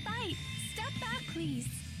must we fight? Step back, please.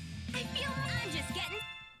 I feel I'm just getting.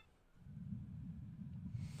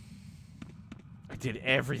 I did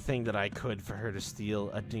everything that I could for her to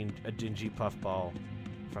steal a dingy puffball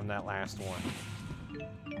from that last one.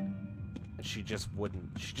 And she just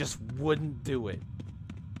wouldn't. She just wouldn't do it.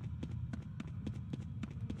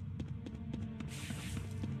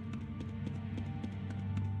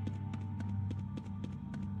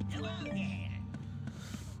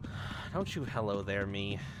 Don't you hello there,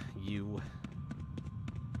 me. You.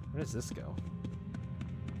 Where does this go?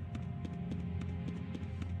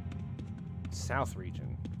 South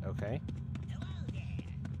region. Okay.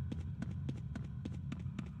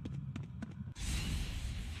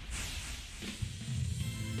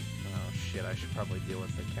 Oh shit, I should probably deal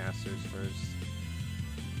with the casters first.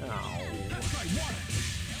 Oh.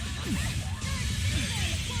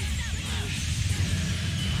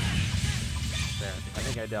 There. I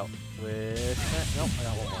think I dealt with that. Nope, I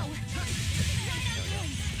got one more.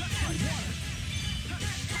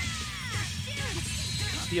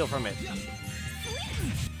 Steal from it.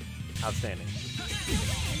 Outstanding.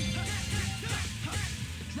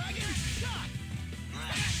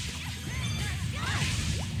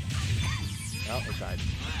 Oh, it died.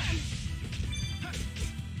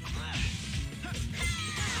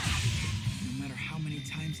 No matter how many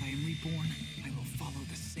times I am reborn, I will follow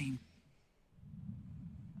the same.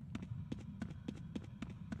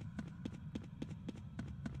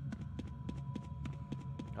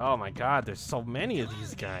 Oh my god, there's so many of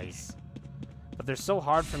these guys. But they're so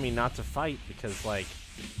hard for me not to fight because, like,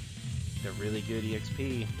 they're really good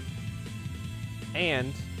EXP.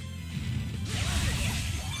 And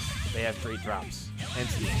they have great drops. And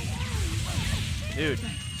steal. Dude,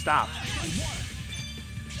 stop.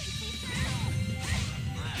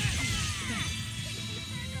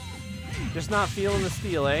 Just not feeling the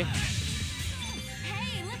steal, eh?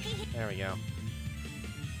 There we go.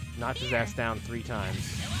 Knocked his ass down 3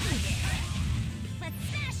 times. Let's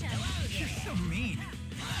smash him. You're so mean.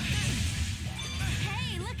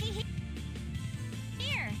 Hey, looky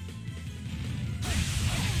here.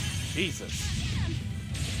 Jesus.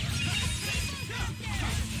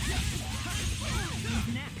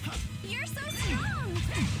 You're so strong.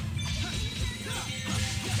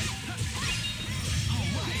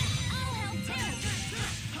 I'll help too.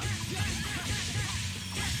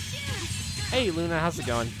 Hey, Luna, how's it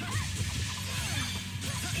going?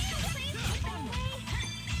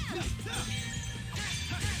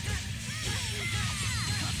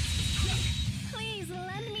 Please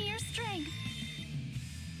lend me your strength.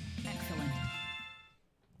 Excellent.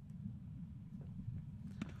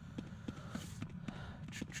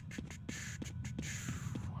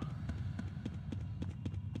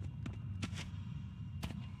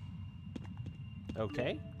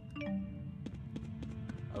 Okay.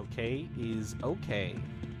 Okay is okay.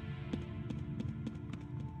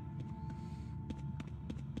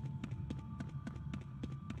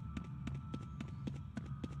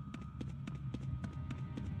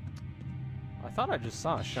 I thought I just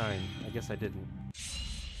saw a shine. I guess I didn't.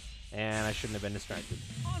 And I shouldn't have been distracted.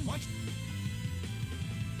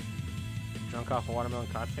 Drunk off a watermelon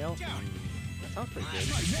cocktail? That sounds pretty good.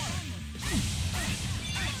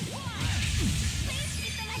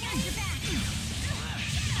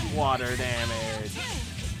 Water damage.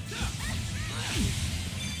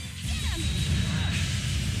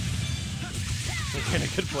 We're in a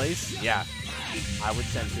good place? Yeah. I would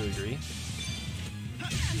tend to agree.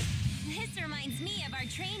 This reminds me of our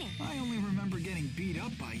training. I only remember getting beat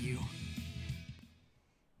up by you.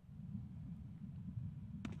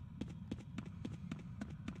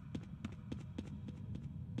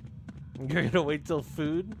 You're gonna wait till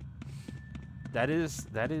food? That is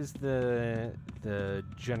the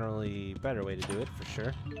generally better way to do it, for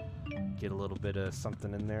sure. Get a little bit of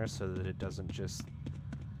something in there so that it doesn't just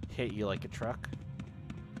hit you like a truck.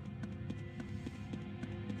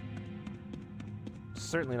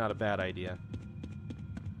 Certainly not a bad idea.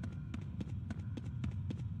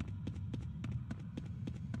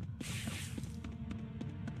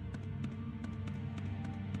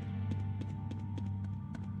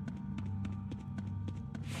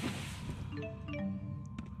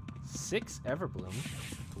 Six Everbloom.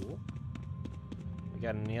 Cool. We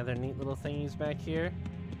got any other neat little thingies back here?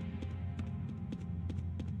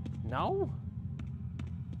 No?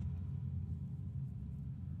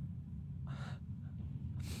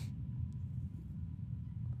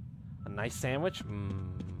 A nice sandwich?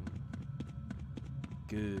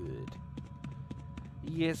 Good.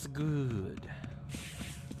 Yes, good.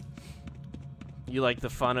 You like the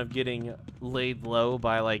fun of getting laid low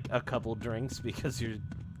by like a couple drinks because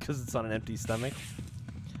it's on an empty stomach?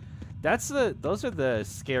 Those are the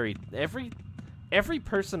scary. Every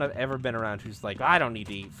person I've ever been around who's like, I don't need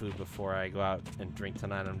to eat food before I go out and drink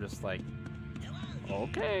tonight, I'm just like,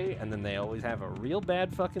 okay. And then they always have a real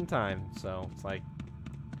bad fucking time. So it's like,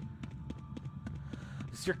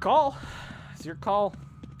 it's your call. It's your call.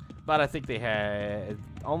 But I think they had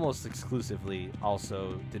almost exclusively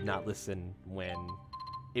also did not listen when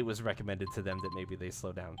it was recommended to them that maybe they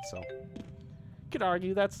slow down. So could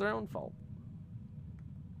argue that's their own fault.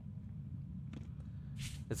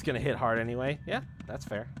 It's gonna hit hard anyway. Yeah, that's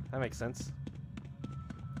fair. That makes sense.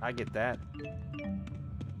 I get that.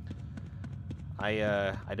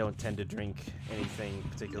 I don't tend to drink anything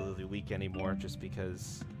particularly weak anymore, just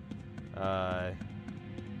because I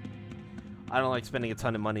don't like spending a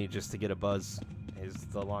ton of money just to get a buzz, is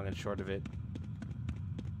the long and short of it.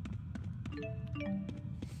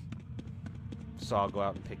 So I'll go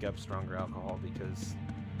out and pick up stronger alcohol because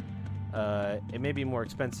it may be more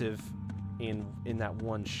expensive in that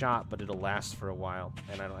one shot, but it'll last for a while,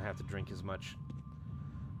 and I don't have to drink as much.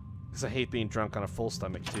 Because I hate being drunk on a full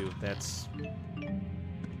stomach too. That's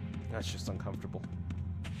just uncomfortable.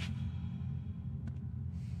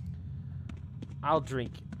 I'll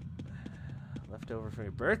drink leftover from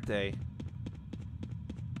your birthday.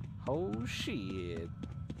 Oh shit.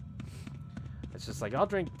 It's just like, I'll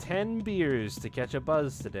drink 10 beers to catch a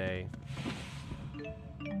buzz today.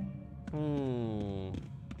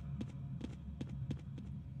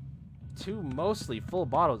 Two mostly full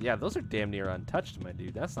bottles. Yeah, those are damn near untouched, my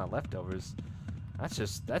dude. That's not leftovers.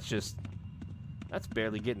 That's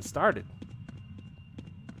barely getting started.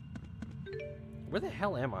 Where the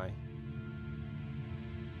hell am I?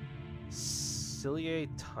 Xillia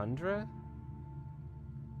Tundra?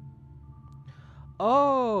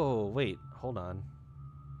 Oh, wait, hold on.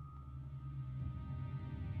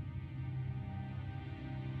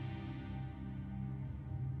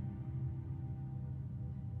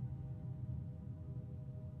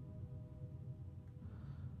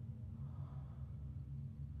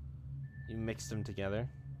 You mixed them together?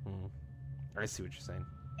 I see what you're saying.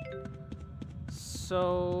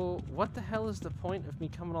 So, what the hell is the point of me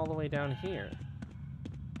coming all the way down here?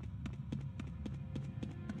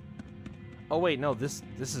 Oh wait, no, this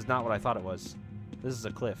is not what I thought it was. This is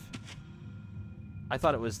a cliff. I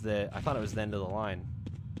thought it was the end of the line.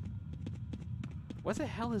 What the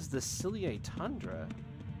hell is the Xillia Tundra?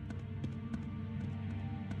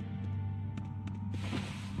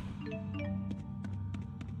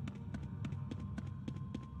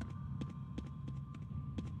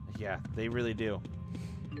 Yeah, they really do.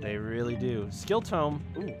 They really do. Skill tome.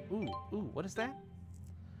 Ooh, what is that?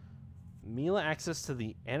 Mila access to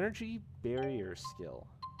the energy barrier skill.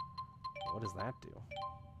 What does that do?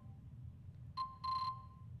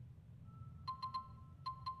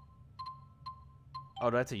 Oh,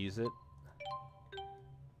 do I have to use it?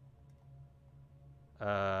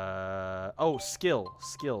 Oh, skill.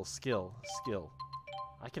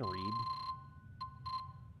 I can read.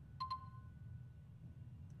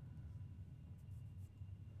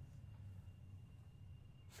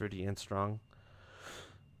 Fruity and strong.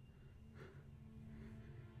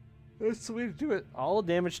 That's the way to do it. All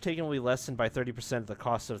damage taken will be lessened by 30% at the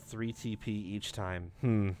cost of 3 TP each time.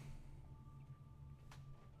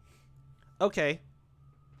 Okay.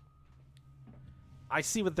 I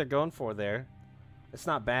see what they're going for there. It's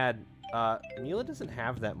not bad. Mila doesn't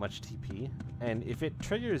have that much TP. And if it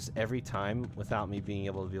triggers every time without me being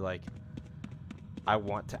able to be like, I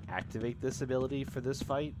want to activate this ability for this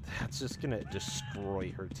fight, that's just going to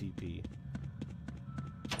destroy her TP.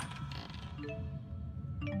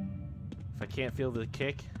 If I can't feel the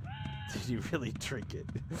kick, did you really trick it?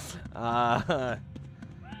 That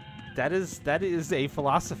is a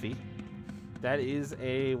philosophy. That is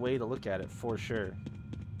a way to look at it for sure.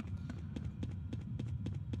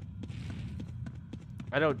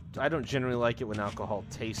 I don't generally like it when alcohol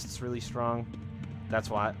tastes really strong.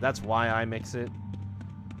 That's why I mix it.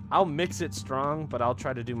 I'll mix it strong, but I'll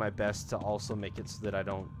try to do my best to also make it so that I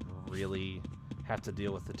don't really have to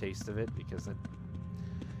deal with the taste of it, because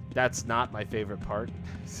that's not my favorite part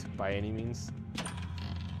by any means.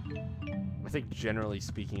 I think generally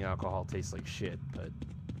speaking, alcohol tastes like shit, but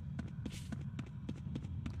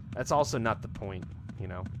that's also not the point, you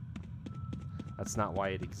know? That's not why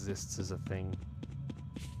it exists as a thing.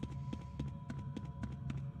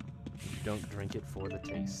 You don't drink it for the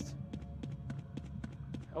taste.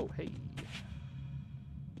 Oh, hey.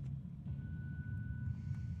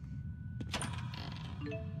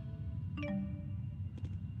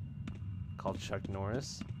 Called Chuck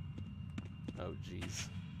Norris. Oh, jeez.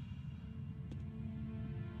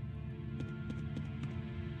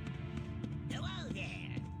 Hello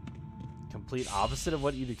there. Complete opposite of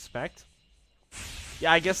what you'd expect?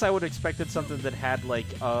 Yeah, I guess I would have expected something that had, like,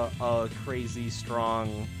 a crazy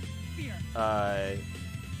strong... That's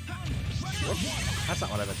not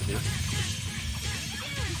what I meant to do.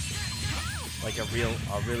 Like a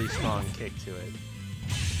really strong kick to it.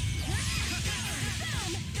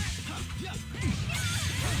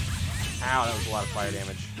 Ow, that was a lot of fire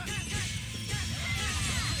damage.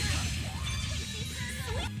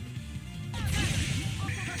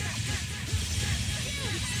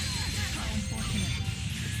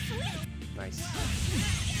 Nice.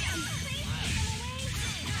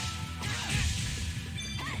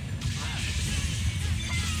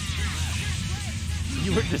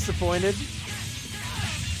 You were disappointed?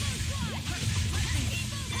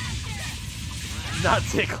 Not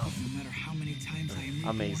tickled. No matter how many times I am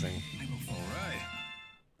reborn, Amazing. I will fall. All right.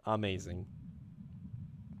 Amazing.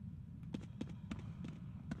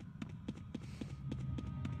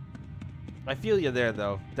 I feel you there,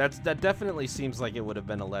 though. That definitely seems like it would have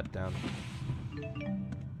been a letdown.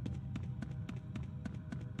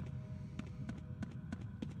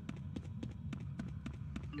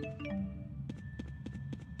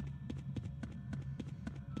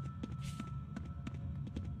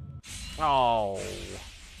 Oh.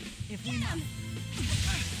 If we must.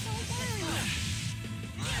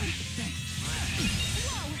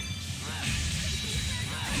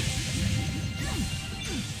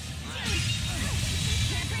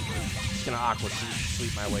 Just gonna awkward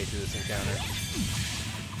sweep my way through this encounter.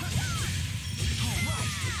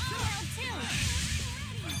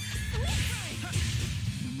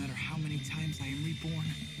 No matter how many times I am reborn,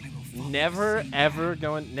 I will fall. Never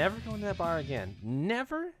go in that bar again.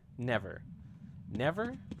 Never.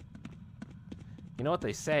 You know what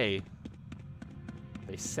they say?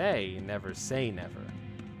 They say never say never,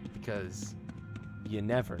 because you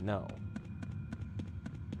never know.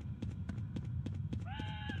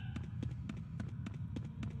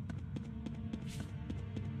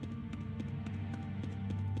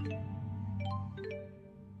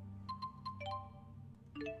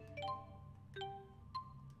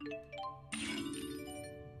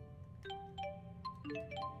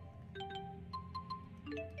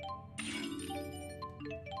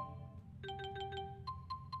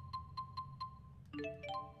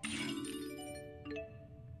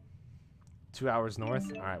 Two hours north?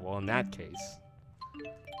 Alright, well in that case,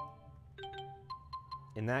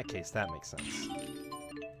 that makes sense.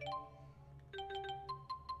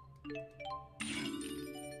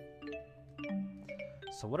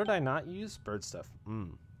 So what did I not use? Bird stuff.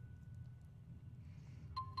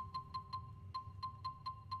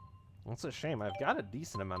 That's a shame. I've got a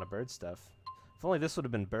decent amount of bird stuff. If only this would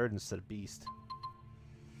have been bird instead of beast.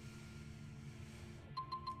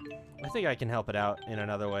 I think I can help it out in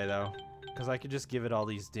another way, though. Because I could just give it all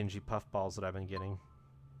these dingy puffballs that I've been getting.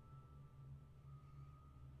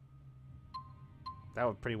 That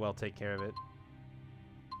would pretty well take care of it.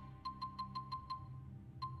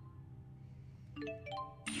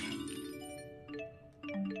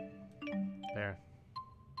 There.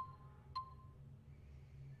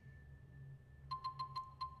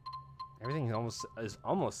 Everything is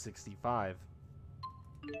almost 65.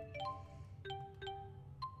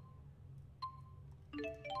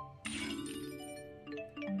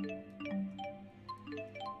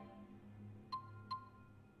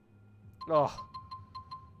 Oh,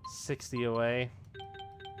 60 away.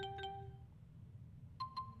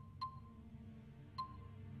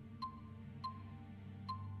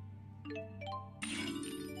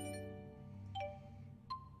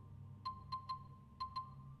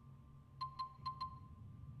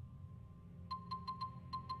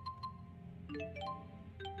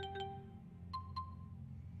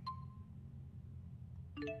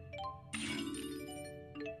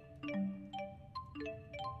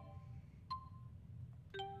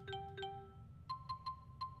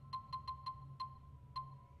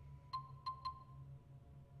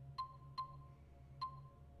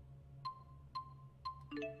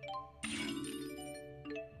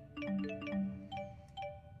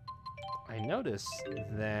 I noticed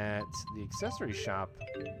that the accessory shop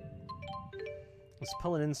was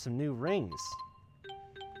pulling in some new rings.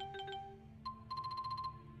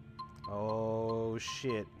 Oh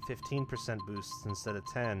shit, 15% boosts instead of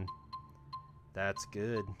 10. That's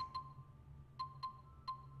good.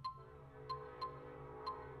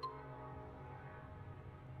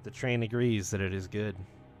 The train agrees that it is good.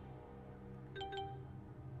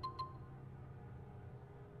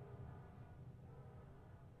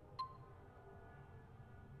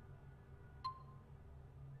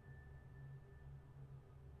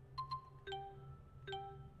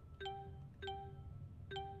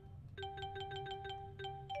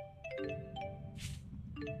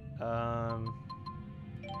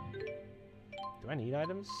 Do I need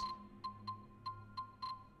items?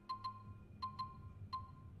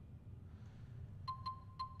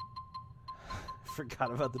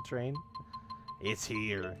 Forgot about the train. It's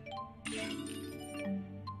here.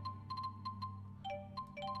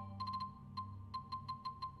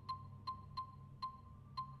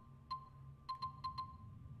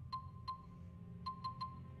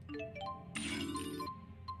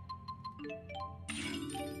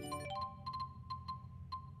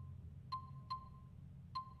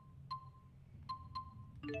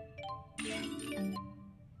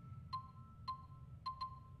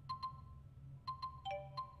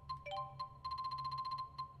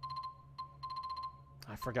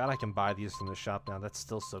 I forgot I can buy these from the shop now. That's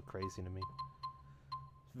still so crazy to me.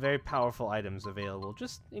 Very powerful items available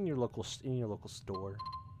just in your local store.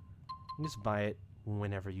 You just buy it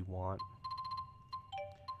whenever you want.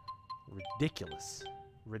 Ridiculous.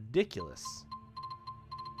 Ridiculous.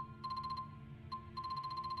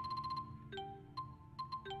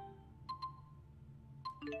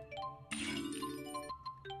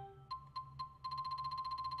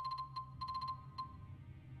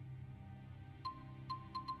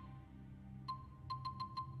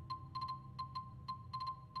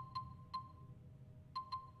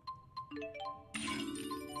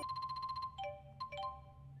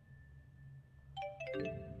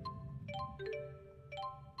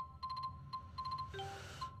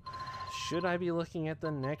 Should I be looking at the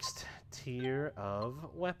next tier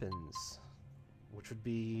of weapons? Which would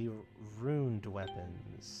be runed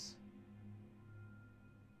weapons.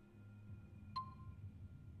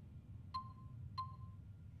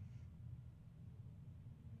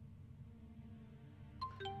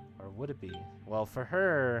 Or would it be? Well, for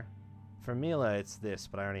her, for Mila, it's this,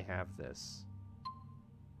 but I already have this.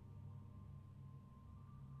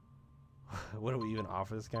 What do we even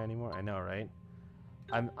offer this guy anymore? I know, right?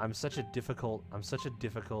 I'm such a difficult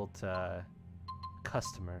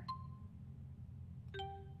customer.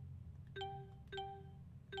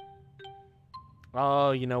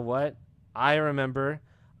 Oh, you know what? I remember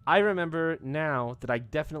now that I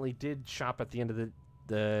definitely did shop at the end of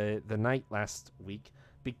the night last week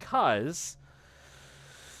because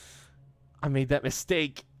I made that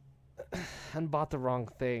mistake and bought the wrong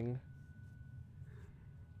thing.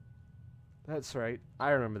 That's right. I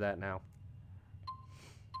remember that now.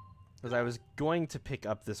 Because I was going to pick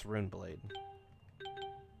up this rune blade.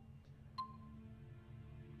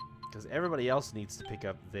 Because everybody else needs to pick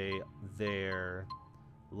up their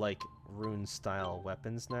like rune style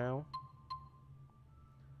weapons now.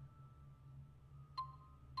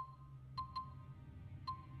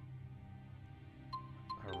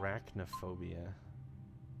 Arachnophobia.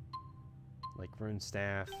 Like rune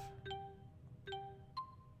staff.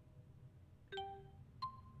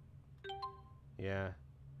 Yeah.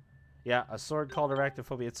 Yeah, a sword called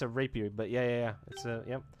Arachnophobia. It's a rapier, but yeah. It's a,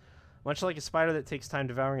 yep. Much like a spider that takes time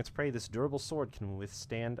devouring its prey, this durable sword can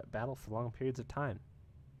withstand battle for long periods of time.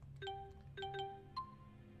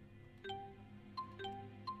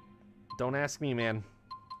 Don't ask me, man.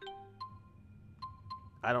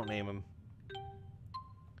 I don't name him.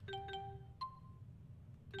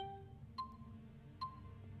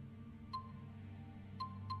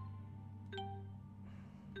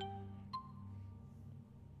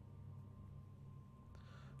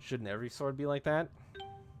 Shouldn't every sword be like that?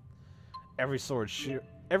 Every sword should,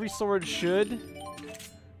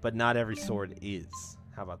 but not every sword is.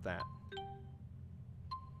 How about that?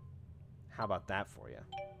 How about that for you?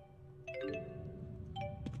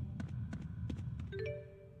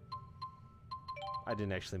 I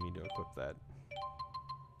didn't actually mean to equip that.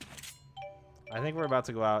 I think we're about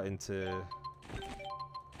to go out into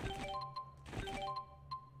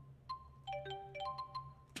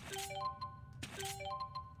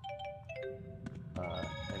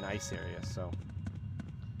an ice area, so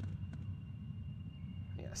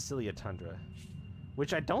yeah, Xillia Tundra,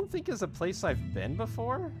 which I don't think is a place I've been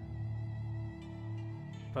before,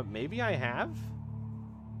 but maybe I have.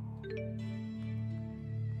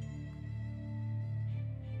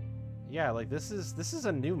 Yeah, like this is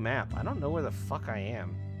a new map. I don't know where the fuck I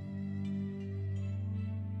am.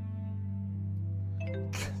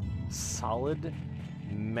 Solid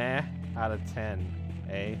meh out of 10,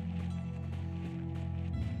 eh?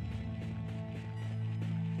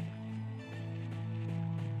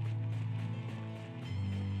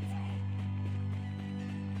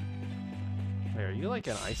 Wait, are you like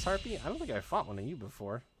an ice harpy? I don't think I fought one of you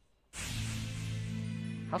before.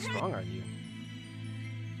 How strong are you?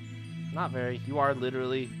 Not very. You are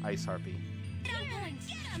literally ice harpy.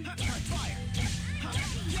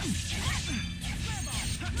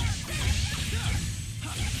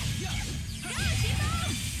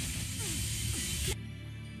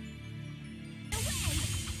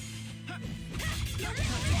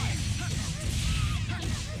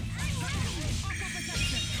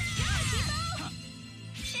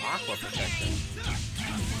 Aqua protection.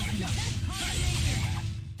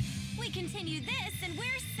 We continue this and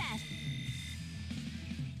we're set.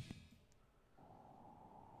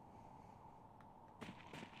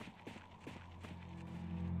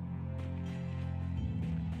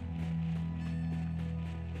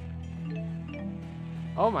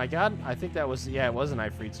 Oh my god, I think that was, yeah, it was an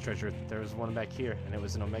Ifrit's treasure. There was one back here, and it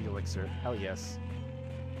was an Omega Elixir. Hell yes.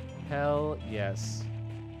 Hell yes.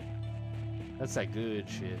 That's that good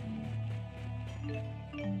shit.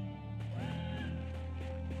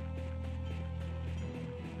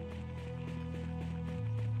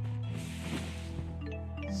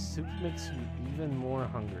 Soup makes you even more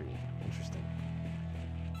hungry. Interesting.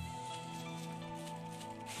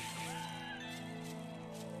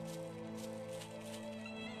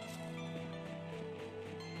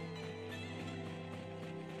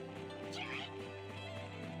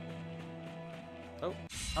 Oh.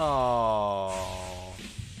 Oh.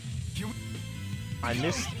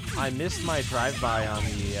 I missed my drive-by on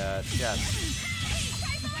the chest.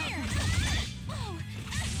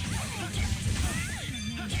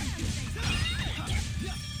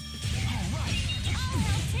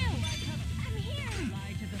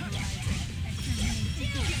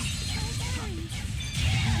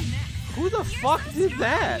 Who the fuck did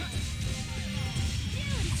that?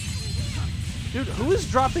 Dude, who is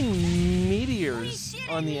dropping meteors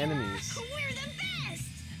on the enemies? We're the best.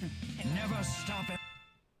 Never stop it.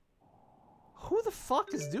 Who the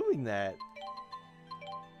fuck is doing that?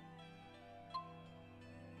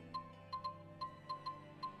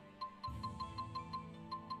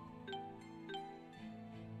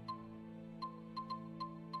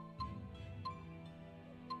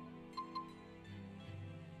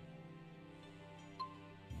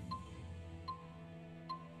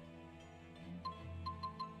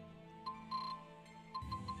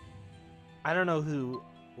 I don't know who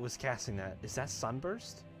was casting that. Is that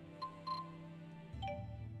Sunburst?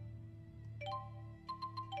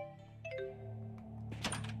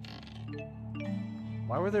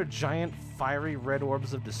 Why were there giant fiery red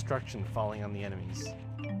orbs of destruction falling on the enemies?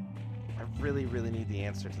 I really, really need the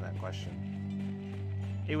answer to that question.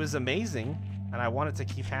 It was amazing, and I want it to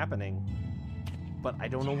keep happening, but I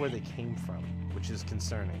don't know where they came from, which is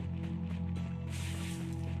concerning.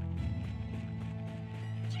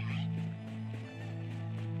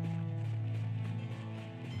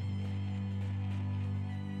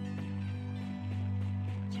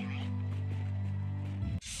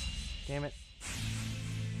 Damn it.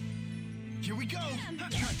 Here we go! Try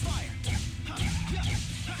fire!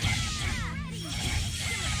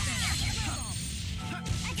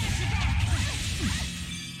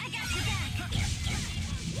 I got your back!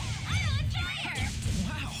 I'm on fire!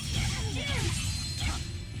 Wow!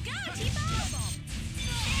 Go, T-Ball!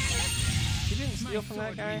 You didn't steal from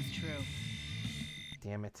that guy? True.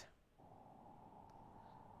 Damn it.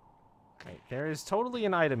 Okay, there is totally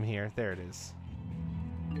an item here. There it is.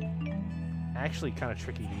 Actually kind of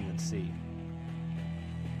tricky to even see.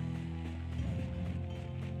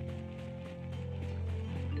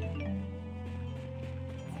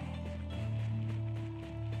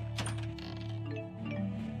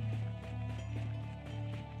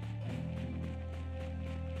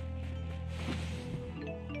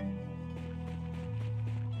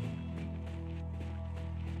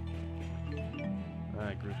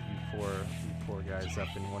 Group you poor guys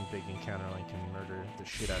up in one big encounter line can murder the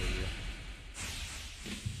shit out of you.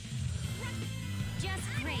 Just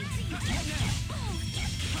great.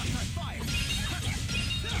 Fire!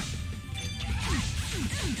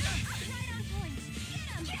 Right on point.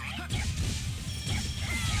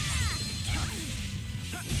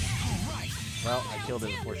 All right. Well, I killed her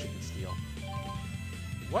before she could steal.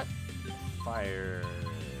 What? Fire.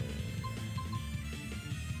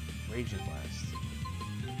 Raging Blast.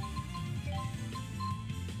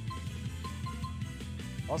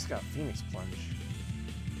 Also got Phoenix Plunge.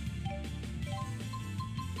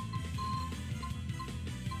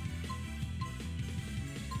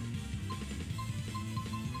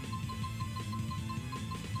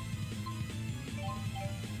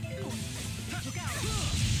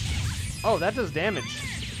 Oh, that does damage.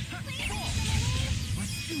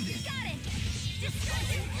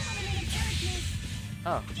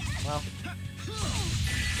 Oh, well.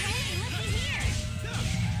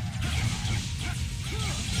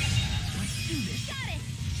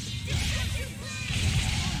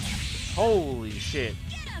 Holy shit.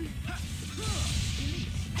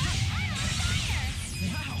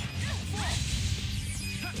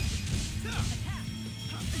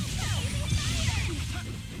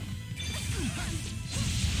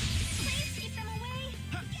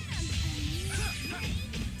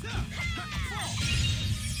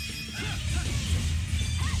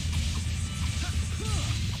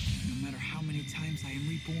 No matter how many times I am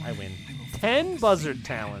reborn, I win. I will 10 Buzzard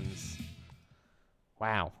Talons.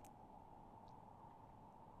 Wow.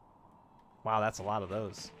 Wow, that's a lot of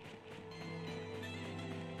those.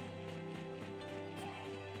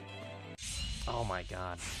 Oh my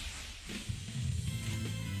god.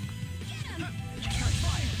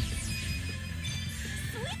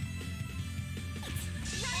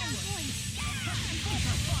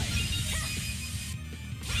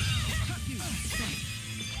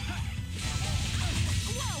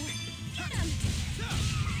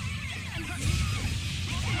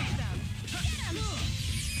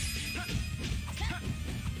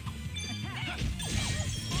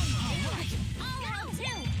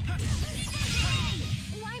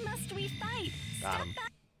 Why must we fight? Got him.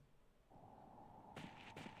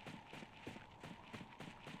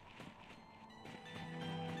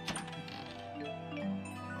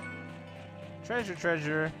 Treasure,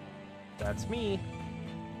 treasure. That's me.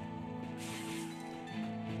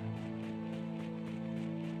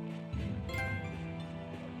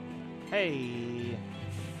 Hey.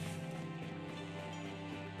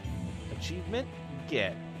 Achievement?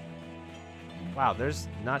 Get. Wow, there's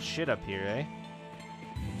not shit up here, eh?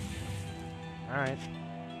 Alright.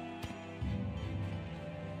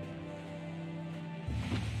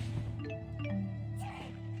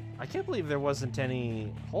 I can't believe there wasn't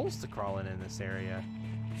any holes to crawl in this area.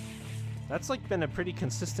 That's like been a pretty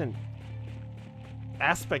consistent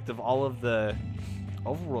aspect of all of the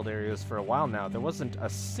overworld areas for a while now. There wasn't a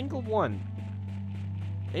single one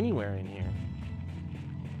anywhere in here.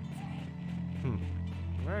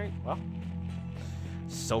 Alright, well.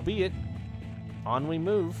 So be it. On we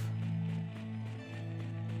move.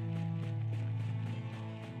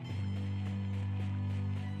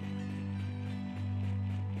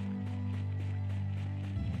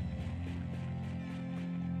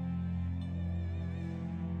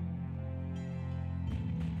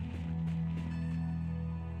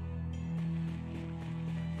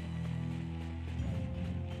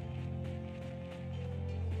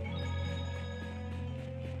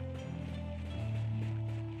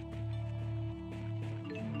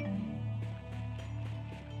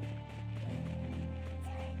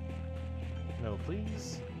 No,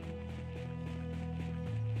 please.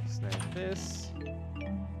 Snag this.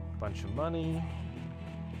 Bunch of money.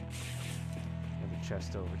 And the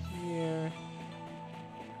chest over here.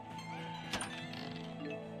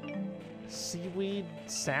 seaweed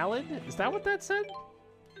salad? Is that what that said?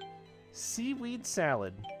 Seaweed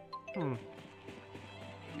salad. Hmm.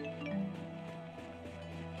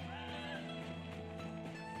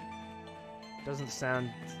 Doesn't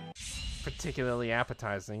sound particularly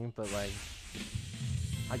appetizing, but like,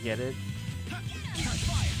 I get it.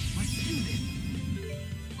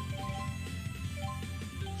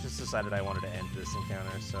 Just decided I wanted to end this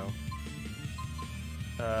encounter, so.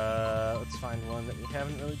 Let's find one that we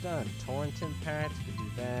haven't really done. Torrent Impact, we can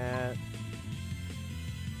do that.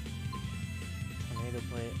 Tornado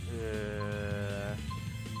Blade,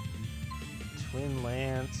 Twin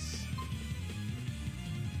Lance.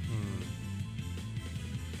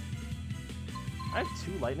 I have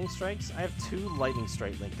 2 Lightning Strikes? I have 2 Lightning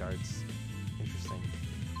Strike Link Guards. Interesting.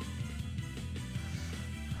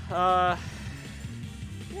 Yeah,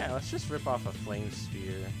 let's just rip off a Flame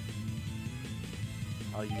Sphere.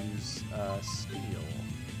 I'll use Steel.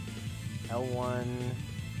 L1.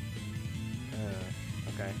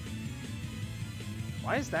 Okay.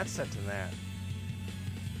 Why is that set to that?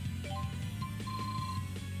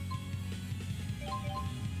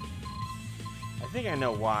 I think I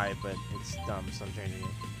know why, but it's dumb, so I'm changing it.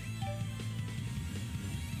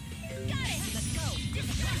 Got it! Let's go!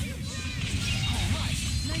 Alright,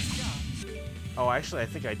 nice job. Oh, actually, I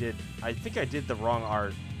think I did. I think I did the wrong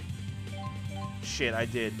art. Shit, I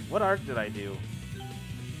did. What art did I do?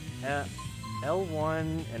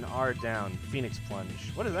 L1 and R down. Phoenix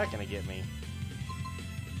Plunge. What is that gonna get me?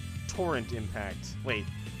 Torrent Impact. Wait.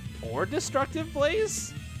 Or Destructive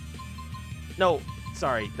Blaze? No,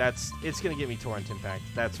 sorry. It's gonna get me Torrent Impact.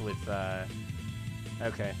 That's with,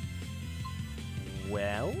 okay.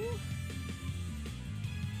 Well?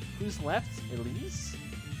 Who's left? Elise?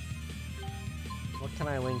 What can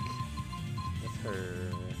I link with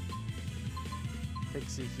her?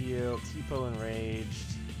 Pixie Heal, Tipo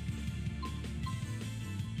Enraged.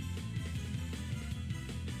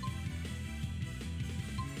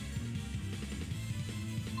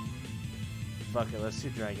 Fuck it, let's do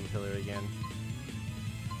Dragon Pillar again.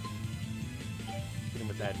 Hit him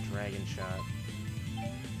with that Dragon Shot.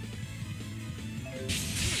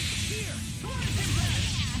 Here!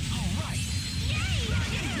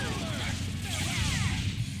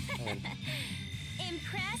 Alright!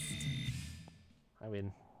 Impressed? I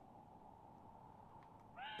win.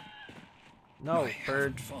 No, bird.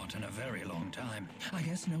 Haven't fought in a very long time. I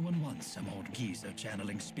guess no one wants some old geezer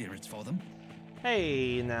channeling spirits for them.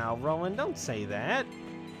 Hey, now, Rowan, don't say that.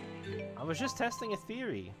 I was just testing a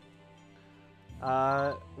theory.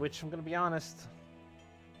 Which, I'm gonna be honest,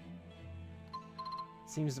 it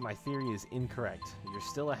seems that my theory is incorrect. You're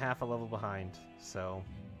still a half a level behind, so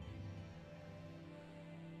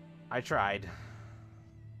I tried.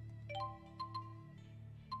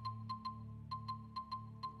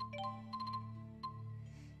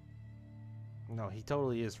 No, he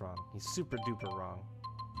totally is wrong. He's super duper wrong.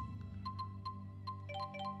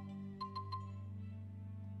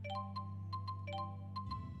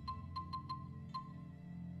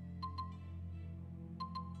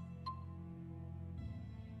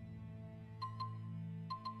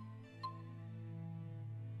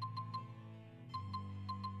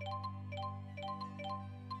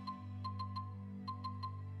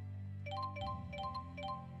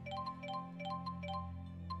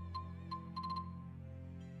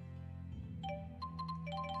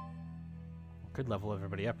 Could level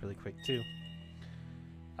everybody up really quick too.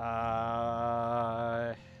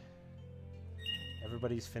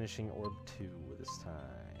 Everybody's finishing Orb 2 this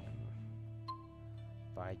time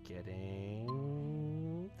by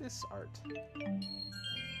getting this art.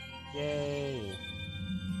 Yay!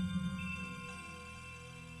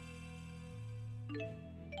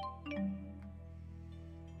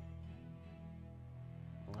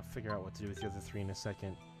 I'll figure out what to do with the other 3 in a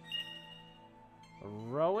second.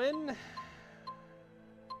 Rowan?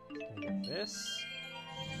 Gonna get this.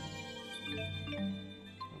 And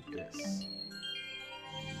this.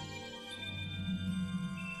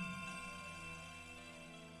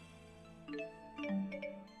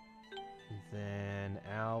 Then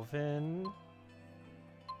Alvin.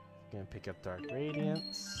 Gonna pick up Dark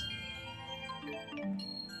Radiance.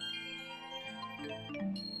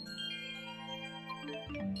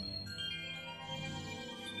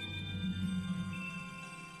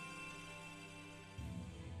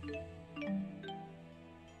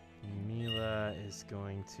 Mila is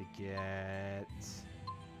going to get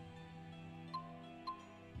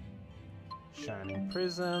Shining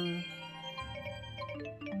Prism.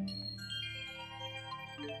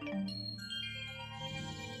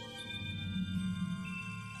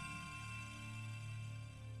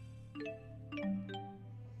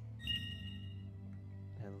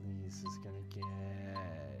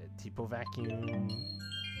 Tipo vacuum.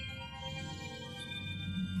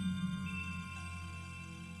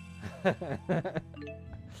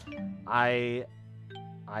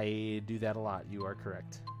 I do that a lot. You are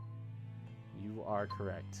correct. You are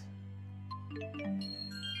correct.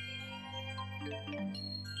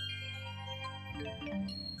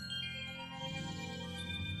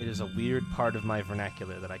 It is a weird part of my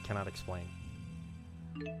vernacular that I cannot explain.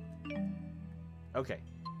 Okay.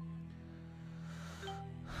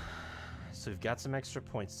 So we've got some extra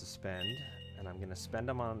points to spend, and I'm going to spend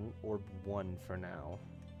them on Orb 1 for now.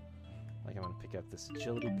 Like, I'm going to pick up this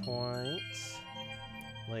agility point.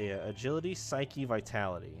 Leia, agility, psyche,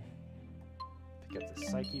 vitality. Pick up this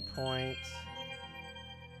psyche point.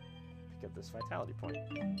 Pick up this vitality point.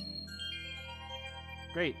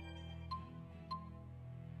 Great.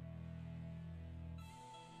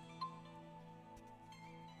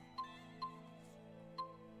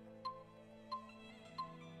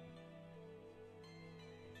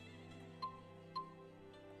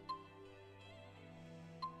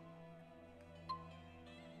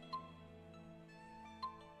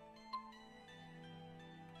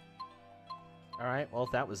 Alright, well,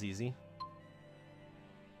 that was easy.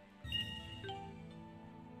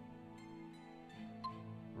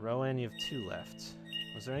 Rowan, you have 2 left.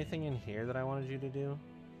 Was there anything in here that I wanted you to do?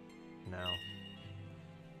 No.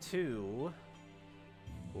 2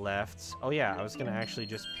 left. Oh yeah, I was gonna actually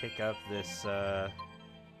just pick up this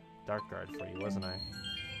Dark Guard for you, wasn't I?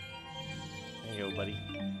 There you go, buddy.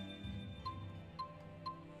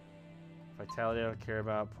 Vitality I don't care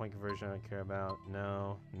about. Point conversion I don't care about.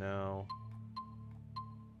 No, no.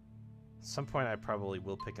 At some point I probably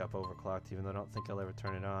will pick up Overclocked, even though I don't think I'll ever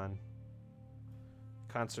turn it on.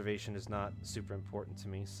 Conservation is not super important to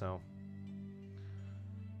me, so...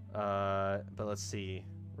 but let's see.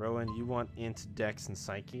 Rowan, you want Int, Dex, and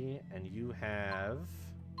Psyche, and you have...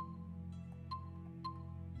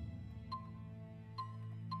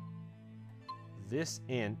 this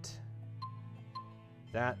Int,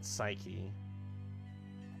 that Psyche.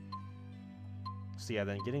 So yeah,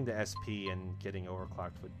 then getting the SP and getting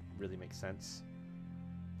Overclocked would really make sense.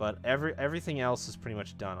 But everything else is pretty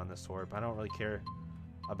much done on this orb. I don't really care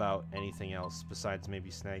about anything else besides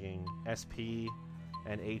maybe snagging SP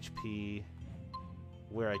and HP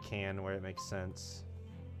where I can, where it makes sense.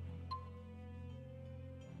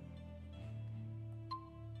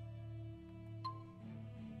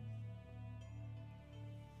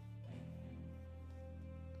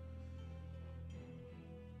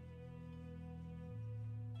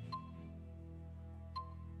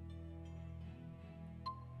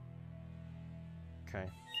 Okay.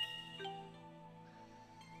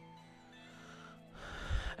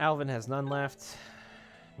 Alvin has none left.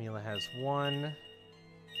 Mila has 1.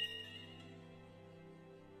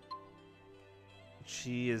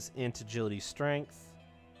 She is into agility strength,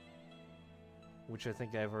 which I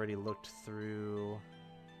think I've already looked through.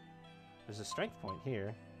 There's a strength point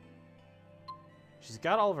here. She's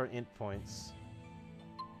got all of her int points.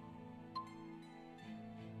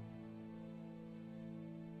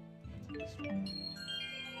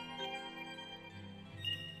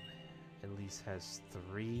 Elise has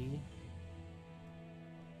 3.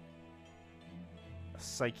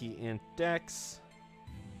 Psyche int Dex.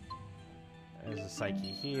 There's a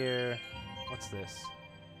Psyche here. What's this?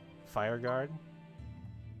 Fire Guard.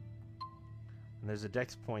 And there's a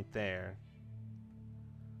Dex point there.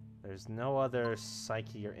 There's no other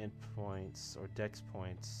Psyche or int points or Dex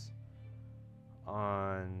points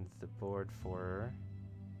on the board for her.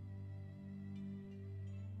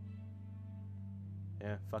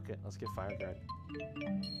 Yeah, fuck it. Let's get Fire Guard.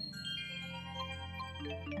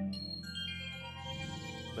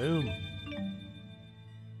 Boom.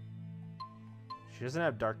 She doesn't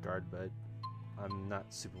have Dark Guard, but I'm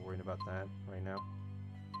not super worried about that right now.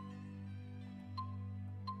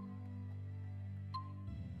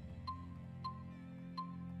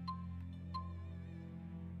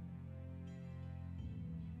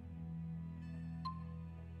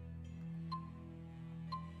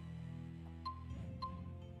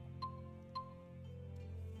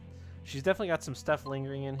 She's definitely got some stuff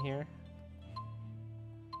lingering in here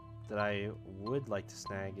that I would like to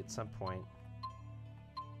snag at some point.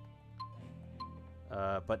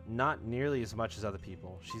 But not nearly as much as other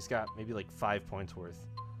people. She's got maybe like 5 points worth.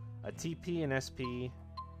 A TP and SP,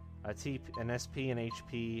 an SP and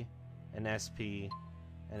HP, an SP,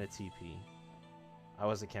 and a TP. I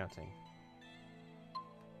wasn't counting.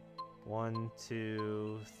 1,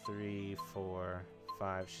 2, 3, 4,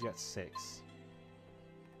 5. She's got 6.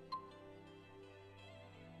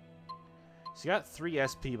 She's got 3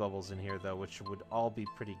 SP bubbles in here, though, which would all be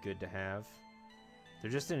pretty good to have. They're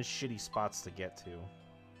just in shitty spots to get to.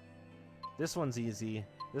 This one's easy.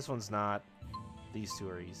 This one's not. These two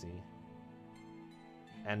are easy.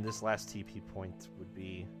 And this last TP point would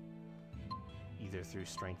be either through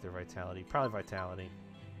strength or vitality. Probably vitality.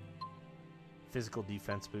 Physical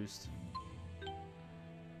defense boost.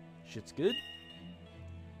 Shit's good.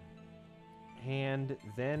 And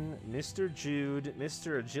then Mr. Jude,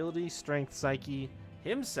 Mr. Agility, Strength, Psyche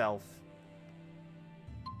himself.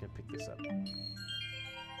 Gonna pick this up.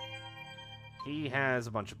 He has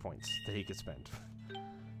a bunch of points that he could spend.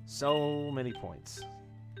 So many points.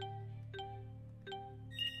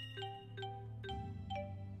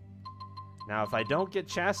 Now, if I don't get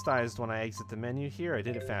chastised when I exit the menu here, I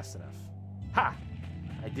did it fast enough. Ha!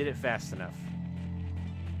 I did it fast enough.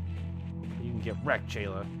 You can get wrecked,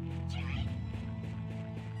 Xillia.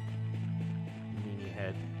 Meanie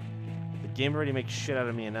head. The game already makes shit out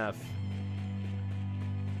of me enough.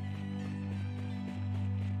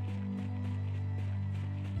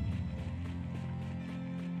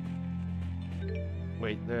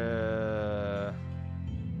 Wait, oh,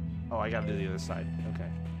 I gotta do the other side. Okay.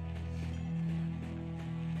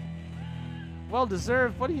 Well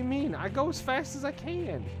deserved? What do you mean? I go as fast as I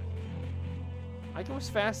can. I go as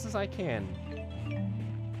fast as I can.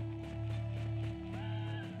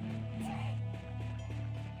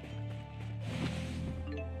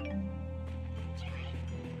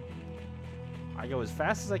 I go as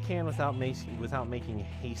fast as I can without making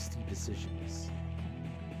hasty decisions.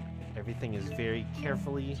 Everything is very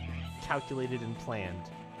carefully calculated and planned.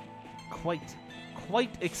 Quite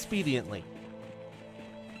expediently.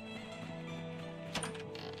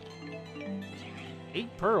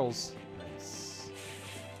 8 pearls. Nice.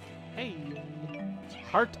 Hey.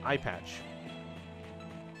 Heart eye patch.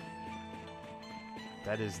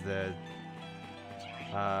 That is the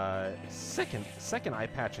second eye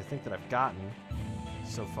patch I think that I've gotten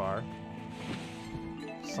so far.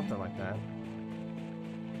 Something like that.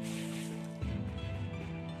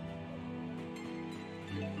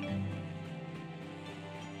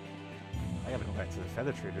 I gotta go back to the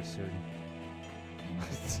feather trader soon.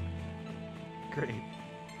 Great.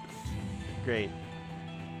 Great.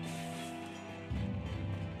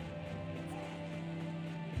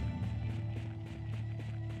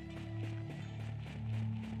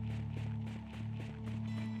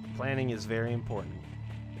 Planning is very important.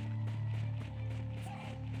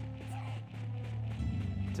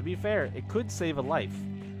 To be fair, it could save a life,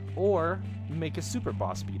 or make a super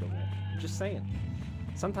boss beatable. Just saying.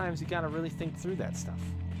 Sometimes you gotta really think through that stuff.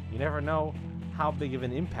 You never know how big of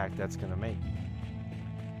an impact that's gonna make.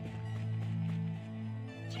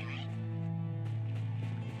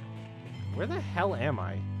 Where the hell am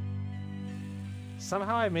I?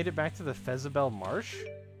 Somehow I made it back to the Fezabel Marsh?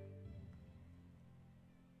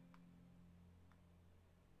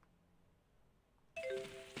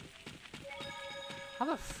 How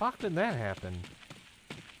the fuck did that happen?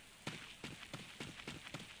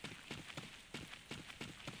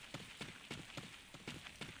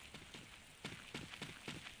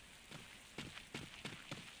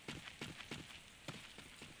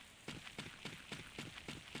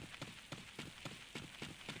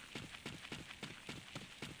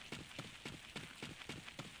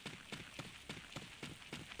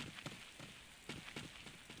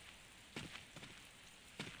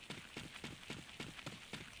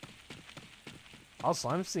 Also,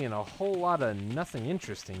 I'm seeing a whole lot of nothing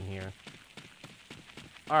interesting here.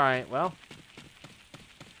 Alright, well.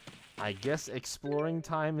 I guess exploring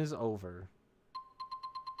time is over.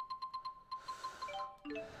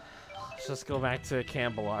 Let's just go back to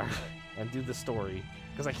Cambalar and do the story.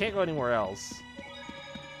 Because I can't go anywhere else.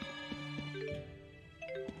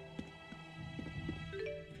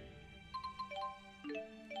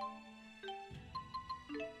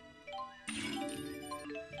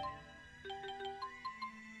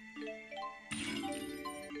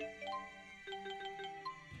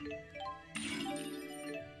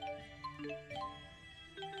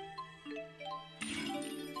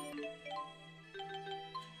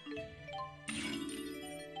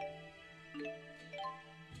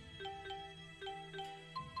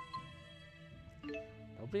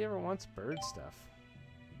 Nobody ever wants bird stuff.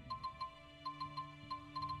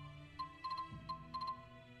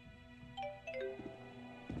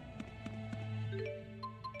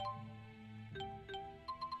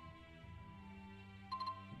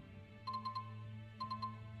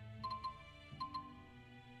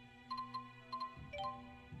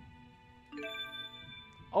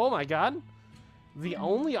 Oh my god! The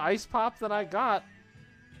only ice pop that I got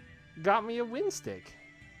me a wind stick.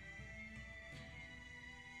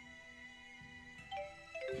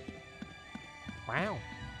 Wow.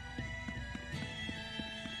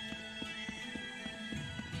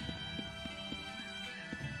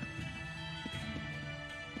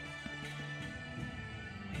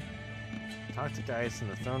 Talk to Gaius in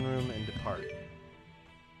the throne room and depart.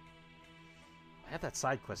 I have that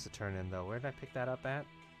side quest to turn in, though. Where did I pick that up at?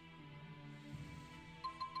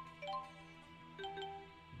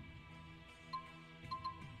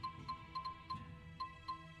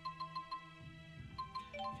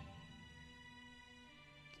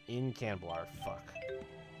 In Canbelar. Fuck.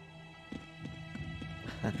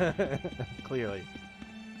 Clearly.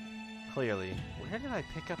 Clearly. Where did I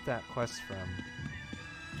pick up that quest from?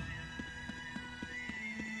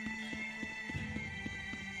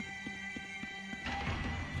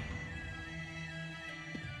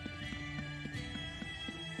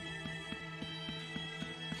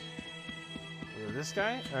 This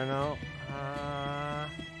guy? Or no?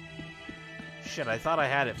 Shit, I thought I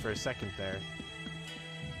had it for a second there.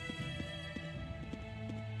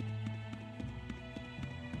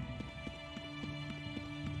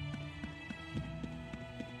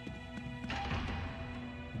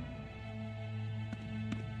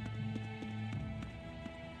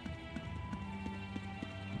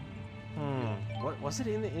 What was it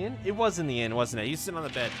in the inn? It was in the inn, wasn't it? He's sitting on the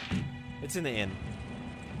bed. It's in the inn.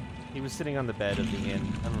 He was sitting on the bed of the inn.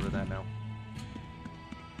 I remember that now.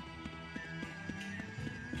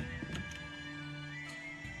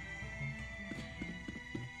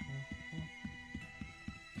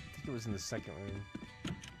 I think it was in the second room.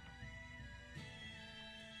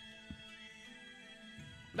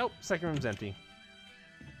 Nope, second room's empty.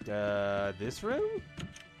 This room?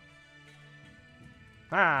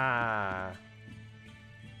 Ah!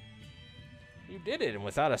 You did it, and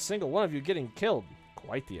without a single one of you getting killed.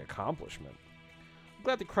 Quite the accomplishment. I'm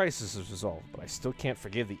glad the crisis is resolved, but I still can't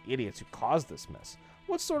forgive the idiots who caused this mess.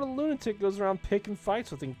 What sort of lunatic goes around picking fights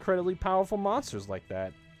with incredibly powerful monsters like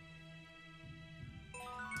that?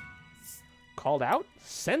 Called out?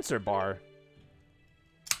 Sensor bar.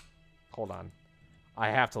 Hold on. I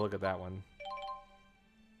have to look at that one.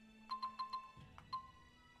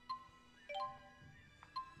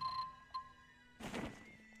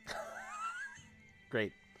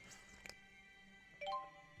 Great.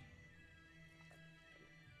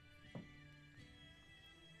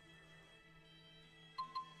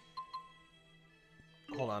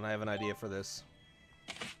 Hold on, I have an idea for this.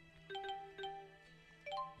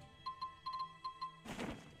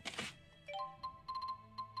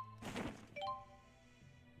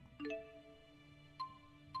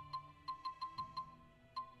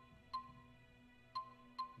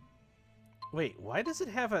 Wait, why does it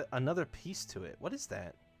have another piece to it? What is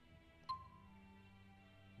that?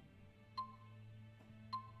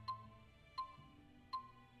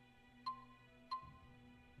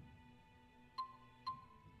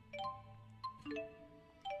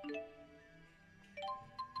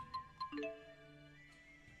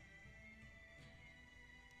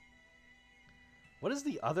 What is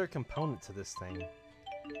the other component to this thing?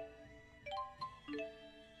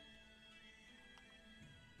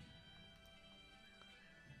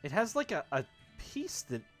 It has like a piece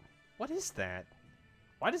that... What is that?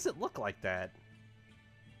 Why does it look like that?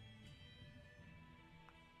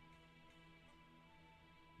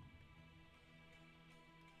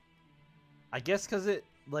 I guess because it,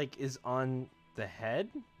 like, is on the head?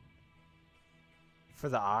 For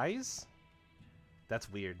the eyes?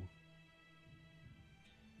 That's weird.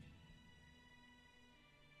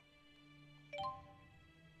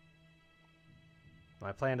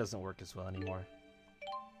 My plan doesn't work as well anymore.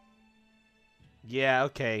 Yeah,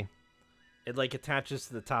 okay. It, like, attaches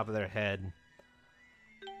to the top of their head.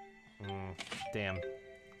 Damn.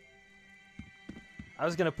 I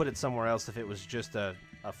was gonna put it somewhere else if it was just a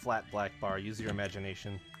flat black bar. Use your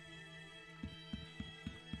imagination.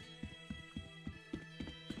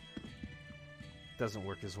 Doesn't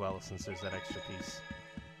work as well since there's that extra piece.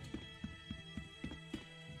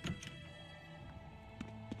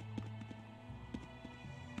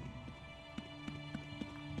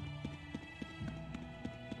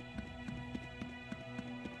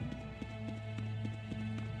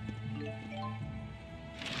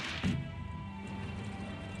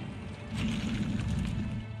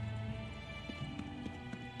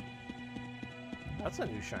 That's a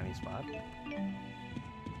new shiny spot.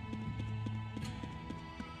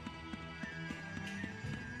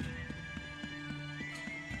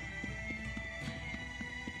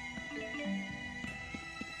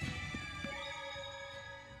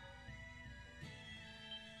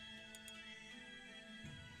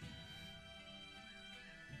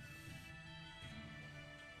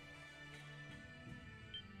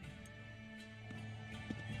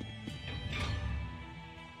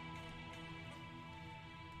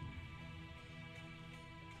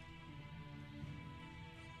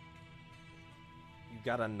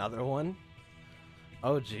 got another one?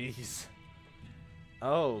 Oh, jeez.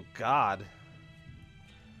 Oh, God.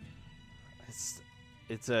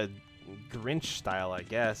 It's a Grinch style, I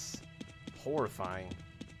guess. Horrifying.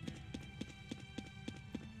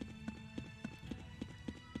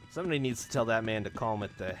 Somebody needs to tell that man to calm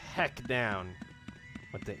it the heck down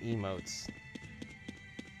with the emotes.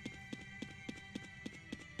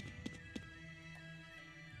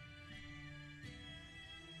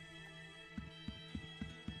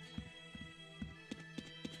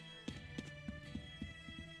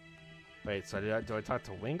 Wait, so do I talk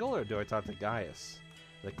to Wingle or do I talk to Gaius?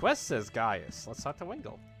 The quest says Gaius. Let's talk to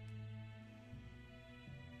Wingle.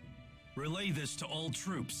 Relay this to all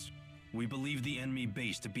troops. We believe the enemy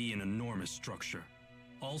base to be an enormous structure.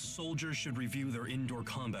 All soldiers should review their indoor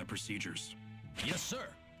combat procedures. Yes, sir.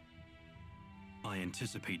 I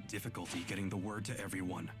anticipate difficulty getting the word to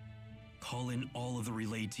everyone. Call in all of the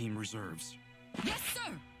relay team reserves. Yes,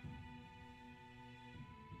 sir!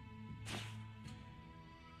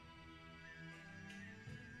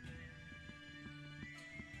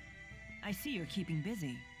 I see you're keeping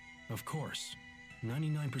busy. Of course.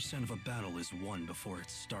 99% of a battle is won before it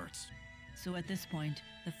starts. So at this point,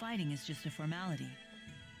 the fighting is just a formality.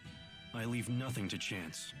 I leave nothing to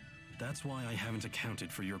chance. That's why I haven't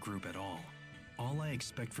accounted for your group at all. All I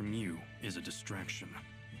expect from you is a distraction.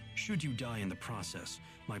 Should you die in the process,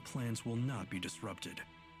 my plans will not be disrupted.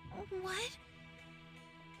 What?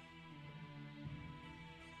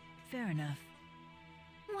 Fair enough.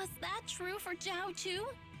 Was that true for Zhao too?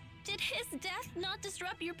 Did his death not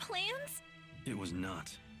disrupt your plans? It was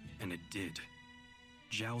not, and it did.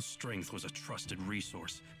 Zhao's strength was a trusted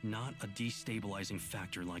resource, not a destabilizing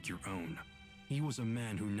factor like your own. He was a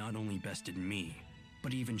man who not only bested me,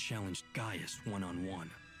 but even challenged Gaius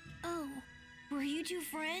one-on-one. Oh, were you two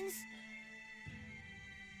friends?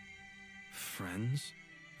 Friends?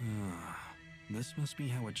 Ah, this must be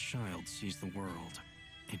how a child sees the world.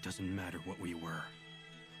 It doesn't matter what we were.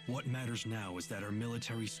 What matters now is that our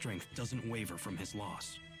military strength doesn't waver from his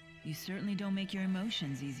loss. You certainly don't make your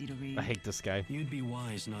emotions easy to read. I hate this guy. You'd be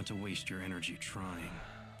wise not to waste your energy trying.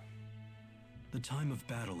 The time of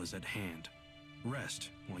battle is at hand. Rest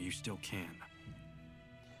while you still can.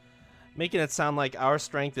 Making it sound like our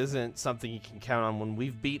strength isn't something you can count on when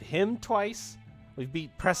we've beat him twice, we've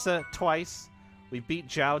beat Pressa twice, we beat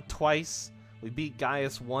Zhao twice, we beat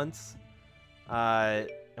Gaius once, and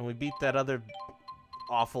we beat that other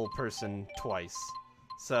awful person twice.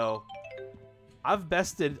 So I've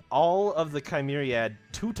bested all of the Chimeriad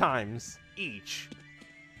 2 times each.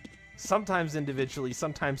 Sometimes individually,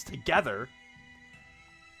 sometimes together.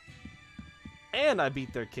 And I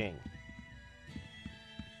beat their king.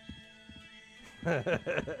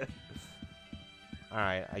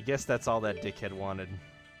 Alright, I guess that's all that dickhead wanted.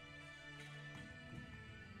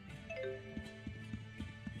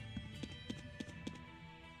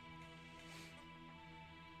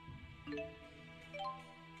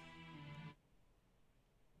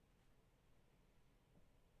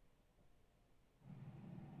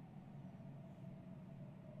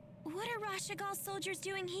 What are Rashagal's soldiers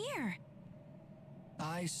doing here?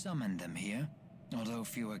 I summoned them here, although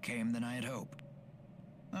fewer came than I had hoped.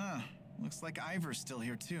 Ah, looks like Ivor's still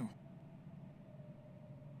here too.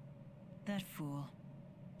 That fool.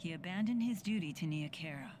 He abandoned his duty to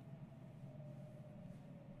Neokera.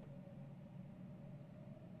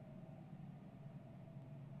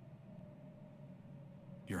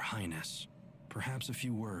 Your Highness, perhaps a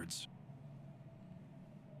few words.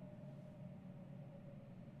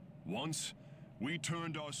 Once, we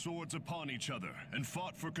turned our swords upon each other and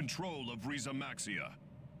fought for control of Riza Maxia.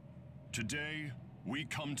 Today, we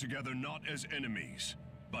come together not as enemies,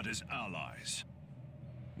 but as allies.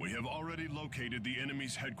 We have already located the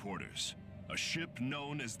enemy's headquarters, a ship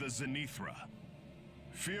known as the Zenithra.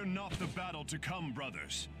 Fear not the battle to come,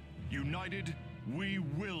 brothers. United, we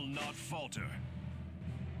will not falter.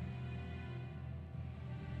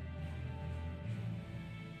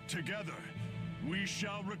 Together, we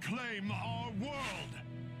shall reclaim our world!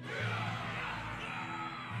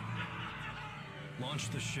 Launch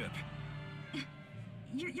the ship.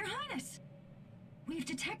 Your Highness! We've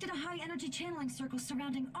detected a high-energy channeling circle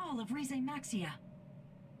surrounding all of Rize Maxia.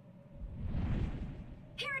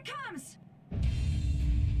 Here it comes!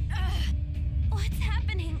 What's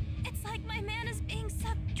happening? It's like my mana's being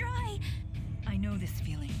sucked dry. I know this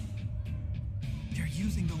feeling. They're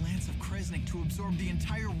using the Lance of Kresnik to absorb the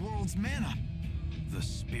entire world's mana. The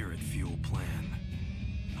spirit fuel plan.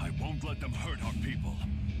 I won't let them hurt our people.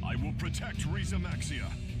 I will protect Riza Maxia.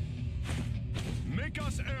 Make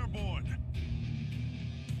us airborne!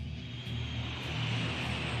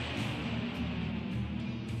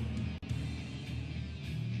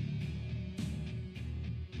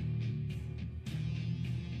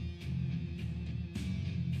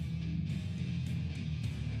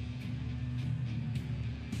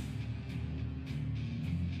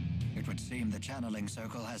 seem the channeling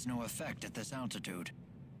circle has no effect at this altitude.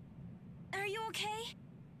 Are you okay?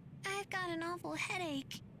 I've got an awful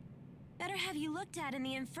headache. Better have you looked at in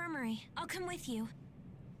the infirmary. I'll come with you.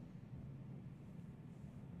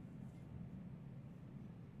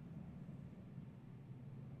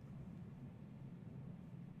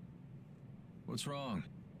 What's wrong?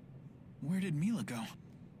 Where did Mila go?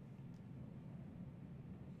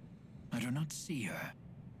 I do not see her.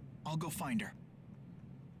 I'll go find her.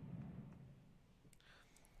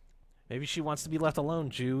 Maybe she wants to be left alone,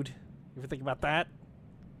 Jude. You ever think about that?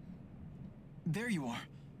 There you are.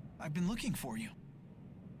 I've been looking for you.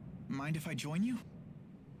 Mind if I join you?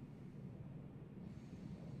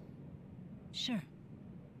 Sure.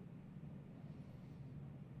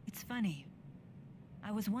 It's funny.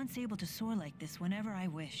 I was once able to soar like this whenever I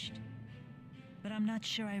wished. But I'm not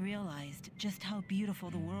sure I realized just how beautiful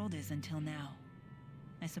the world is until now.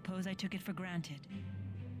 I suppose I took it for granted.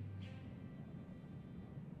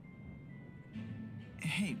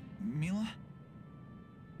 Hey, Mila?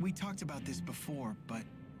 We talked about this before, but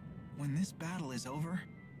when this battle is over...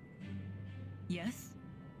 Yes?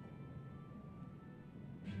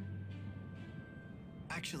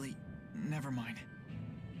 Actually, never mind.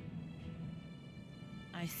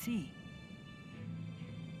 I see.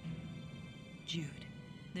 Jude,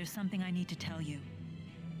 there's something I need to tell you.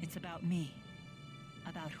 It's about me.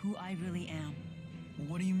 About who I really am.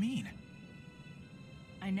 What do you mean?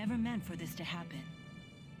 I never meant for this to happen.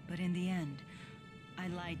 But in the end, I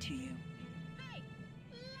lied to you. Hey,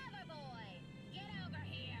 lover boy, get over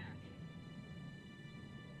here.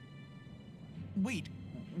 Wait,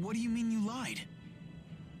 what do you mean you lied?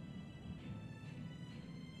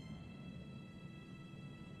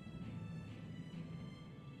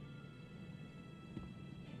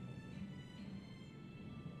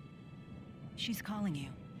 She's calling you.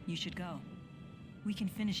 You should go. We can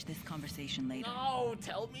finish this conversation later. No,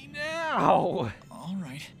 tell me now! All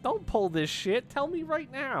right. Don't pull this shit. Tell me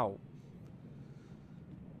right now.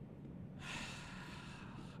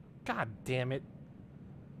 God damn it.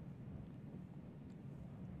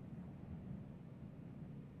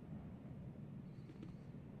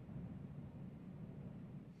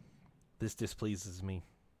 This displeases me.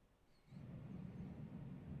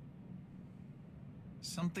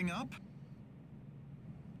 Something up?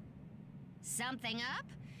 Something up?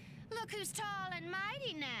 Look who's tall and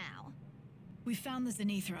mighty now. We found the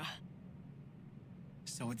Zenithra.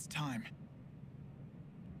 So it's time.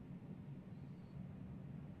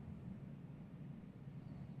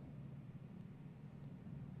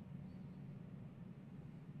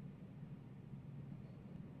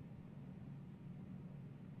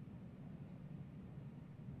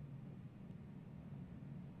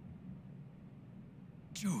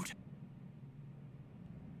 Jude.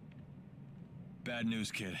 Bad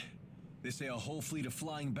news, kid. They say a whole fleet of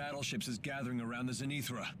flying battleships is gathering around the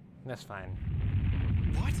Zenithra. That's fine.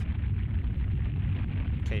 What?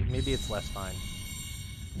 Okay, maybe it's less fine.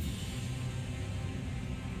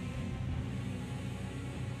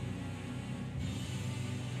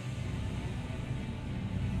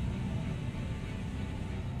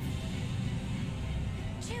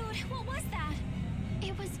 Jude, what was that?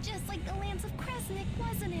 It was just like the Lance of Kresnik,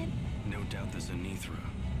 wasn't it? No doubt the Zenithra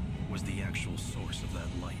was the actual source of that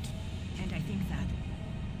light. And I think that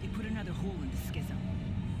they put another hole in the schism.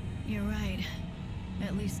 You're right.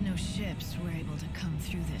 At least no ships were able to come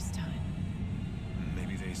through this time.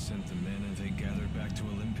 Maybe they sent the men and they gathered back to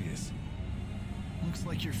Olympias. Looks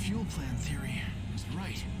like your fuel plan theory is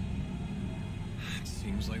right. It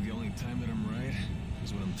seems like the only time that I'm right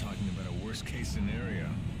is when I'm talking about a worst-case scenario.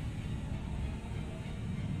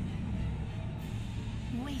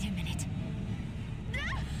 Wait a minute.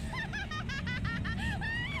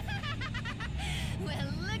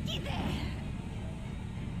 Well, looky there.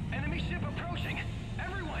 Enemy ship approaching.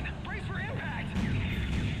 Everyone, brace for impact.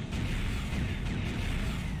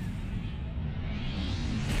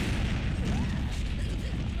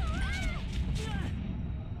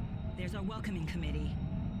 There's our welcoming committee.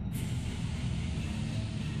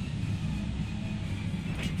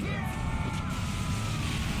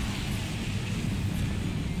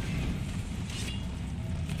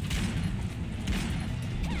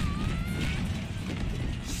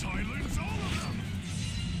 Silence all of them!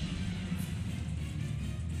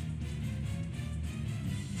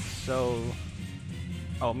 So...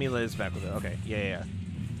 Oh, Mila is back with it. Okay, yeah.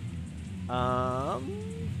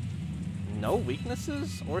 No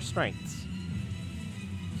weaknesses or strengths.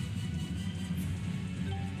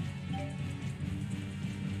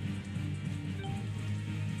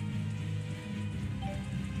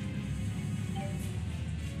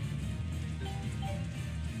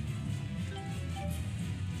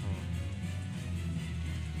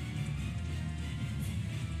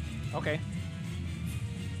 Okay.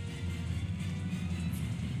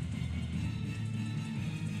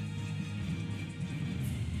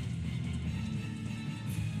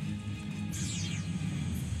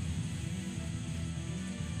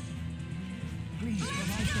 Please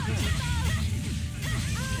provide support.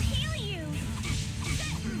 I'll heal you.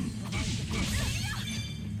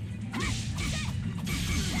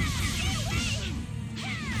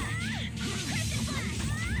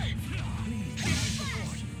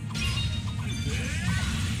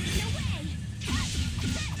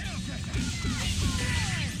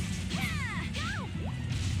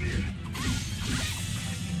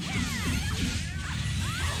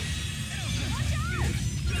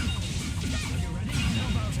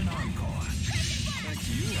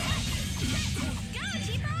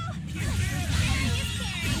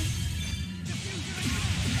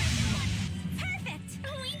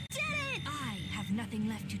 Nothing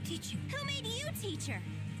left to teach you. Who made you teacher?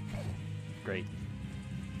 Great.